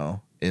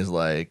Tarantino is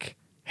like,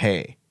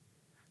 "Hey,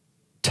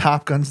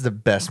 Top Gun's the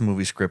best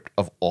movie script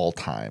of all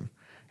time,"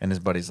 and his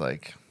buddy's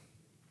like,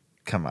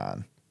 "Come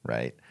on,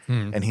 right?"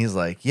 And he's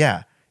like,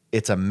 "Yeah,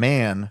 it's a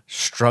man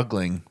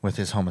struggling with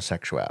his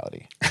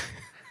homosexuality."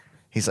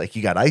 He's like,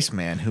 "You got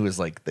Iceman, who is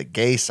like the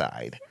gay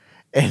side,"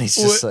 and he's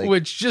just like,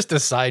 Which, just a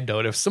side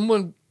note, if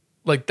someone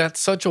like that's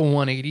such a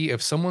 180,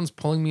 if someone's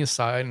pulling me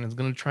aside and is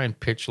going to try and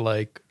pitch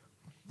like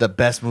the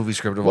best movie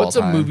script of all what's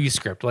time. a movie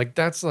script, like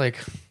that's like,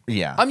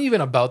 Yeah, I'm even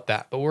about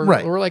that, but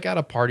we're like at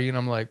a party and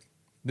I'm like,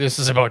 this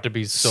is about to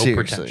be so Seriously.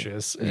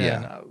 pretentious and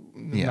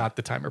Yeah. not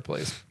the time or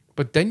place.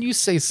 But then you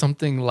say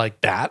something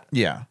like that.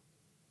 yeah.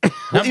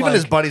 Well, even like,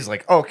 his buddy's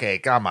like, "Okay,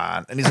 come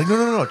on," and he's like,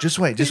 "No, just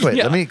wait.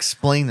 Yeah. Let me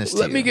explain this to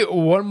you. Let me get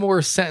one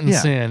more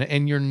sentence Yeah. in,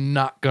 and you're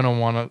not gonna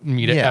want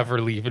me to Yeah.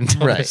 ever leave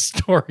until Right. the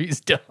story's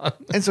done.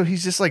 And so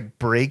he's just like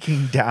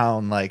breaking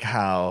down like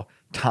how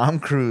Tom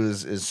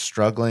Cruise is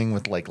struggling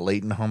with like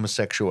latent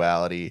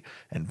homosexuality,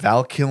 and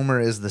Val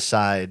Kilmer is the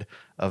side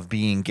of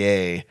being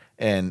gay,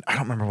 and I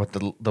don't remember what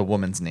the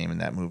woman's name in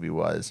that movie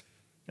was,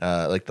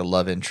 like the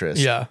love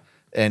interest. Yeah.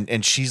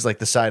 And she's like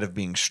the side of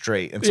being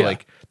straight. And so Yeah.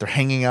 like they're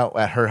hanging out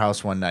at her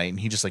house one night and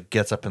he just like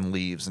gets up and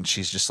leaves and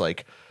she's just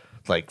like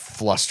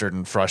flustered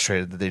and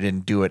frustrated that they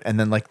didn't do it. And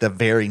then like the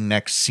very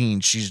next scene,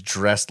 she's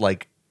dressed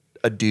like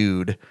a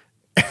dude.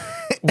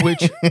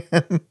 Which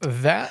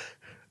that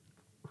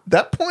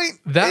point,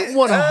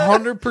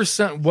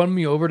 100% won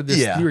me over to this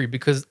Yeah. theory,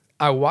 because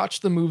I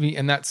watched the movie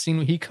and that scene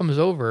when he comes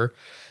over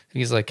and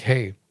he's like,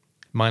 "Hey,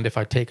 mind if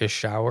I take a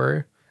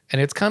shower?" And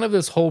it's kind of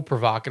this whole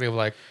provocative,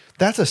 like,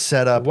 that's a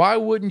setup. why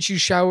wouldn't you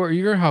shower at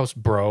your house,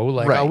 bro?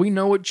 Like, Right. we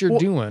know what you're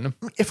doing.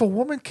 If a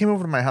woman came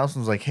over to my house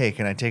and was like, "Hey,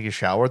 can I take a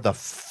shower?" The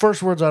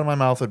first words out of my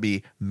mouth would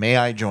be, "May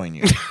I join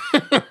you?"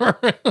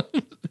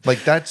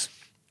 Like that's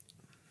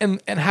And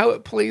how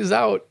it plays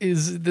out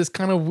is this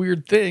kind of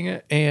weird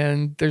thing,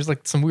 and there's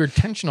like some weird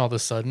tension all of a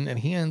sudden, and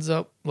he ends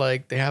up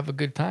like they have a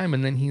good time,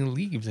 and then he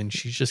leaves, and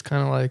she's just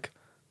kind of like,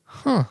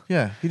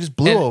 yeah. He just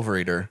blew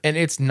over her. and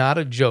it's not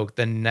a joke.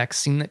 The next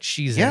scene that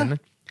she's in,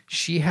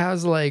 she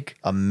has like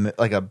A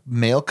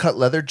male cut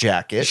leather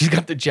jacket. she's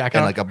got the jacket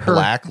and on, like a her-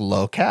 black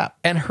low cap.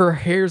 and her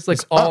hair's like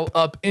all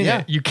up in Yeah.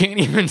 it. You can't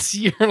even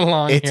see her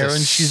long It's hair, a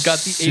and she's got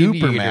the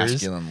super aviators.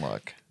 masculine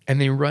look. And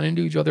they run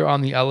into each other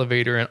on the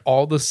elevator, and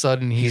all of a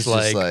sudden he's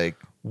just like, like,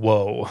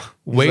 "Whoa, he's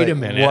wait like, a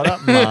minute, "What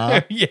up, ma?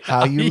 Yeah.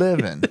 How you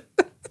living?"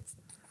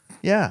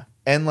 Yeah,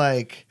 and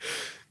like,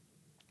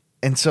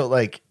 and so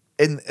like,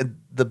 and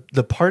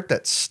the part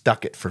that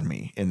stuck it for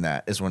me in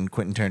that is when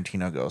Quentin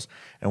Tarantino goes,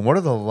 and what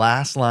are the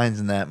last lines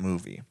in that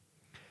movie?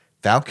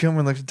 Val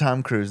Kilmer looks at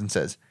Tom Cruise and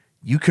says,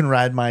 "You can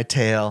ride my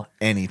tail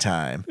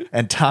anytime."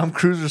 And Tom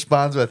Cruise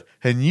responds with,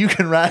 "And you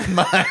can ride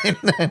mine."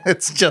 And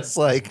it's just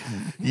like,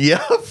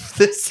 yep,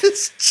 this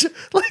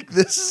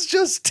is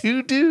just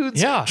two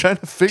dudes trying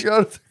to figure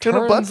out if they're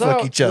going to butt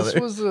fuck each other.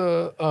 This was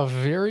a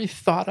very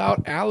thought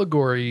out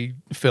allegory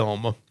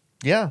film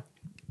Yeah.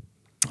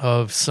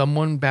 of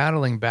someone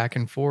battling back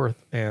and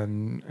forth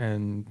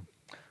and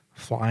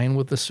flying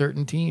with a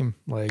certain team,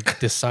 like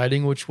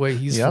deciding which way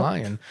he's Yep.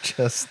 flying.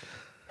 Just,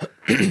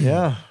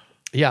 yeah.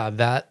 Yeah,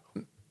 that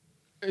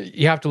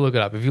you have to look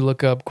it up. If you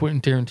look up Quentin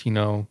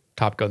Tarantino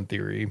Top Gun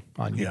theory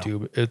on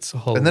YouTube, it's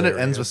hilarious. And then it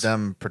ends with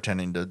them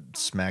pretending to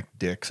smack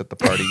dicks at the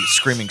party,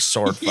 screaming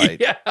sword fight.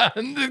 Yeah,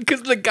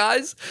 because the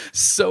guy's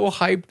so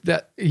hyped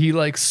that he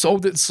like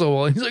sold it so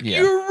well. He's like, Yeah.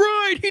 "You're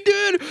right, he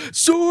did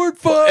sword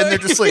fight." And they're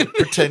just like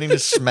pretending to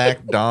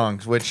smack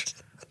dongs, which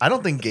I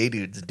don't think gay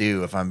dudes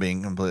do, if I'm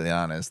being completely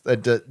honest.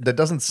 That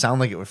doesn't sound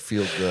like it would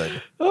feel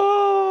good.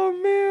 Oh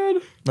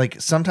man.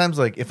 Like sometimes,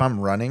 like if I'm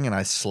running and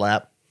I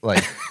slap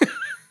like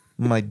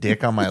my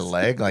dick on my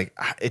leg, like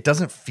it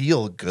doesn't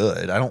feel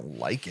good. I don't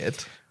like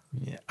it.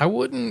 Yeah, I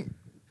wouldn't.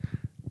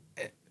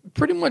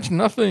 Pretty much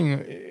nothing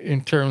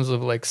in terms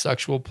of like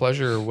sexual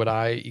pleasure would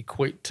I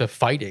equate to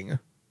fighting.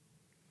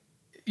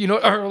 You know,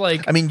 or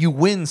like, I mean, you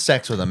win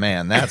sex with a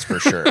man, that's for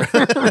sure.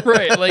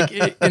 right? Like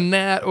in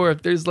that, or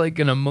if there's like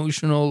an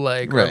emotional,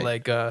 like, Right. or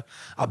like a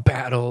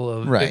battle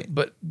of, Right.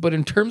 But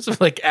in terms of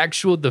like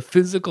the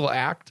physical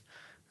act,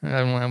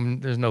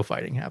 there's no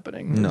fighting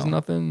happening. There's No.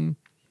 nothing.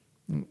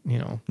 You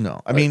know.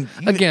 No, I mean,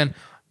 Again,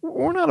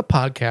 we're not a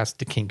podcast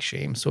to kink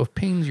shame. So if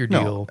pain's your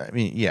deal, I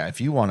mean, yeah, if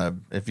you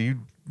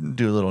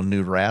do a little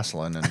nude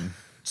wrestling and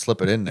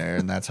slip it in there,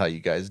 and that's how you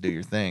guys do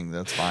your thing,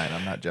 that's fine.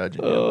 I'm not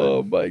judging you.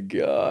 oh my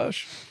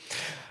gosh.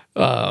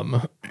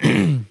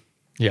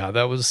 Yeah,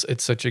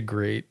 it's such a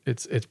great,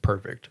 it's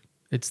perfect.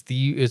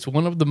 It's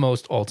one of the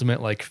most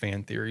ultimate like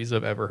fan theories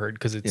I've ever heard,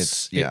 because it's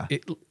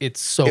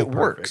so it perfect.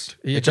 works.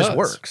 It just does.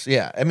 works.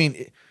 Yeah, I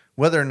mean,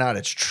 whether or not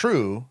it's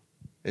true,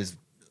 is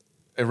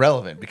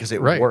irrelevant because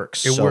it Right.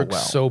 works It so works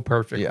well. so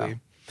perfectly.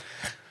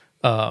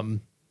 All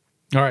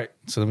right.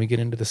 So then we get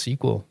into the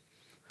sequel.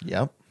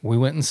 Yep. We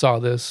went and saw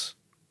this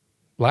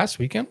last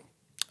weekend.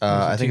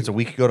 I think it's a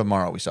week ago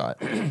tomorrow we saw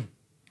it.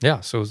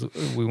 Yeah. So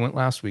we went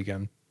last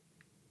weekend.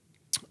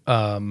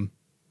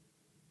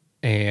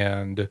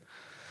 And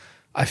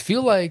I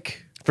feel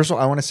like First of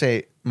all, I want to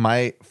say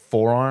my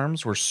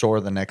forearms were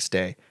sore the next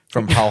day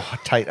from how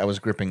tight I was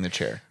gripping the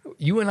chair.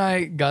 you and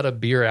I got a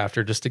beer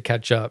after just to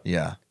catch up.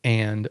 Yeah.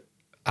 And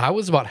I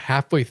was about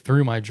halfway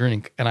through my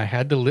drink and I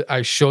had to,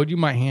 I showed you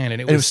my hand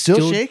and it was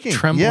still shaking.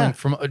 trembling Yeah.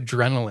 from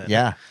adrenaline.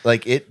 Yeah.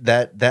 Like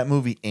that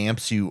movie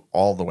amps you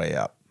all the way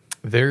up.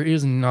 There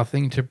is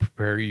nothing to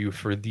prepare you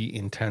for the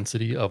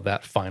intensity of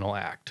that final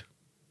act.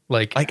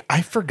 Like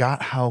I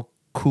forgot how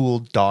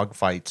cool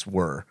dogfights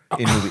were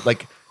in movie.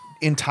 Like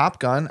in Top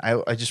Gun,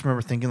 I just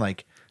remember thinking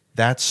like,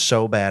 that's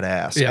so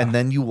badass. Yeah. And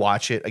then you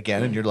watch it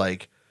again and you're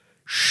like,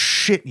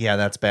 shit, yeah,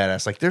 that's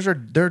badass. Like there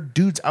are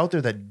dudes out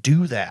there that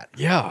do that.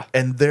 yeah,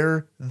 And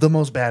they're the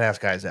most badass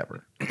guys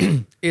ever.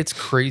 it's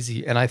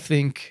crazy. And I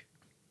think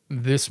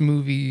this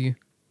movie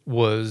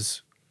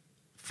was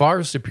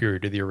far superior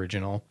to the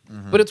original.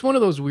 But it's one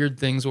of those weird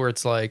things where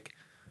it's like,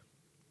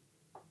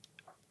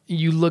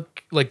 you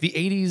look like the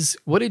 80s,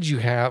 what did you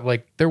have?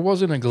 Like there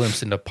wasn't a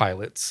glimpse into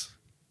pilots,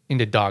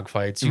 into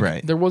dogfights.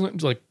 Right. There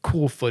wasn't like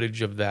cool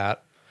footage of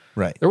that.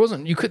 Right.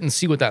 You couldn't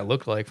see what that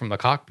looked like from the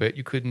cockpit.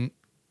 You couldn't,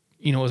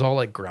 it was all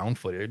like ground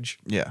footage.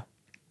 Yeah.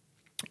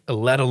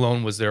 Let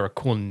alone was there a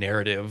cool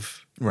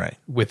narrative Right.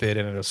 with it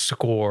and a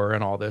score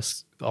and all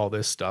this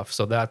stuff.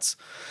 So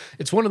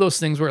it's one of those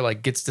things where it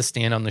like gets to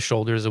stand on the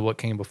shoulders of what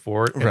came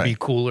before it and be Right.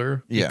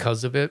 cooler Yeah.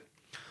 because of it.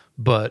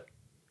 But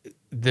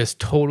this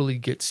totally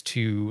gets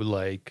to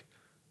like,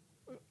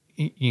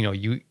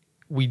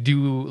 we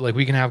do like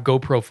we can have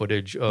GoPro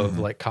footage of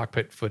like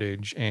cockpit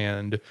footage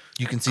and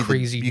You can see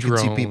crazy you can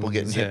see people drones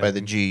getting hit by the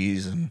and-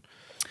 G's and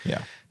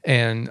yeah.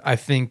 And I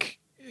think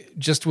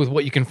just with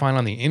what you can find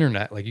on the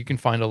internet, like you can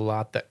find a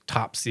lot that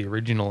tops the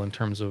original in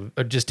terms of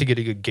just to get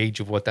a good gauge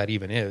of what that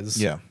even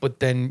is. Yeah. But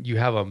then you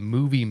have a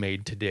movie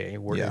made today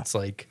where Yeah. it's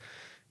like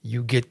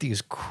you get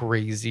these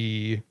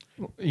crazy,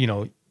 you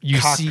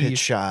Cockpit see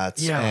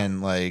shots Yeah.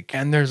 and like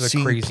And there's a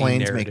seeing crazy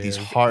planes make these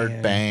narrative hard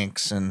and-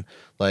 banks and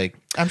like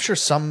I'm sure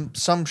some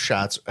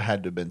shots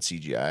had to have been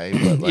CGI,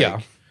 but like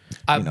yeah.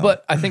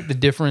 But I think the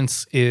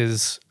difference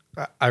is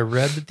I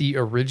read that the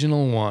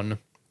original one,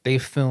 they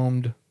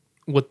filmed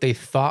what they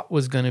thought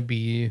was going to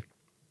be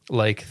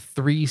like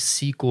 3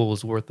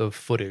 sequels worth of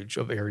footage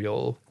of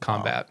aerial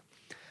combat.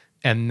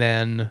 And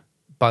then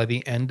by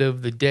the end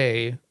of the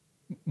day,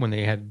 when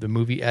they had the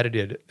movie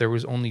edited, there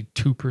was only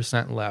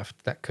 2%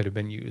 left that could have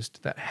been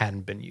used that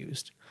hadn't been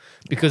used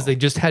because they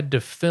just had to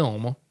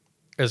film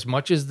as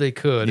much as they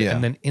could. Yeah.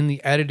 And then in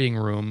the editing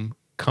room,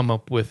 come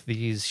up with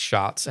these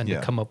shots and Yeah.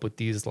 to come up with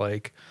these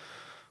like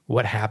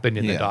what happened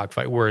in the Yeah.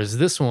 dogfight. Whereas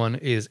this one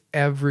is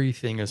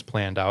everything is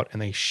planned out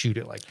and they shoot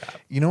it like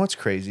that. You know what's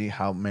crazy?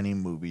 How many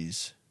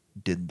movies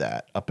did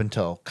that up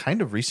until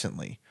kind of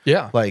recently?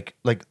 Yeah. Like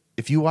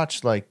if you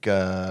watch like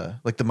the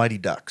Mighty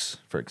Ducks,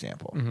 for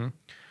example.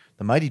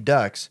 The Mighty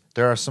Ducks,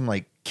 there are some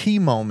like key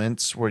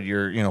moments where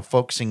you're,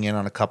 focusing in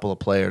on a couple of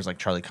players like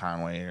Charlie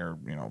Conway or,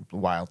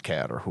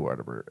 Wildcat or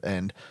whoever.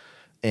 And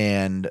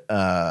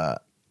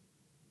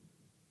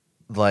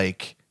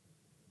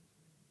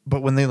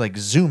but when they like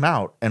zoom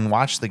out and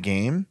watch the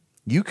game,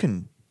 you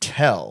can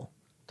tell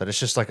that it's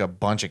just like a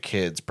bunch of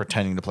kids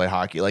pretending to play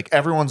hockey. Like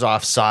everyone's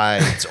off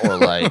sides or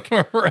like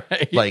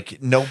right.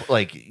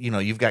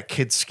 you've got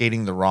kids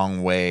skating the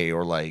wrong way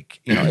or like,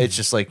 it's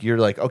just like you're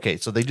like, okay,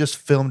 so they just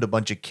filmed a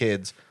bunch of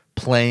kids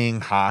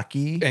playing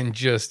hockey. And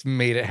just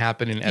made it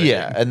happen in editing.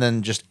 Yeah, and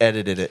then just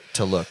edited it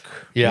to look.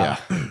 Yeah.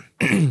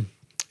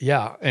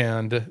 Yeah.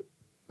 And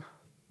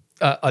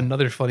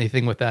another funny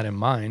thing with that in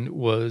mind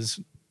was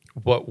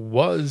what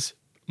was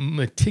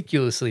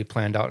meticulously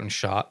planned out and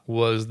shot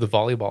was the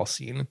volleyball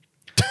scene.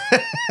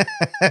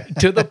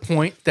 To the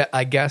point that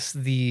I guess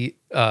the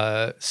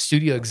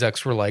studio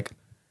execs were like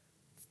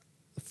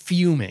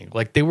fuming.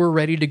 Like they were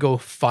ready to go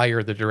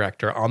fire the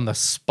director on the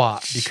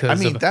spot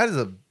because that is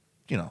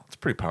it's a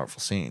pretty powerful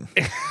scene.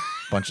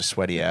 Bunch of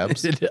sweaty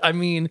abs. it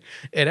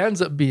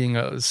ends up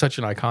being such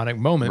an iconic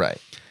moment.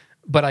 Right.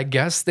 But I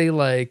guess they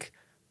like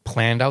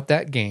planned out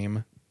that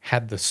game,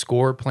 had the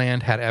score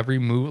planned, had every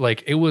move.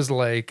 Like it was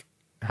like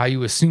how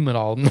you assume it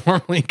all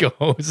normally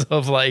goes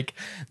of like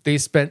they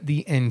spent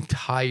the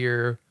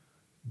entire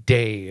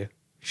day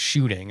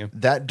shooting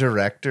That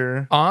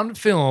director, on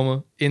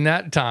film in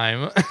that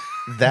time,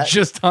 that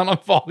just on a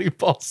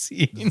volleyball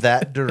scene.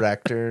 that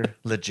director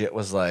legit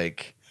was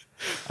like,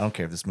 I don't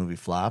care if this movie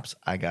flops.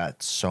 I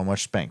got so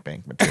much spank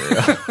bank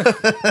material.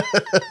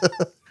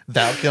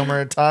 Val Kilmer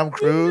and Tom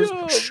Cruise,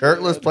 Yeah,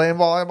 shirtless playing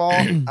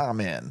volleyball. I'm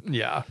in.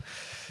 Yeah.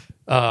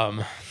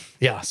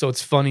 Yeah. So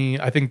it's funny.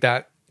 I think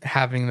that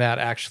having that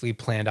actually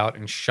planned out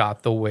and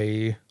shot the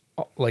way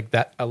like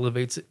that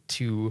elevates it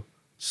to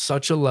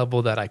such a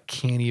level that I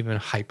can't even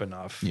hype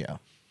enough. Yeah.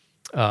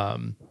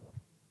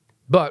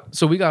 But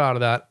so we got out of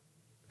that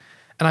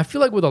And I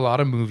feel like with a lot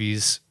of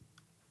movies,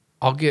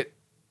 the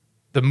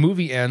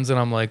movie ends and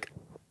I'm like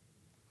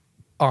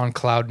on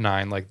cloud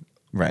nine, like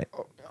Right.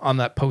 on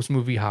that post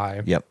movie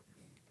high. Yep.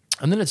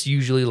 And then it's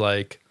usually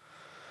like,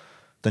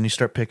 Then you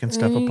start picking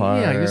stuff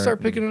apart. yeah, you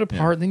start picking it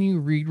apart. Then you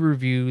read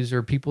reviews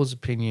or people's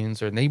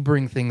opinions, or they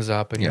bring things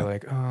up, and you're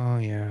like, "Oh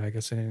yeah, I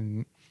guess I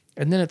didn't."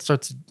 And then it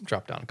starts to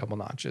drop down a couple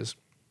notches.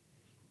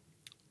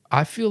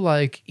 I feel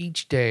like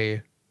each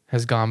day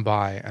has gone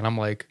by, and I'm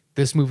like,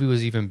 "This movie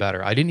was even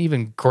better." I didn't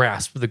even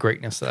grasp the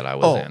greatness that I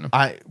was in.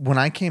 When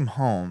I came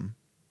home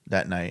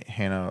that night,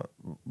 Hannah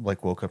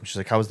like woke up and she's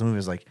like, "How was the movie?" I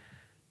was like,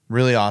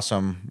 "Really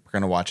awesome. We're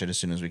gonna watch it as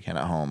soon as we can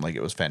at home. Like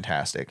it was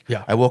fantastic."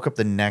 Yeah. I woke up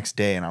the next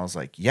day and I was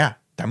like, "Yeah,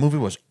 that movie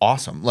was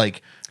awesome."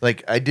 Like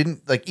I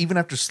didn't like even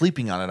after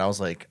sleeping on it, I was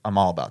like, "I'm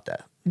all about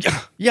that."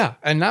 Yeah.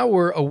 And now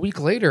we're a week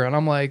later, and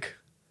I'm like,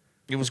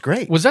 It was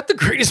great. "Was that the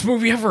greatest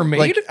movie ever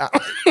made?"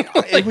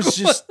 It was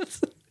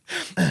just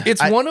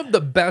It's one of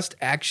the best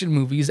action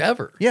movies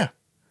ever. yeah,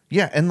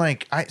 and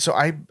like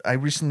I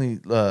recently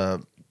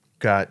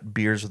got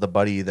beers with a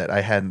buddy that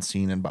I hadn't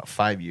seen in about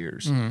 5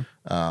 years,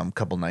 a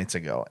couple nights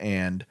ago,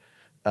 and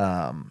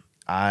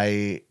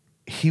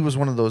he was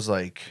one of those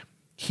like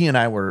he and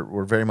I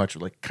were very much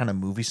like kind of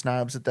movie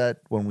snobs at that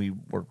when we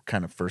were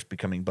kind of first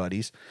becoming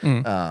buddies,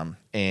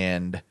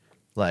 and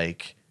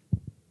like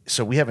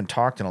so we haven't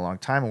talked in a long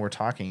time, and we're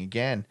talking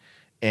again.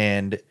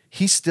 And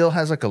he still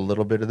has like a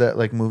little bit of that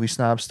like movie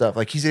snob stuff.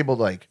 Like he's able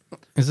to like.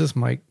 Is this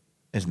Mike?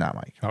 It's not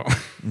Mike. Oh,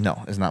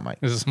 No, it's not Mike.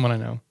 is this someone I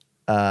know?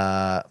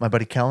 My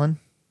buddy Kellen.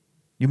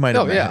 You might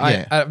have. Oh yeah,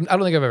 met him. I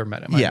don't think I've ever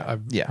met him.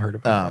 I've heard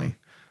of him.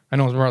 I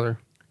know his brother.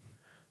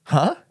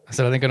 Huh? I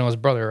said I think I know his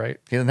brother, right?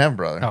 He doesn't have a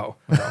brother. Oh,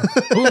 no.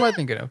 Who am I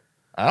thinking of?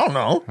 I don't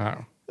know. I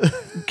don't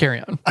know.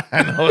 Carry on.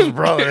 I know his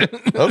brother.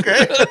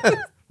 Okay.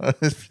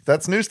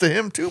 That's news to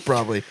him too,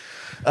 probably.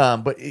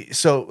 But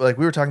so like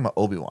we were talking about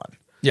Obi-Wan.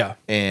 Yeah.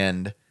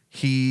 And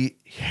he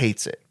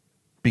hates it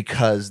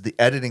because the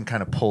editing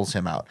kind of pulls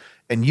him out.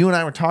 And you and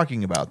I were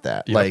talking about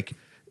that. Yep.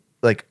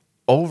 Like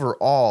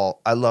overall,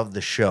 I love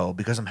the show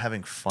because I'm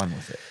having fun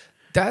with it.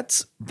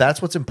 That's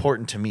what's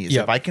important to me is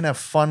if I can have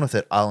fun with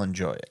it, I'll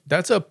enjoy it.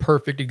 That's a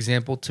perfect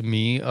example to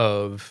me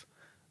of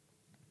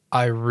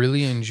I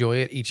really enjoy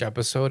it each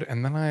episode,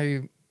 and then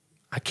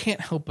I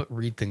can't help but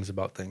read things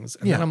about things.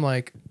 And then I'm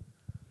like,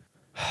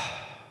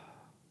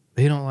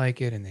 they don't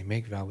like it and they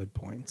make valid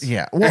points.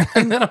 Yeah. Well,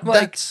 and then I'm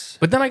like,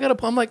 but then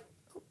I'm like,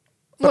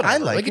 but I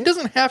like it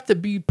doesn't have to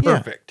be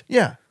perfect.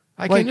 Yeah.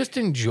 I can just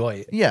enjoy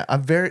it. Yeah.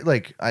 I'm very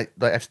like I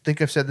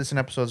think I've said this in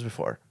episodes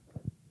before.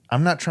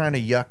 I'm not trying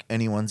to yuck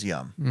anyone's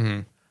yum. Mm-hmm.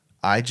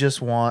 I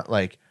just want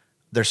like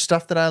there's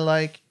stuff that I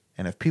like,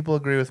 and if people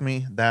agree with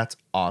me, that's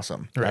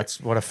awesome. Right. That's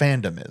what a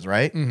fandom is,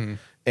 right? Mm-hmm.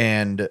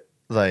 And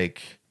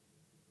like,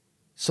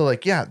 so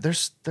like, yeah,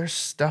 there's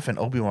stuff in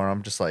Obi-Wan.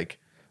 I'm just like,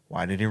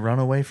 why did he run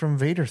away from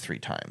Vader 3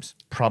 times?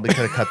 Probably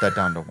could have cut that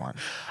down to 1.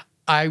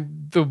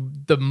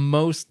 The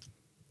most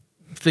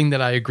thing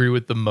that I agree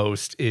with the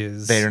most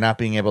is Vader not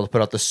being able to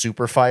put out the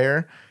super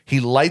fire. He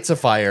lights a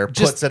fire,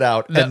 puts it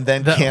out, and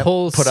then can't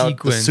put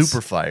out the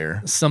super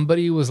fire.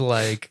 Somebody was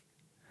like,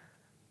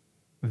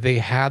 they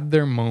had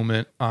their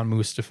moment on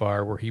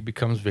Mustafar where he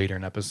becomes Vader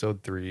in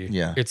episode 3.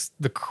 Yeah. It's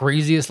the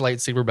craziest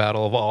lightsaber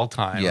battle of all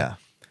time. Yeah.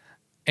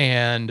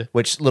 And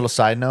which, little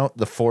side note,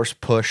 the force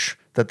push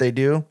that they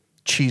do,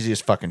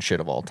 cheesiest fucking shit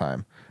of all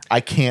time. I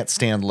can't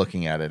stand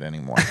looking at it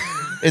anymore.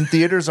 In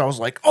theaters, I was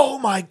like, oh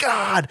my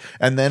God.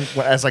 And then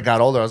as I got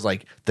older, I was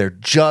like, they're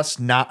just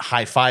not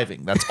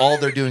high-fiving. That's all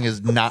they're doing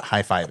is not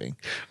high-fiving.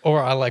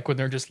 Or I like when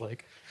they're just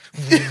like,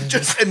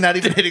 and not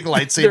even hitting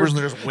lightsabers and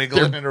they're just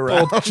wiggling it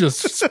around. Both just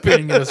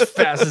spinning it as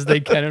fast as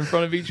they can in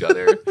front of each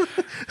other.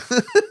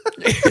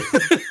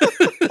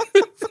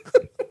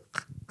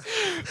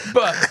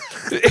 But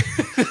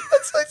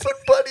it's like when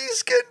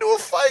buddies get into a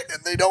fight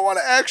and they don't want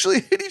to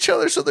actually hit each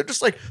other, so they're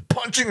just like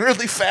punching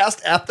really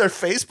fast at their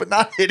face, but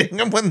not hitting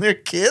them when they're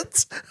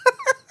kids.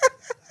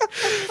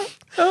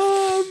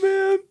 Oh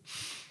man.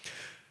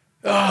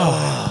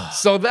 Oh.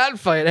 So that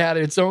fight had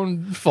its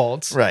own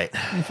faults, right,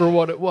 for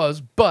what it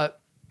was, but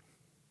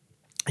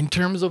in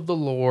terms of the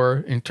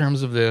lore, in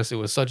terms of this, it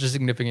was such a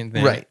significant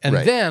thing. Right. And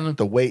then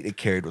the weight it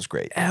carried was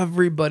great.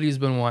 Everybody's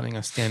been wanting a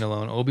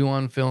standalone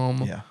Obi-Wan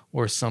film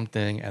or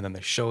something, and then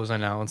the show's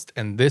announced,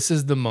 and this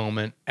is the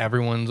moment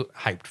everyone's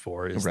hyped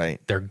for. Is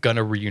they're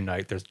gonna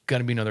reunite. There's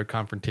gonna be another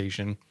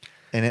confrontation.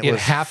 And it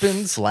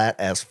happens flat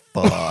as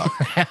fuck.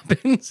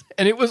 Happens,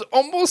 and it was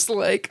almost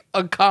like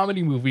a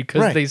comedy movie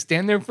because they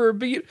stand there for a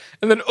beat,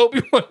 and then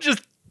Obi-Wan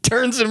just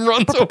turns and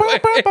runs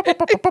away.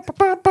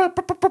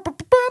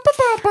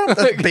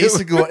 That's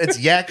basically what it's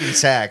yakking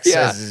sax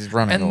as he's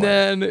running away. And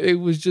then it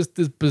was just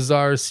this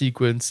bizarre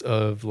sequence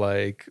of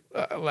like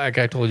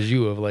I told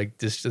you, of like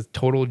this just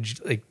total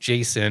like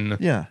Jason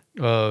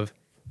of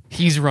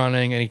he's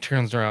running and he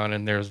turns around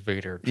and there's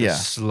Vader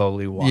just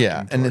slowly walking.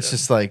 Yeah, and it's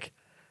just like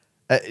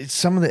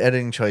some of the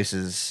editing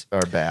choices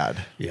are bad.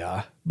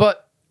 Yeah,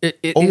 but it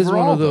is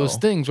one of those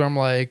things where I'm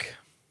like,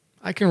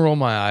 I can roll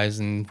my eyes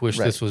and wish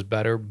this was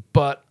better,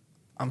 but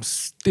I'm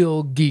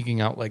still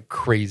geeking out like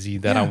crazy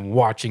that I'm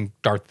watching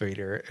Darth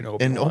Vader and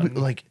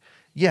Obi-Wan.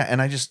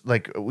 And I just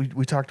like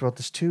we talked about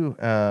this too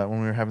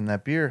when we were having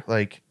that beer.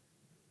 Like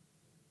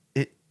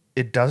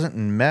it doesn't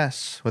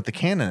mess with the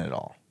canon at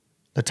all,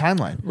 the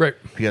timeline, Right?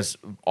 Because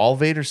all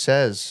Vader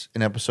says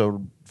in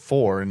Episode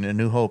 4 in A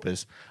New Hope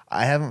is,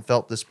 "I haven't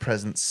felt this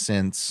presence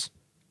since,"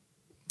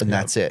 and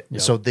that's it.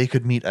 Yep. So they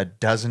could meet a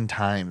dozen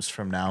times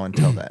from now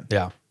until then.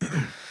 Yeah.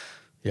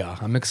 Yeah,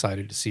 I'm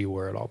excited to see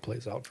where it all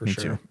plays out for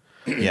sure.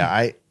 Too.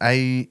 Yeah,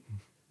 I'm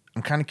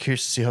kind of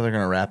curious to see how they're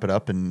going to wrap it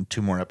up in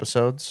 2 more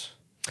episodes.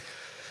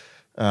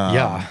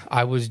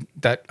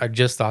 I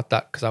just thought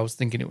that because I was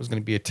thinking it was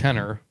going to be a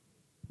tenor.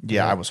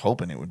 Yeah, I was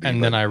hoping it would be.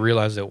 And then I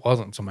realized it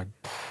wasn't. So I'm like,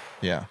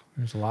 yeah,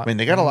 there's a lot. I mean,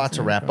 they got a lot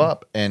to wrap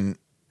up. And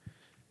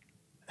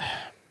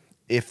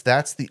if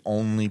that's the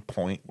only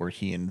point where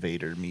he and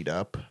Vader meet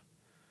up,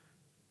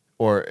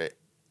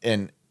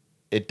 and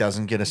it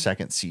doesn't get a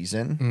second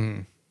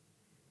season,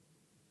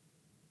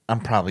 I'm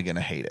probably going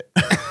to hate it.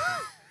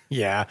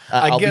 Yeah.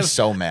 I'll be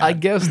so mad. I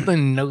guess the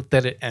note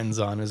that it ends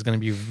on is going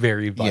to be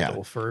very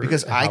vital for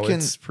because how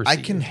it's I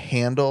can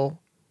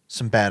handle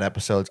some bad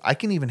episodes. I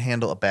can even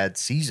handle a bad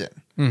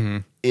season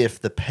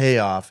if the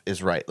payoff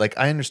is right. Like,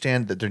 I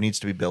understand that there needs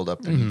to be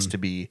buildup. There needs to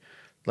be,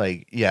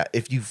 like,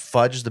 if you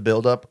fudge the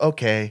buildup,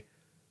 okay,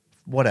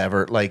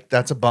 whatever. Like,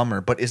 that's a bummer.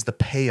 But is the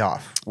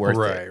payoff worth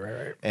it?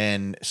 Right.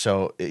 And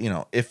so,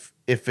 if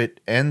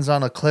it ends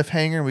on a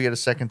cliffhanger and we get a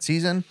second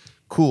season,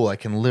 cool, I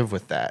can live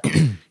with that.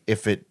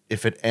 If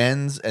it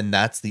ends and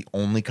that's the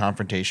only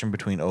confrontation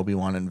between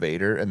Obi-Wan and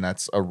Vader and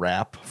that's a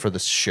wrap for the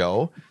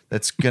show,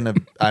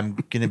 I'm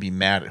gonna be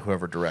mad at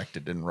whoever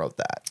directed and wrote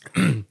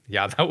that.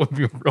 Yeah, that would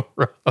be real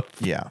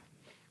rough. Yeah.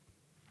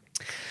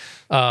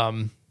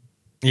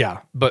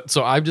 Yeah, but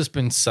so I've just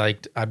been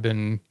psyched. I've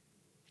been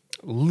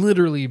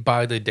literally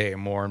by the day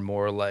more and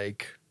more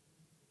like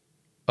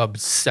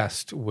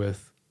obsessed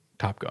with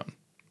Top Gun.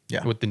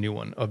 Yeah. With the new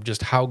one, of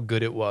just how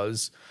good it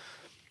was.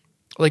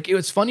 Like, it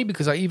was funny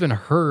because I even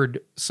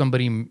heard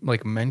somebody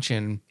like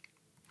mention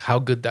how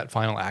good that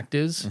final act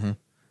is.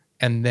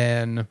 And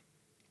then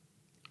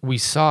we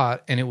saw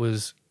it and it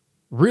was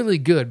really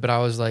good, but I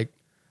was like,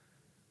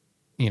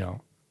 I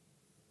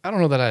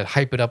don't know that I'd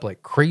hype it up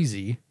like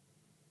crazy.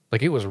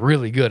 Like, it was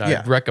really good.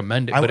 I'd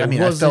recommend it, but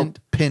I felt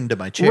pinned to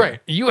my chair.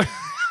 Right.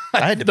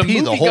 I had to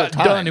pee the whole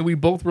time. Done and we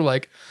both were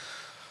like,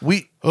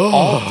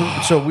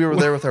 so we were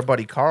there with our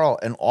buddy Carl,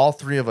 and all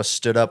 3 of us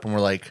stood up and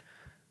were like,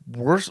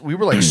 we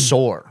were like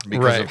sore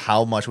because of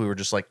how much we were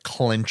just like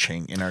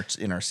clenching in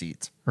our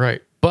seats.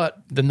 Right.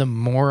 But then the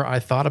more I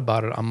thought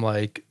about it, I'm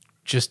like,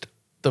 just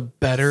the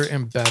better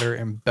and better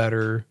and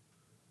better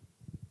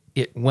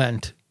it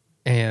went.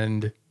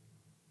 And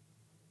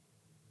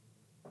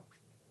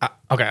I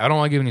don't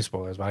want to give any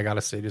spoilers, but I got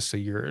to say, just so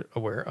you're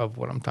aware of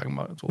what I'm talking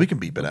about. We can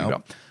beep it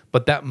out.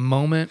 But that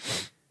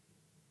moment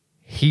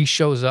he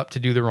shows up to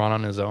do the run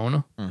on his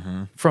own,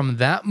 from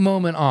that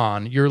moment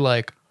on, you're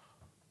like,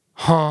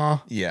 huh?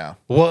 Yeah.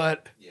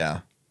 What? Yeah.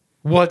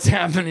 What's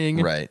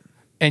happening? Right.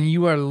 And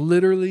you are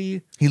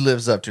literally... He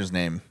lives up to his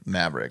name,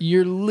 Maverick.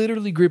 You're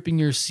literally gripping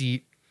your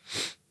seat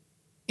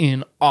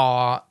in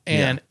awe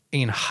and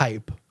in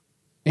hype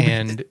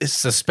and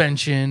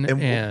suspension.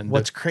 And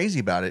what's crazy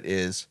about it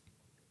is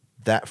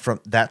that from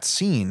that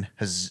scene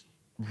has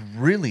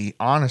really,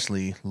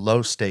 honestly,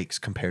 low stakes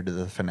compared to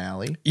the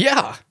finale.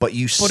 Yeah. But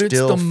you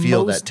still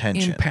feel that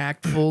tension.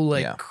 Impactful,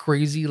 like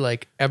crazy,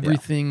 like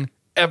everything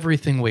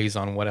weighs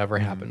on whatever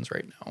happens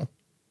right now.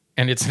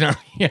 And it's not,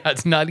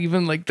 it's not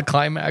even like the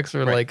climax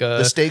or like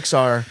the stakes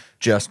are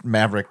just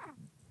Maverick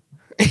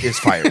is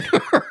fired.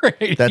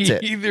 Right. That's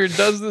it. He either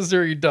does this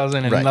or he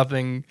doesn't, and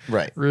nothing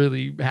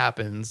really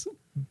happens.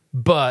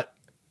 But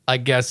I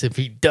guess if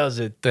he does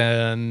it,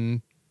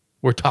 then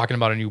we're talking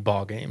about a new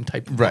ball game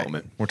type of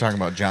moment. We're talking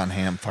about John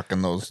Hamm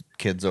fucking those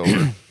kids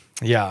over.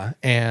 Yeah,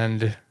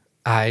 and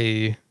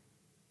I've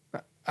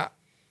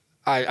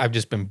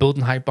just been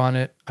building hype on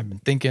it. I've been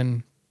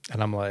thinking,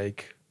 and I'm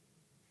like,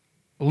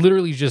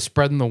 literally just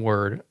spreading the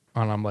word.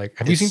 And I'm like,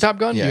 have you seen Top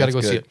Gun? Yeah, you got to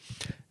go see it.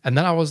 And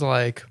then I was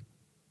like,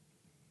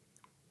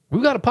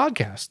 we got a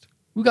podcast.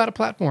 We got a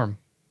platform.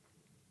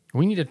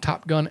 We need a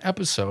Top Gun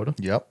episode.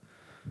 Yep.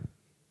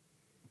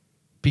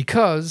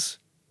 Because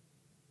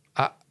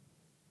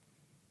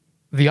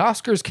the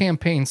Oscars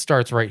campaign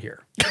starts right here.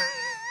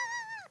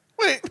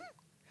 Wait.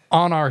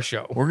 On our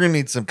show. We're going to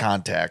need some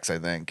contacts, I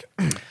think.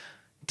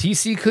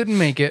 TC couldn't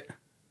make it.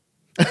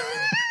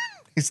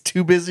 He's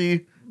too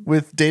busy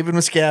with David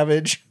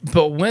Miscavige.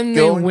 But when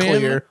they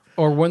win,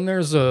 or when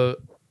there's a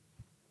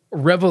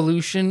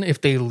revolution,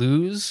 if they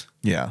lose,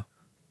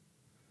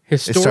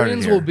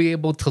 historians will be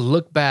able to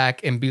look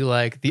back and be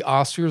like, the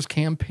Oscars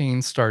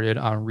campaign started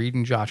on Reed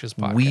and Josh's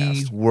podcast.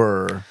 We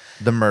were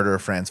the murder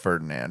of Franz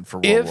Ferdinand for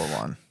World War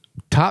I.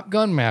 Top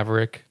Gun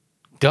Maverick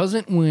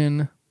doesn't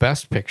win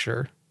Best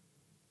Picture,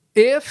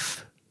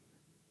 if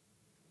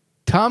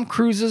Tom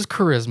Cruise's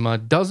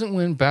charisma doesn't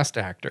win Best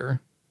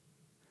Actor,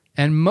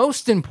 and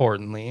most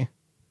importantly,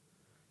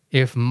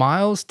 if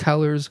Miles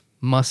Teller's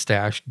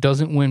mustache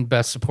doesn't win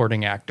Best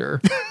Supporting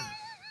Actor.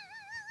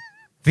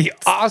 The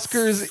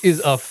Oscars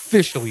is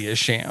officially a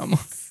sham.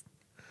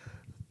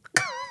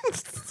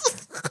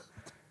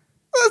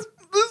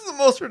 This is the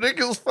most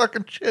ridiculous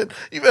fucking shit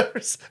you've ever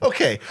seen.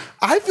 Okay,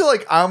 I feel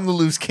like I'm the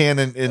loose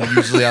cannon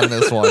usually on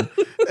this one.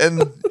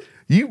 And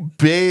you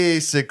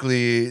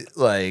basically,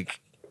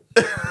 like,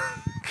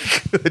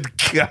 good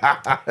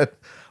God.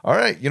 All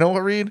right, you know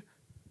what, Reed?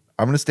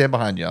 I'm going to stand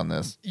behind you on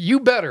this. You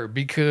better,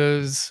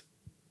 because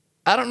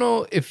I don't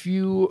know if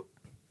you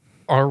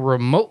are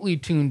remotely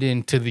tuned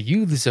in to the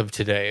youths of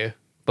today,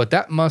 but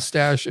that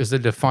mustache is a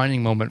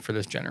defining moment for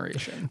this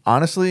generation.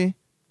 Honestly,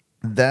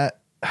 there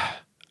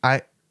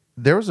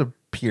was a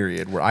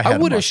period where I had I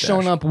would a have mustache.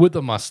 shown up with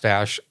a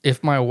mustache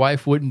if my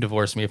wife wouldn't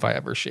divorce me if I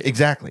ever shaved.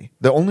 Exactly.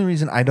 The only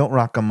reason I don't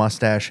rock a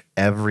mustache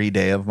every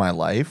day of my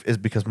life is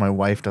because my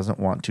wife doesn't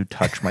want to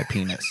touch my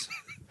penis.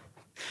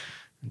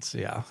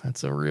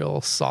 That's a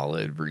real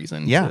solid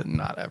reason Yeah. to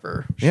not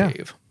ever Yeah.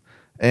 shave.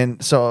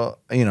 And so,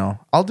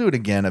 I'll do it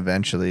again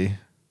eventually.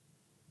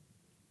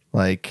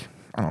 Like,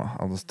 I don't know,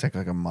 I'll just take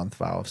like a month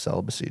vow of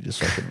celibacy just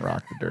so I can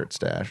rock the dirt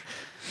stash.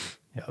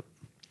 Yep.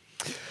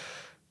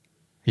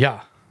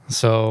 Yeah.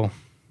 So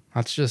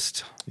that's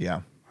just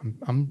Yeah.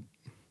 I'm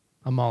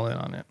all in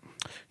on it.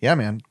 Yeah,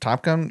 man.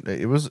 Top Gun,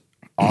 it was an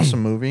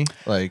awesome movie.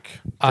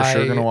 Like, for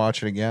sure gonna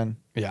watch it again.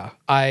 Yeah.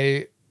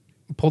 I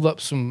pulled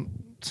up some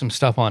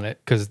stuff on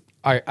it because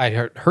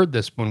I heard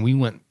this when we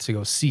went to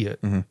go see it,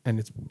 and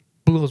it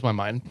blows my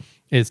mind.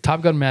 It's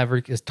Top Gun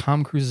Maverick is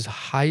Tom Cruise's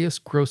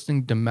highest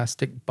grossing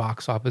domestic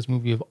box office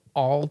movie of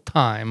all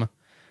time,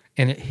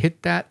 and it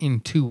hit that in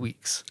 2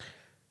 weeks.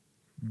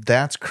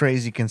 That's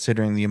crazy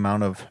considering the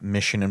amount of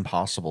Mission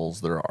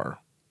Impossibles there are.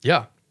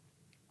 Yeah.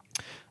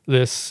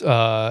 This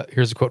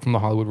here's a quote from the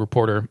Hollywood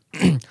Reporter.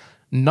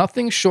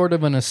 Nothing short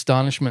of an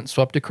astonishment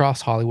swept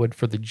across Hollywood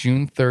for the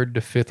June 3rd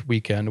to 5th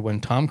weekend when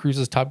Tom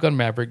Cruise's Top Gun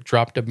Maverick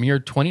dropped a mere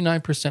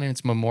 29% in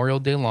its Memorial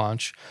Day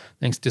launch,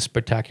 thanks to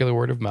spectacular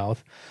word of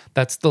mouth.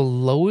 That's the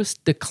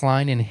lowest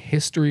decline in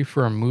history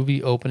for a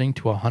movie opening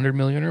to 100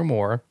 million or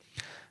more,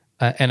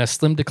 and a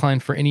slim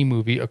decline for any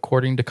movie,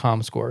 according to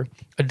ComScore.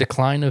 A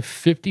decline of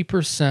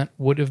 50%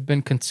 would have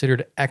been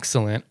considered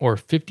excellent, or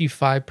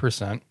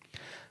 55%.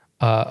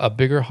 A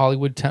bigger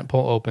Hollywood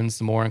tentpole opens,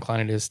 the more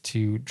inclined it is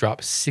to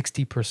drop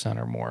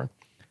 60% or more.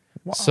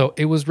 Wow. So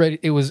it was ready.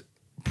 It was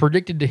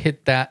predicted to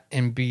hit that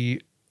and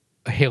be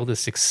hailed as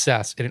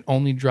success, and it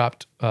only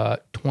dropped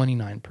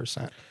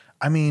 29%.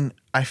 I mean,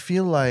 I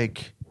feel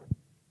like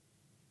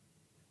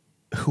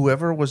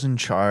whoever was in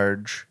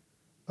charge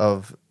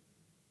of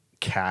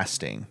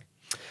casting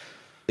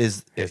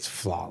it's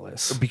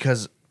flawless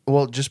because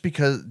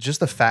just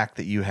the fact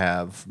that you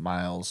have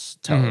Miles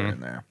Teller in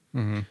there.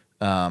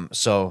 Mm-hmm.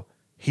 So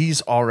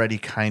he's already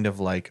kind of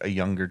like a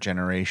younger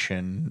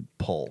generation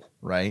pull,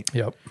 right?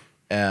 Yep.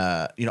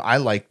 I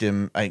liked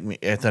him. I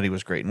thought he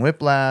was great in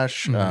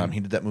Whiplash. He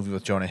did that movie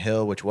with Jonah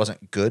Hill, which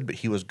wasn't good, but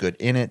he was good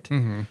in it.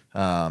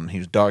 Mm-hmm. He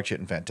was dog shit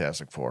in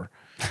Fantastic Four.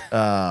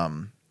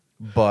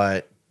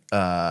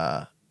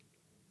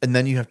 And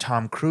then you have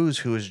Tom Cruise,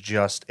 who is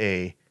just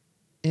a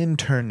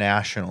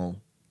international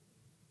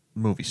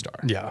movie star.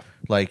 Yeah.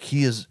 Like,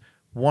 he is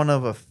one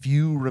of a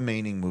few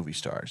remaining movie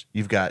stars.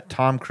 You've got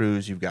Tom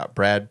Cruise, you've got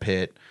Brad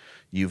Pitt,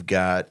 you've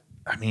got,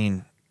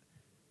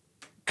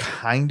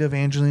 kind of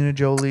Angelina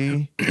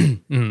Jolie,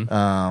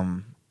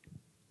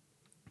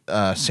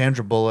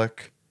 Sandra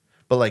Bullock,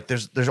 but like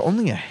there's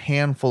only a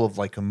handful of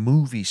like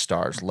movie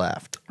stars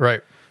left,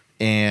 right?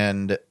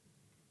 And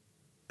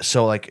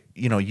so like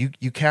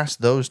you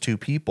cast those two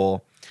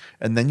people,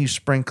 and then you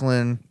sprinkle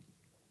in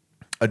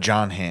a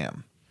John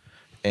Hamm.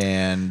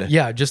 And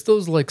just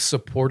those like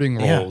supporting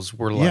roles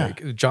were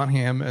like John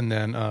Hamm, and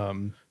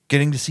then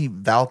getting to see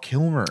Val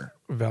Kilmer,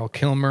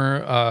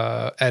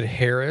 Ed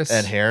Harris.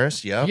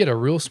 Yeah, he had a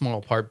real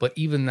small part, but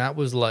even that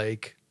was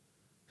like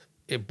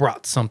it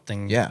brought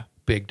something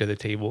big to the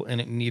table, and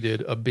it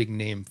needed a big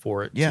name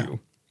for it too.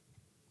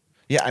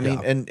 Yeah, I mean,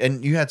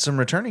 and you had some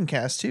returning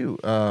cast too.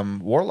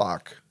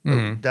 Warlock,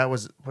 that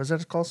was that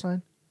his call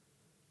sign?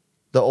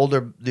 The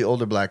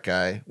older black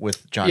guy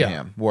with John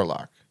Hamm,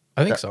 Warlock.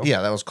 I think so.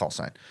 Yeah, that was call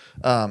sign.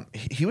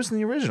 He was in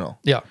the original.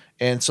 Yeah.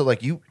 And so like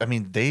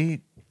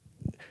they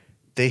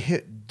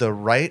hit the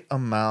right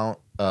amount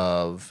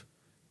of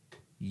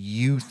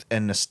youth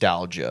and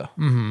nostalgia.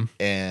 Mm-hmm.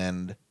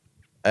 And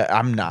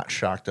I'm not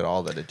shocked at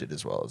all that it did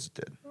as well as it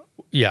did.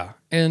 Yeah.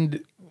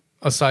 And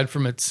aside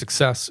from its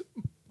success,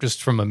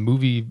 just from a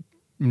movie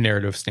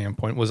narrative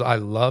standpoint, I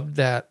loved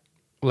that,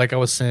 like I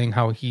was saying,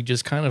 how he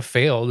just kind of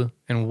failed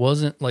and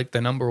wasn't like the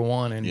number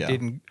one and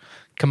didn't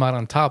come out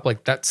on top.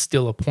 Like, that's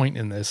still a point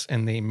in this,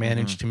 and they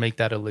managed to make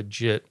that a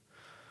legit.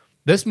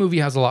 This movie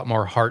has a lot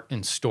more heart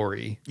and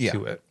story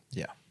to it.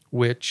 Yeah.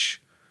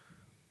 Which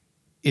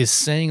is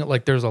saying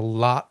like there's a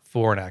lot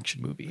for an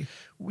action movie.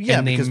 Yeah.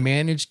 And they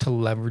managed to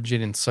leverage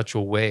it in such a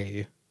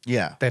way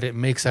that it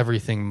makes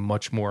everything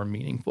much more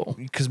meaningful.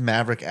 Because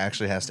Maverick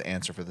actually has to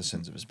answer for the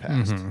sins of his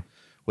past,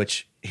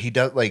 which he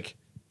does. Like,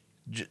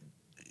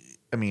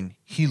 I mean,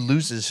 he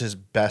loses his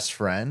best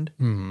friend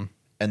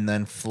and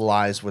then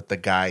flies with the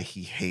guy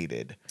he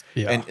hated.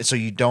 Yeah. And so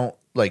you don't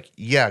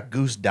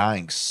Goose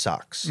dying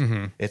sucks.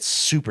 It's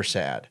super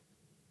sad,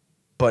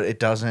 but it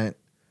doesn't,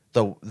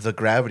 the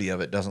gravity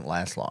of it doesn't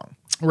last long.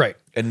 Right.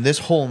 And this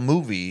whole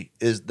movie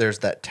there's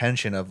that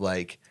tension of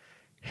like,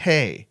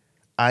 hey,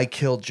 I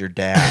killed your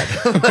dad.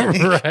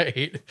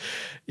 Right.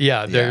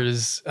 Yeah.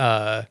 There's,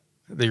 the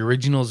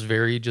original's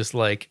very just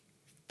like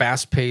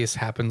fast pace,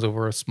 happens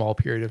over a small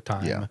period of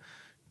time. Yeah.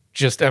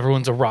 Just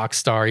everyone's a rock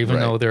star, even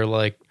Right. though they're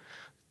like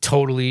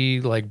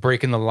totally like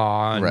breaking the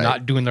law and Right.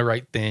 not doing the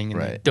right thing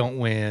and they Right. don't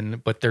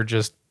win, but they're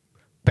just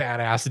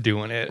badass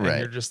doing it. Right. And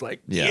you're just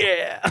like, Yeah.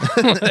 yeah.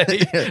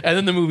 Like, and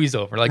then the movie's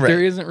over. Like Right.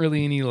 there isn't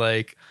really any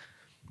like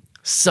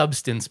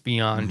substance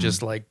beyond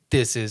just like,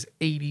 this is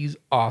 80s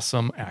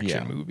awesome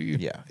action movie.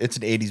 Yeah. It's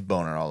an 80s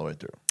boner all the way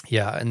through.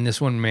 Yeah. And this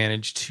one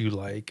managed to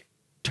like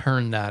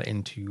turn that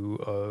into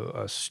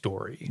a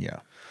story. Yeah.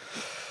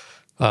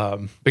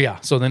 But yeah,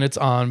 so then it's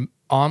on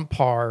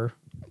par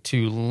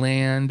to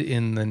land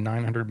in the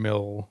 900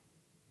 mil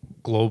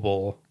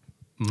global.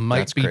 Might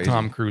That's be crazy.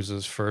 Tom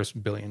Cruise's first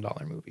 $1 billion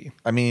movie.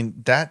 I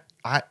mean, the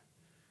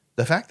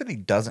fact that he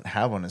doesn't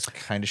have one is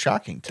kind of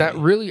shocking to That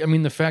me. really, I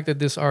mean, the fact that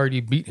this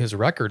already beat his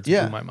records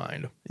Yeah. blew my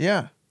mind.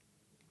 Yeah.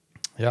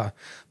 Yeah.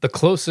 The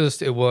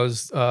closest it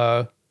was,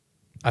 I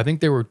think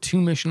there were 2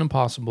 Mission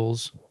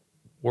Impossibles,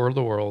 War of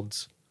the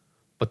Worlds,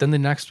 but then the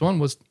next one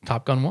was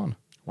Top Gun 1.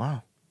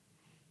 Wow.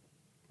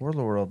 War of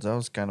the Worlds, that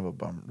was kind of a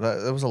bummer.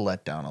 That was a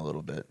letdown a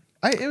little bit.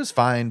 It was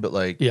fine, but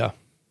like, Yeah.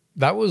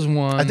 That was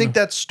one. I think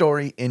that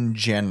story in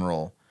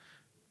general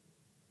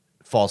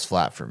falls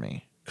flat for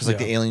me. Because like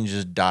Yeah. the aliens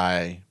just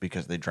die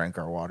because they drank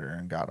our water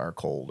and got our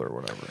cold or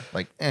whatever.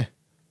 Like,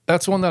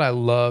 that's one that I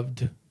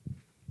loved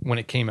when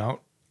it came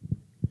out.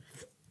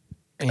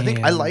 I think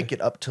I like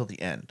it up till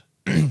the end.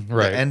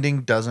 Right. The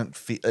ending doesn't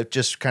feel, it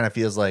just kind of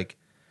feels like,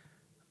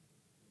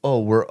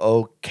 oh, we're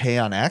okay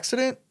on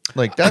accident?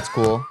 Like, that's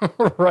cool.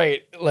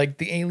 Right. Like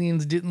the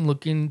aliens didn't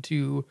look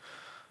into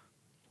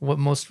what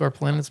most of our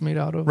planet's made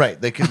out of. Right.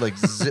 They could like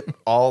zip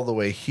all the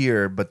way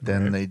here, but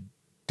then they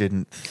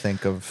didn't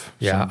think of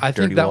Yeah. some I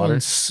dirty think that water.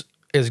 one's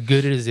as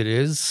good as it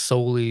is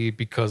solely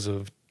because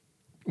of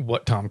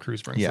what Tom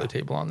Cruise brings Yeah. to the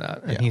table on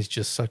that. And Yeah. he's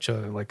just such a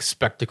like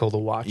spectacle to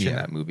watch in Yeah.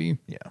 that movie.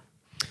 Yeah.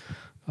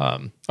 All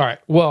right.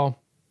 Well,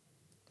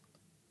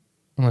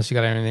 unless you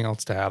got anything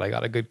else to add, I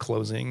got a good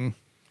closing.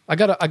 I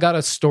got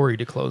a story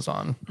to close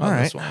on All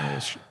this right. one. We'll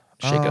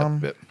shake it up a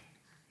bit.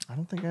 I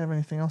don't think I have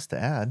anything else to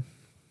add.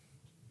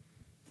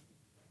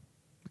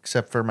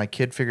 Except for my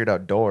kid figured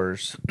out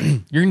doors.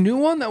 Your new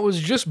one that was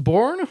just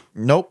born?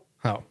 Nope.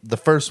 Oh, The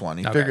first one.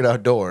 He Okay. figured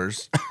out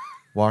doors.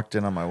 Walked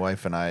in on my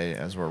wife and I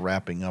as we're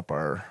wrapping up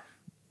our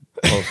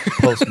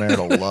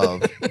postmarital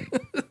love.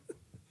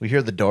 We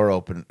hear the door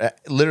open.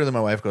 Literally, my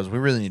wife goes, "We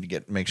really need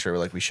to make sure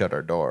like we shut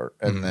our door."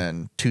 And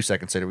then 2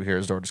 seconds later, we hear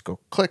his door just go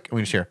click, and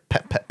we just hear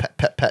pet, pet, pet,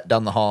 pet, pet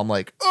down the hall. I'm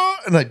like, oh,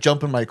 and I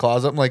jump in my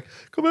closet. I'm like,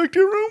 go back to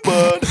your room,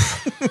 bud.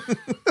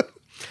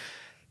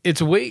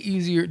 it's way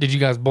easier. Did you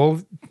guys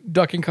both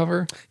duck and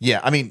cover? Yeah,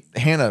 I mean,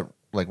 Hannah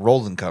like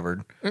rolled and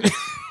covered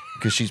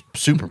because she's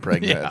super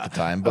pregnant Yeah, at the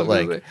time. I But was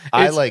gonna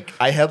like, say,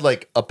 I had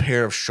like a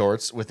pair of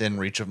shorts within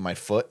reach of my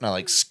foot, and I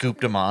like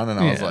scooped them on, and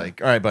I was Yeah. like,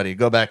 all right, buddy,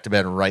 go back to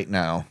bed right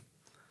now.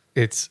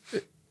 It's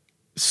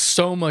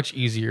so much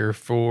easier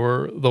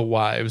for the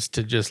wives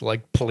to just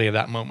like play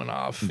that moment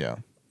off. Yeah.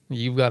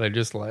 You've got to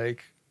just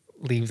like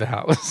leave the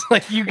house.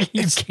 Like you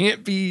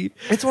can't be.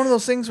 It's one of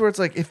those things where it's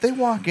like if they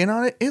walk in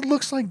on it, it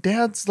looks like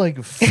dad's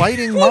like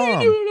fighting What are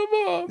mom. you doing to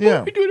mom? Yeah.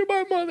 What are you doing to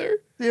my mother?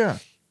 Yeah.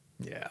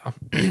 Yeah.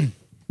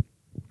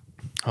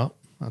 Oh,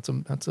 that's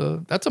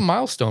a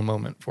milestone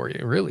moment for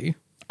you, really.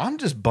 I'm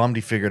just bummed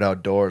he figured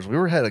out doors.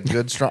 We had a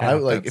good strong. Yeah,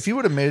 like if he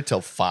would have made it till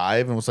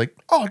 5 and was like,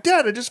 "Oh,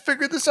 Dad, I just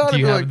figured this out." Do I'd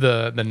you be have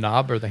like, the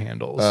knob or the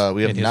handles?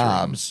 we have in his room?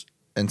 knobs,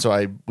 and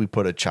so we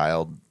put a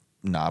child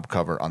knob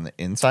cover on the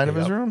inside of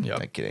his Yep, room. yep.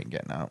 That kid ain't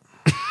getting out.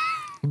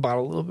 Bought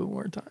a little bit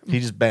more time. He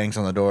just bangs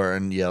on the door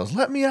and yells,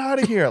 "Let me out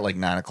of here!" at like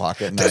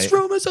 9:00 at night. This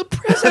room is a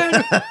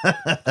prison.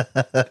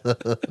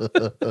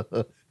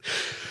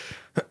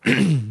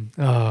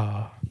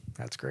 Oh,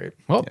 that's great.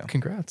 Well, Yeah.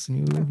 congrats.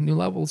 New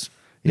levels.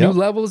 Yep. New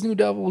levels, new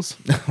devils.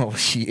 Oh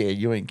yeah,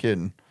 you ain't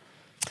kidding.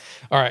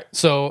 All right.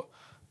 So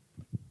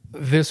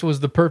this was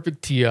the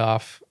perfect tee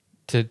off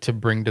to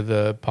bring to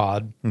the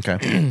pod,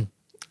 Okay.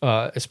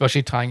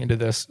 especially tying into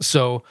this.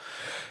 So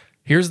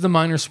here's the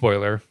minor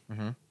spoiler.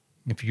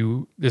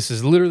 This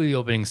is literally the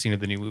opening scene of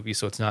the new movie,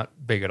 so it's not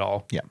big at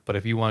all. Yeah. But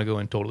if you want to go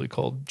in totally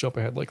cold, jump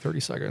ahead like 30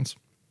 seconds.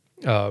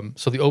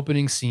 So the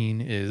opening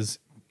scene is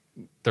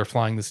they're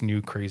flying this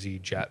new crazy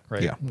jet,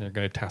 right? Yeah. And they're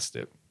going to test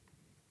it.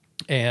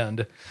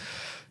 And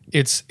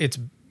it's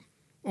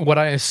what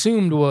I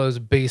assumed was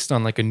based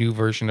on like a new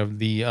version of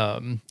the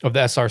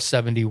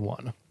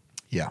SR-71,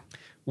 Yeah.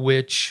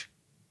 which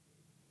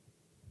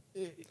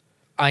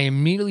I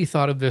immediately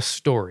thought of this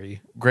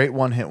story. Great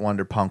one-hit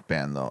wonder punk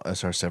band though,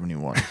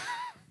 SR-71.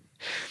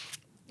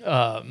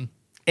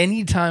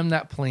 anytime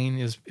that plane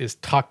is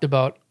talked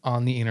about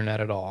on the internet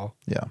at all,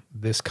 Yeah.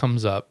 this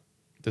comes up,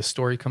 this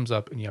story comes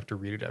up, and you have to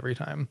read it every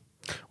time.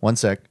 One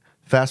sec.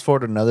 Fast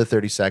forward another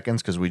 30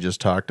 seconds because we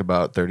just talked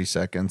about 30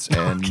 seconds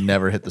and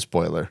never hit the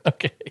spoiler.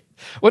 Okay.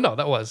 Well, no,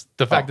 that was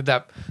the fact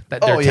that they're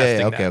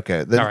testing that.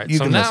 Okay. Then all right. you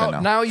So can now, listen now.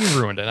 now you've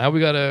ruined it. Now we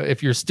gotta.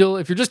 If you're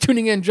just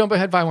tuning in, jump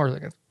ahead 5 more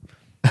seconds.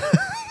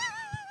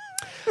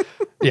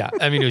 Yeah,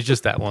 I mean it was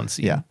just that one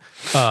scene. Yeah.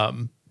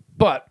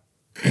 But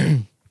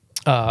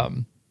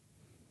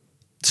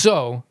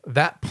so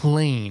that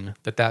plane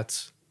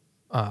that's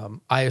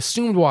I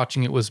assumed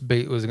watching it was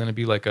going to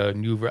be like a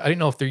new I didn't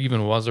know if there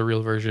even was a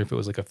real version, if it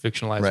was like a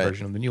fictionalized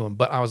version of the new one,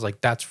 but I was like,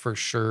 that's for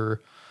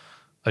sure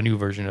a new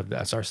version of the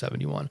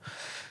SR-71.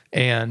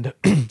 And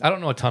I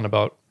don't know a ton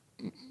about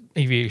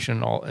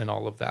aviation and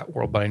all of that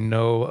world, but I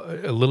know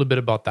a little bit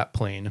about that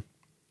plane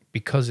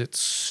because it's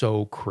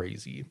so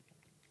crazy.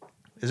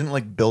 Isn't it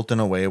like built in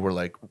a way where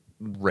like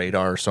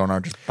radar or sonar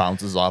just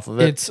bounces off of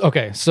it? It's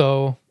okay.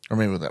 So or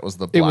maybe that was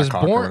the Black it was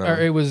Hawk born, or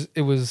whatever. or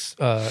it was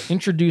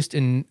introduced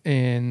in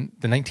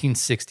the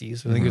 1960s.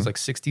 I think it was like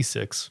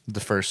 66. The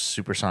first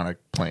supersonic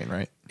plane,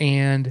 right?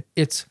 And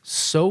it's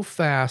so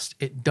fast,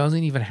 it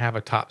doesn't even have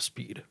a top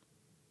speed.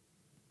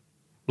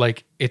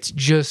 Like it's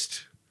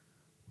just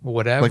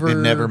whatever. Like they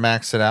never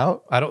max it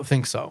out? I don't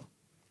think so.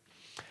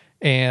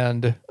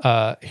 And here's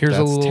a That's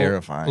little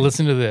terrifying.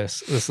 Listen to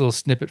this little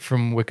snippet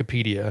from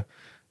Wikipedia.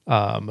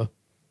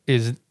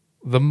 Is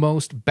the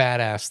most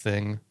badass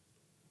thing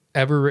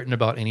ever written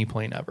about any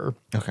plane ever.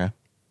 Okay.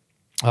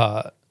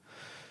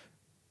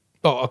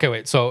 Okay,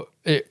 wait. So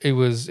it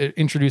was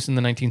introduced in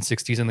the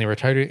 1960s and they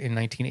retired it in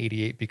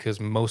 1988 because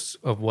most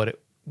of what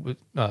it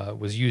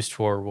was used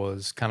for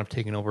was kind of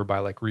taken over by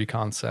like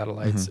recon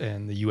satellites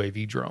and the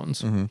UAV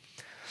drones.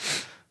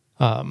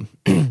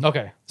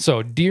 Okay,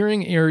 so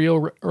during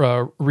aerial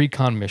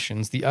recon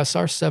missions, the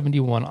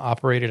SR-71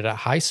 operated at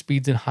high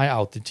speeds and high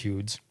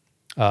altitudes,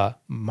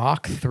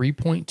 Mach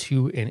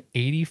 3.2 and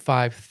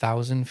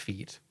 85,000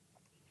 feet.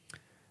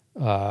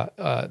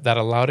 That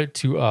allowed it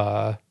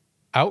to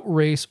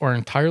outrace or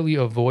entirely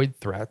avoid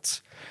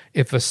threats.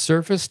 If a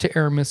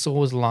surface-to-air missile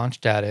was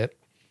launched at it,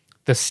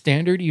 the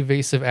standard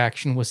evasive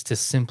action was to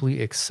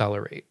simply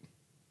accelerate.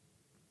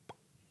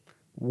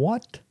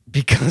 What?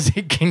 Because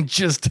it can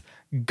just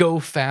go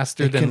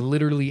faster than can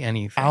literally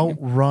anything.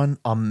 Outrun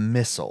a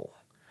missile,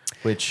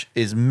 which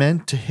is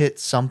meant to hit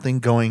something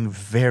going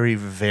very,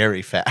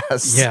 very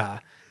fast. Yeah.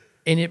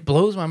 And it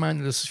blows my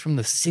mind that this is from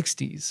the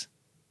 60s.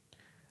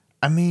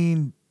 I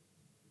mean,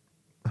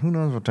 who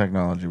knows what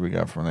technology we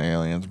got from the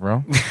aliens,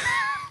 bro?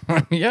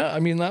 Yeah, I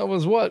mean, that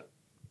was what?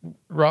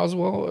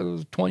 Roswell, it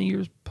was 20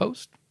 years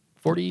post?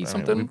 40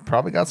 something? We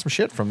probably got some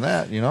shit from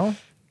that, you know?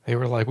 They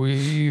were like,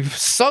 we've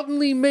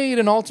suddenly made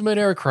an ultimate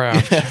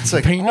aircraft. It's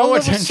like, pay no all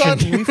of a attention.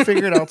 sudden, we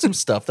figured out some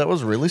stuff that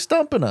was really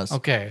stumping us.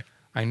 Okay,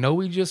 I know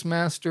we just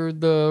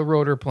mastered the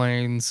rotor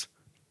planes.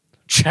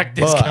 Check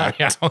this guy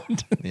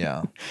out.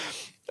 Yeah.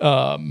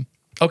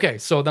 Okay,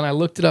 so then I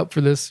looked it up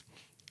for this.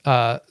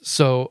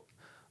 So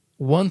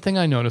one thing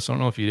I noticed, I don't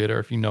know if you did or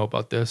if you know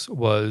about this,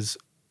 was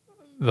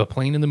the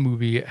plane in the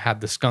movie had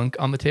the skunk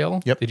on the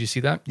tail. Yep. Did you see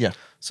that? Yeah.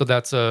 So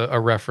that's a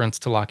reference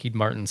to Lockheed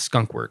Martin's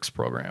Skunk Works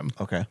program,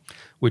 Okay.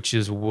 which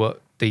is where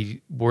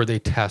they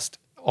test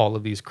all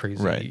of these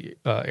crazy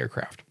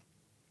aircraft.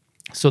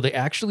 So they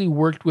actually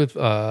worked with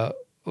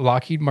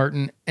Lockheed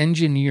Martin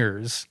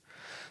engineers.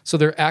 So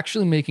they're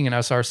actually making an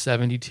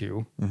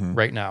SR-72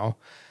 right now,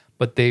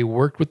 but they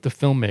worked with the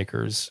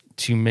filmmakers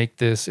to make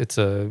this. It's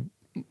a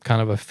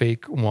kind of a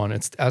fake one.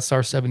 It's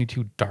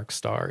SR-72 Dark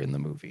Star in the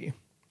movie.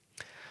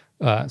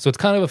 So it's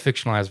kind of a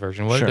fictionalized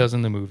version. What it does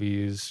in the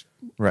movie is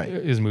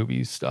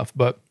movie stuff.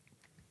 But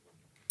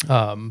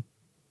so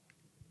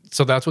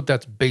that's what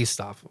that's based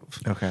off of.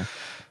 Okay.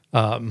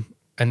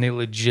 And they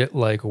legit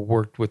like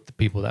worked with the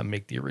people that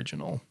make the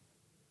original.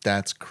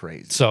 That's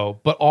crazy. So,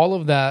 but all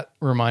of that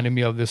reminded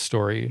me of this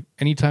story.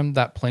 Anytime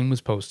that plane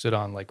was posted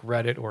on like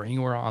Reddit or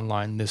anywhere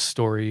online, this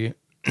story,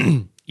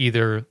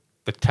 either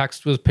the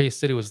text was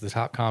pasted, it was the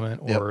top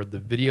comment, or the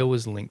video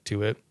was linked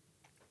to it.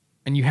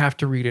 And you have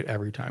to read it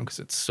every time because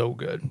it's so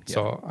good. Yep.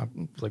 So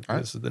I'm like,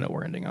 this is the note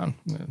we're ending on.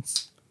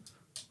 Let's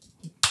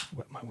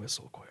wet my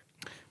whistle quick.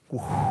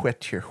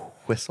 Wet your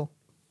whistle?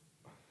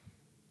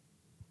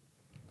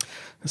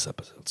 This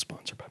episode is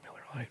sponsored by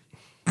Miller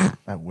Lite.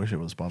 I wish it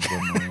was sponsored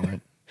by Miller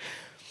Lite.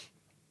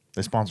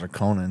 They sponsor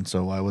Conan,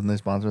 so why wouldn't they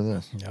sponsor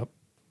this? Yep.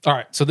 All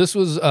right. So this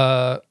was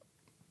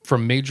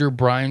from Major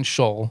Brian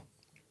Shull.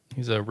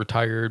 He's a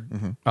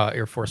retired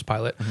Air Force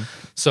pilot.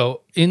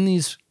 So in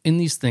these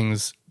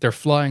things, they're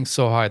flying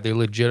so high, they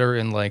legit are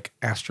in like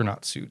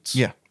astronaut suits.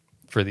 Yeah.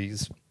 For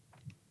these.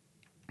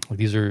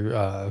 These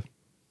are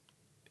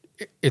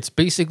it's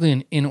basically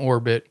an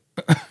in-orbit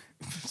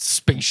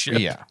spaceship.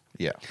 Yeah.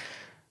 Yeah.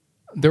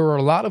 There were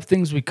a lot of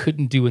things we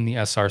couldn't do in the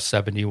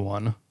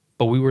SR-71,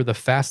 but we were the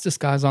fastest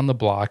guys on the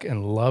block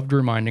and loved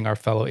reminding our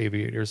fellow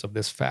aviators of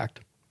this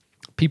fact.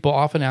 People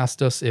often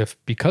asked us if,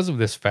 because of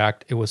this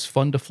fact, it was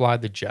fun to fly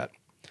the jet.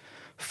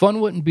 Fun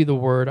wouldn't be the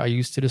word I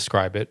used to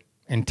describe it,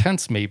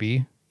 intense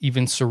maybe,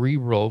 even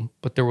cerebral,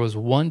 but there was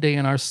one day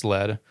in our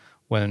sled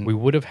when we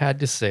would have had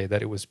to say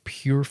that it was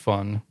pure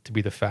fun to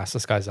be the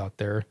fastest guys out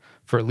there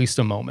for at least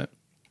a moment.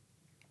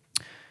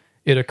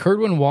 It occurred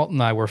when Walt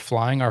and I were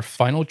flying our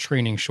final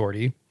training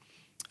shorty.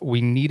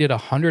 We needed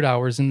 100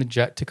 hours in the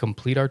jet to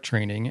complete our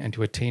training and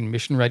to attain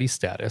mission-ready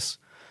status.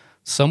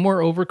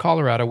 Somewhere over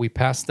Colorado, we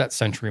passed that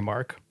century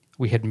mark.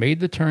 We had made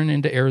the turn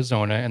into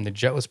Arizona, and the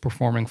jet was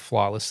performing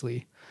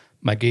flawlessly.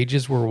 My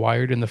gauges were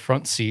wired in the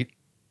front seat,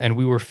 and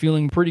we were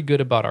feeling pretty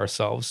good about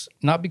ourselves,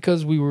 not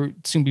because we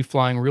would soon be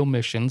flying real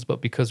missions,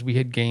 but because we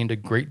had gained a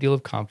great deal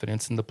of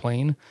confidence in the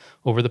plane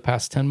over the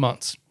past 10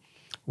 months.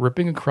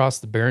 Ripping across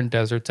the barren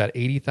deserts at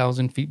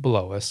 80,000 feet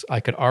below us, I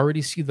could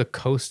already see the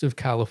coast of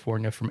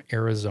California from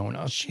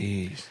Arizona.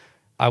 Jeez.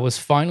 I was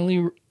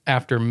finally,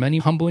 after many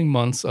humbling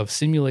months of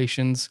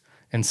simulations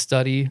and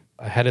study,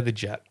 ahead of the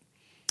jet.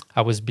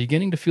 I was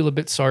beginning to feel a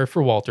bit sorry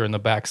for Walter in the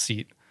back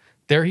seat.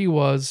 There he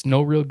was,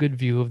 no real good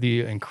view of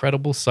the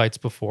incredible sights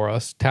before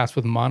us, tasked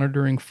with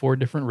monitoring 4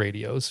 different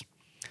radios.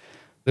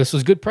 This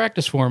was good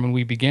practice for him when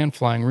we began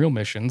flying real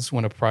missions,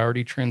 when a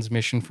priority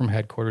transmission from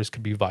headquarters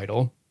could be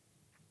vital.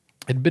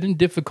 It had been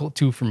difficult,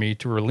 too, for me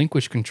to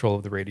relinquish control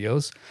of the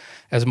radios,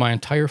 as my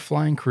entire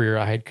flying career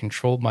I had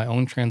controlled my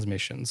own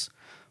transmissions,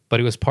 but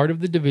it was part of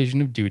the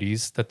division of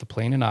duties that the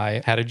plane and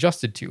I had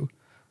adjusted to.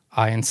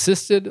 I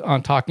insisted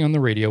on talking on the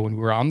radio when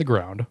we were on the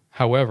ground.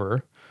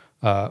 However,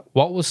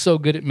 Walt was so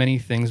good at many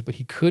things, but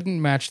he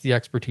couldn't match the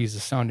expertise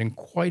of sounding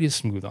quite as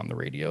smooth on the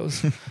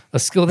radios, a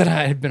skill that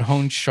I had been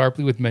honed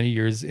sharply with many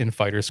years in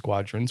fighter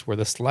squadrons, where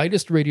the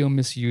slightest radio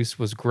misuse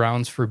was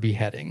grounds for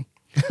beheading.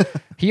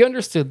 He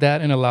understood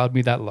that and allowed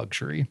me that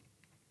luxury.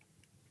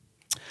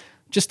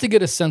 Just to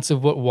get a sense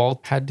of what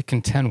Walt had to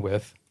contend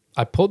with,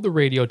 I pulled the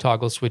radio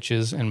toggle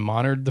switches and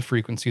monitored the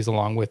frequencies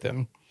along with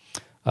him.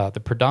 The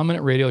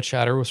predominant radio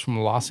chatter was from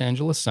Los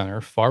Angeles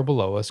Center, far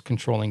below us,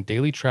 controlling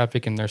daily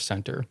traffic in their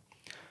center.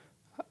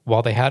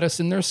 While they had us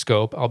in their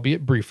scope,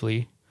 albeit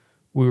briefly,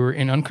 we were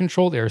in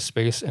uncontrolled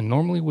airspace and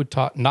normally would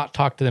not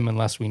talk to them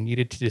unless we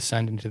needed to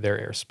descend into their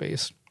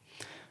airspace.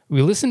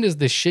 We listened as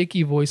the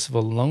shaky voice of a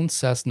lone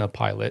Cessna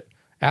pilot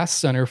asked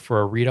Center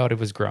for a readout of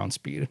his ground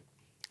speed.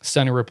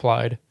 Center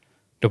replied,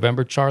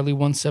 "November Charlie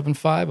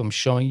 175, I'm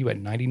showing you at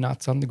 90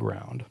 knots on the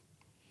ground."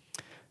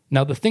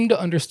 Now, the thing to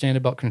understand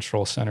about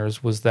control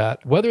centers was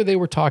that whether they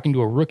were talking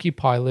to a rookie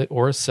pilot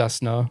or a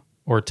Cessna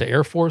or to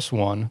Air Force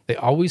One, they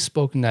always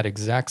spoke in that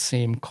exact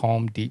same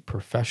calm, deep,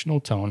 professional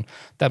tone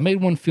that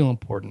made one feel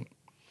important.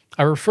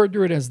 I referred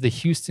to it as the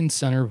Houston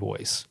Center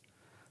voice.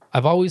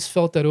 I've always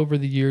felt that over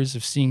the years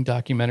of seeing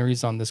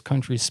documentaries on this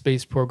country's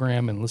space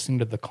program and listening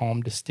to the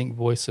calm, distinct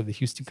voice of the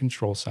Houston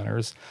control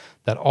centers,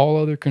 that all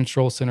other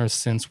control centers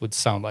since would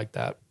sound like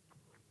that.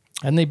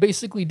 And they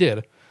basically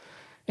did.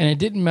 And it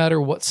didn't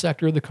matter what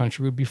sector of the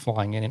country we'd be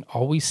flying in, it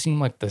always seemed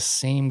like the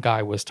same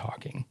guy was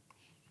talking.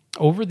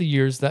 Over the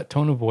years, that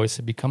tone of voice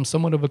had become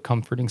somewhat of a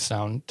comforting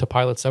sound to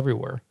pilots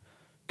everywhere.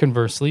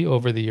 Conversely,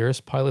 over the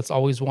years, pilots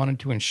always wanted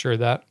to ensure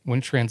that, when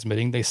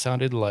transmitting, they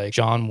sounded like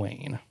John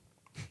Wayne.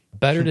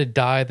 Better to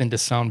die than to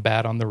sound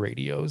bad on the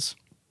radios.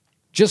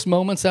 Just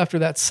moments after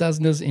that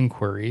Cessna's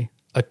inquiry,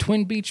 a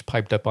Twin Beach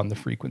piped up on the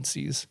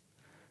frequencies,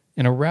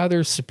 in a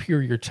rather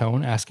superior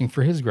tone asking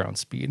for his ground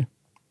speed.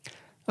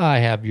 "I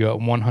have you at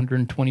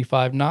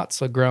 125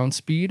 knots of ground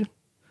speed."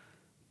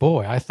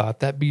 Boy, I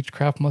thought that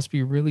Beechcraft must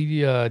be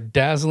really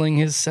dazzling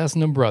his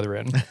Cessna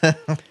brethren.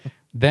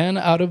 Then,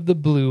 out of the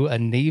blue, a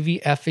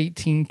Navy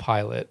F-18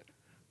 pilot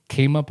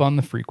came up on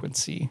the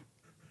frequency.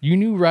 You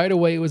knew right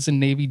away it was a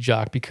Navy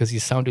jock because he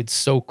sounded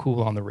so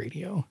cool on the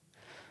radio.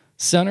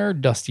 "Center,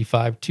 Dusty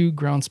 5-2,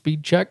 ground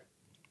speed check."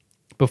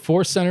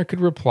 Before Center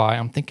could reply,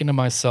 I'm thinking to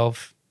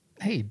myself,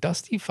 hey,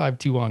 Dusty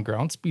 5-2 on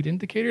ground speed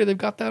indicator, they've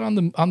got that on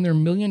their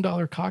 $1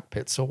 million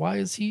cockpit, so why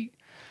is he?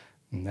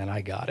 And then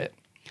I got it.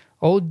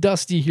 Old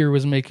Dusty here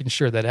was making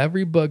sure that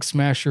every bug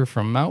smasher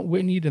from Mount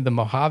Whitney to the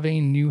Mojave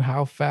knew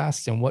how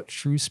fast and what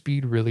true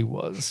speed really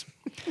was.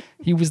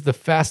 He was the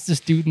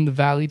fastest dude in the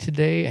valley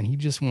today, and he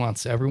just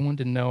wants everyone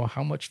to know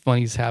how much fun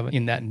he's having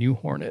in that new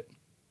Hornet.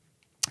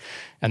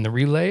 And the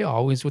relay,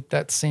 always with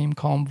that same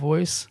calm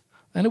voice,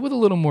 and with a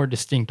little more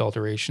distinct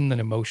alteration than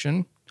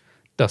emotion.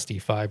 "Dusty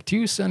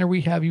 5-2, Center,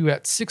 we have you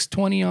at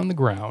 620 on the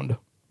ground."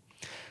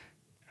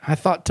 I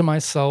thought to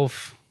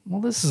myself,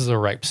 well, this is a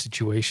ripe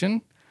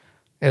situation.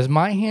 As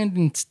my hand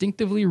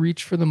instinctively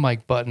reached for the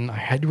mic button, I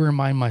had to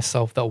remind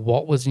myself that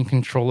Walt was in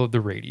control of the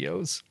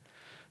radios.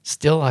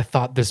 Still, I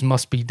thought this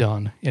must be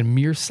done. In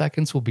mere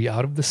seconds, we'll be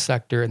out of the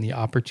sector and the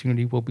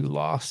opportunity will be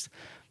lost.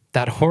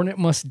 That Hornet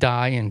must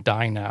die and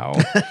die now.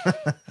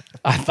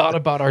 I thought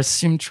about our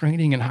sim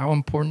training and how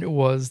important it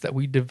was that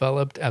we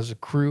developed as a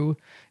crew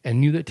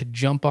and knew that to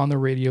jump on the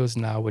radios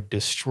now would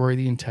destroy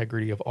the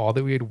integrity of all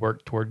that we had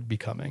worked toward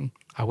becoming.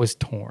 I was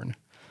torn.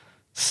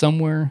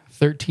 Somewhere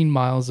 13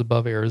 miles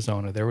above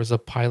Arizona, there was a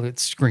pilot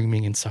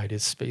screaming inside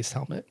his space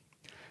helmet.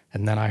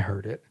 And then I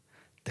heard it,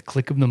 the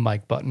click of the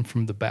mic button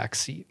from the back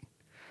seat.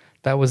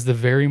 That was the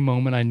very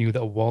moment I knew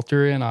that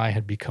Walter and I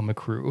had become a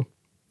crew.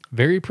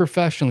 Very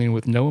professionally and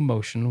with no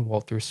emotion,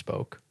 Walter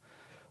spoke.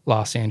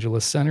 Los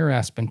Angeles Center,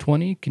 Aspen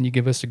 20, can you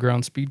give us a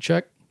ground speed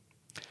check?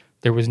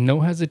 There was no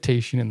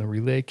hesitation, and the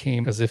relay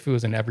came as if it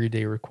was an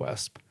everyday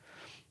request.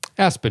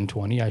 Aspen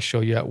 20, I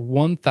show you at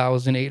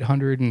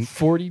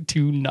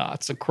 1,842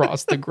 knots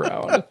across the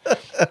ground.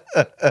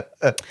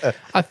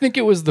 I think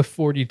it was the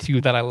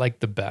 42 that I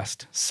liked the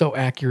best. So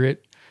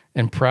accurate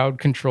and proud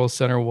Control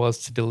Center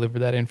was to deliver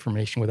that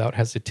information without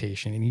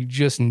hesitation, and you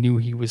just knew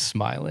he was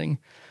smiling.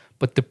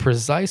 But the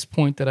precise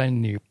point that I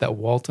knew that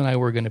Walt and I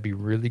were going to be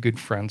really good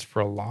friends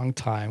for a long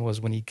time was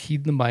when he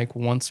keyed the mic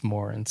once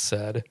more and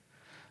said,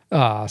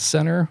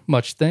 Center,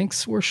 much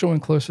thanks. We're showing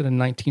closer to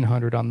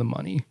 1900 on the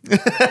money.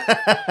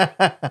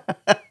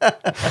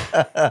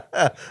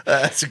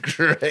 That's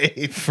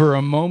great. For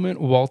a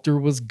moment, Walter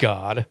was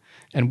God,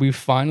 and we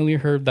finally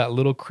heard that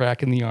little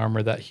crack in the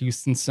armor, that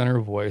Houston Center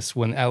voice,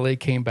 when LA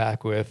came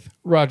back with,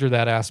 Roger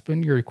that,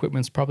 Aspen. Your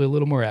equipment's probably a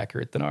little more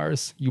accurate than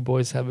ours. You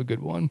boys have a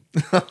good one.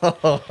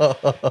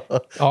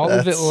 All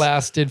of it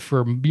lasted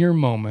for mere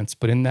moments,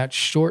 but in that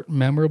short,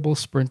 memorable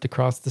sprint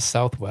across the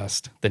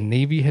Southwest, the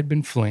Navy had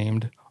been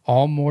flamed.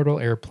 All mortal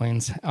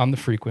airplanes on the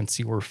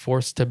frequency were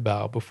forced to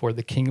bow before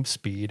the king of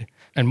speed,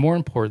 and more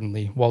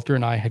importantly, Walter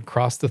and I had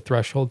crossed the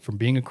threshold from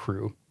being a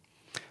crew.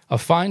 A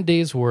fine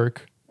day's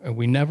work, and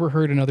we never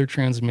heard another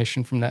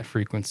transmission from that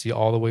frequency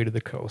all the way to the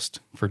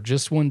coast. For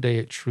just one day,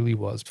 it truly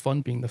was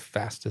fun being the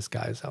fastest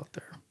guys out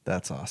there.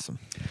 That's awesome.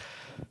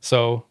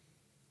 So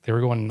they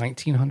were going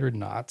 1,900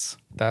 knots.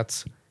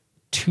 That's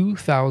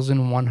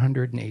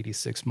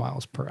 2,186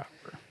 miles per hour.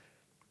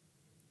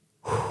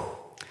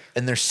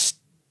 And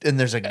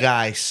there's a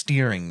guy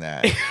steering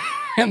that.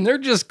 And they're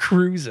just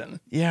cruising.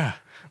 Yeah.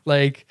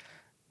 Like,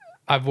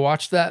 I've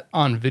watched that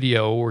on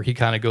video where he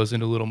kind of goes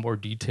into a little more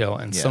detail,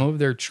 and some of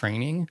their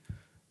training,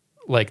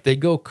 like, they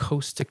go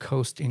coast to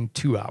coast in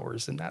 2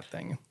 hours in that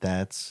thing.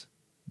 That's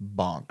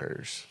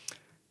bonkers.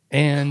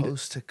 And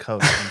coast to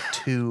coast in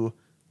 2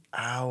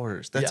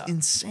 hours. That's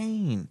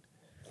insane.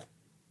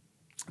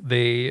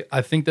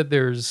 I think that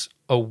there's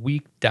a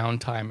week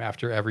downtime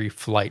after every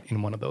flight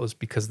in one of those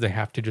because they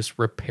have to just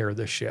repair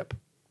the ship.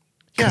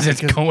 Because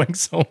it's going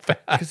so fast.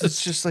 Because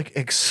it's just like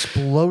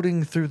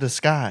exploding through the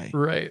sky.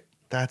 Right.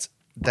 That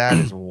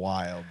is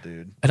wild,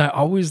 dude. And I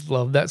always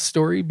love that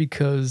story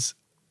because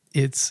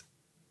it's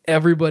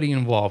everybody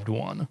involved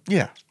won.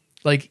 Yeah.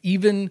 Like,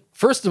 even,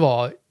 first of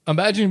all,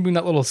 imagine being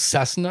that little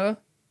Cessna.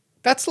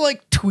 That's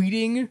like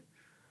tweeting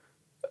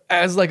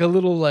as like a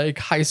little like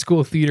high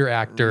school theater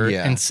actor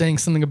and saying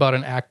something about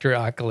an actor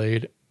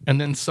accolade,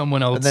 and then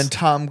someone else. And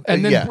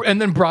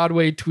then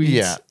Broadway tweets.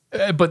 Yeah.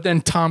 But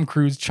then Tom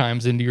Cruise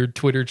chimes into your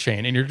Twitter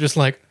chain, and you're just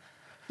like,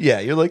 yeah,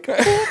 you're like, oh my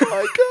God.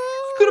 I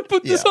could have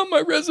put this on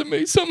my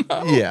resume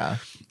somehow. Yeah.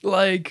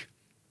 Like,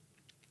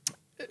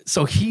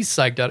 so he's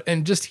psyched out.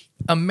 And just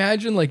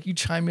imagine, like, you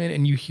chime in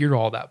and you hear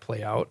all that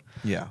play out.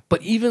 Yeah.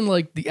 But even,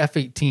 like, the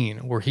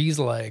F-18, where he's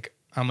like,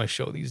 I'm going to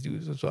show these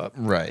dudes what's up.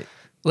 Right.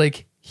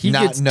 Like, he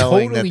Not gets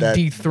knowing totally that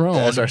dethroned.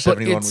 The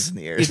SR-71 but was in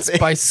the air. It's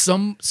by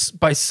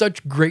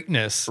such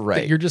greatness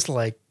that you're just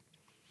like,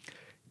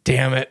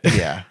 damn it.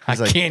 Yeah. I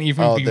can't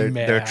even be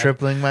mad. They're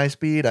tripling my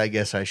speed. I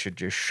guess I should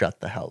just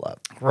shut the hell up.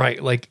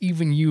 Right. Like,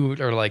 even you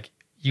are like,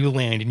 you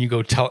land and you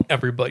go tell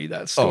everybody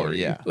that story. Oh,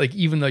 yeah. Like,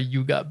 even though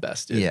you got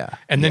bested. Yeah.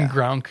 And then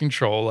ground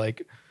control,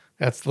 like,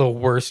 that's the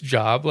worst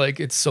job. Like,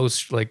 it's so,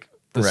 like,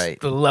 the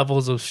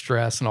levels of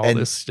stress and all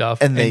this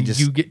stuff. And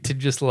you get to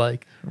just,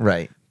 like.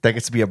 Right. That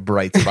gets to be a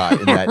bright spot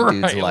in that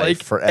dude's life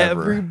like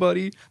forever.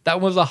 Everybody.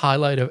 That was a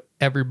highlight of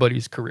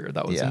everybody's career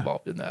that was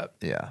involved in that.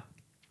 Yeah.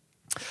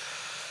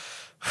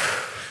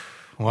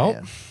 Well,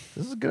 man,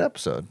 this is a good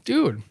episode.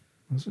 Dude,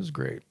 this was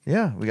great.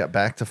 Yeah, we got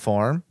back to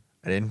form.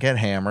 I didn't get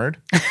hammered.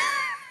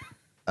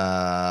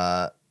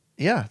 Yeah,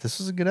 this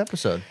was a good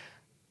episode.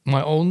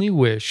 My only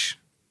wish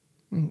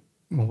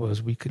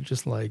was we could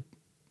just like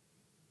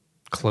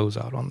close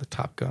out on the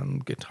Top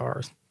Gun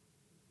guitar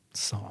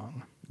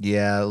song.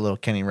 Yeah, a little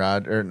Kenny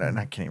Rod or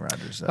not Kenny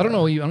Rogers. I don't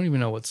know. I don't even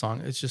know what song.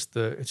 It's just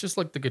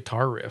like the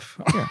guitar riff.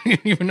 Yeah. I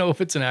don't even know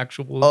if it's an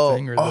actual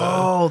thing or yeah.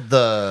 I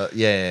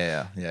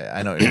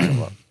know what you're talking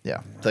about.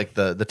 Yeah, it's like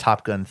the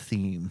Top Gun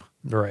theme.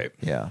 Right.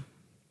 Yeah.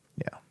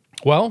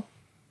 Well,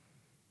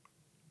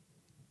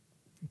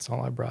 that's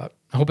all I brought.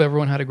 I hope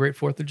everyone had a great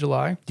 4th of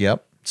July.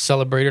 Yep.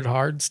 Celebrated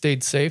hard,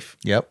 stayed safe.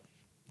 Yep.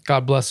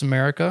 God bless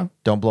America.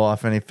 Don't blow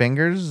off any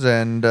fingers,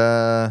 and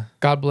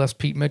God bless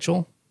Pete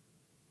Mitchell.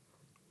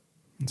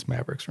 It's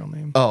Maverick's real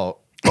name. Oh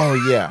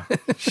yeah.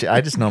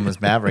 I just know him as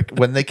Maverick.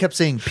 When they kept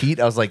saying Pete,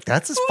 I was like,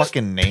 that's his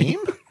fucking name?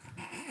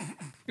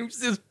 It was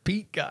this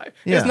Pete guy.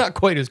 Yeah. It's not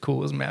quite as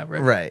cool as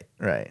Maverick. Right.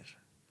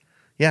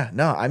 Yeah,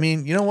 no, I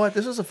mean, you know what?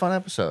 This was a fun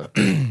episode.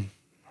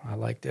 I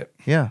liked it.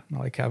 Yeah. I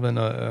like having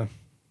a...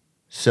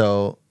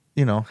 So,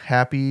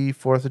 happy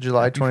 4th of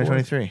July,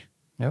 2023.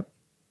 Yep.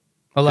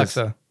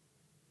 Alexa,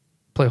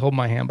 play Hold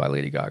My Hand by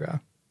Lady Gaga.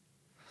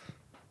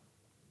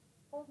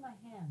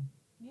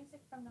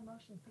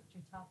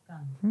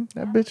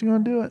 That bitch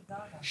gonna do it.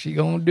 She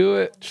gonna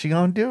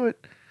do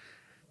it.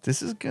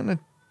 This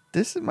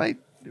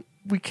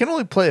we can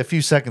only play a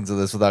few seconds of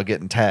this without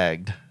getting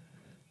tagged.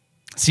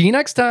 See you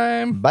next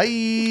time.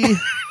 Bye.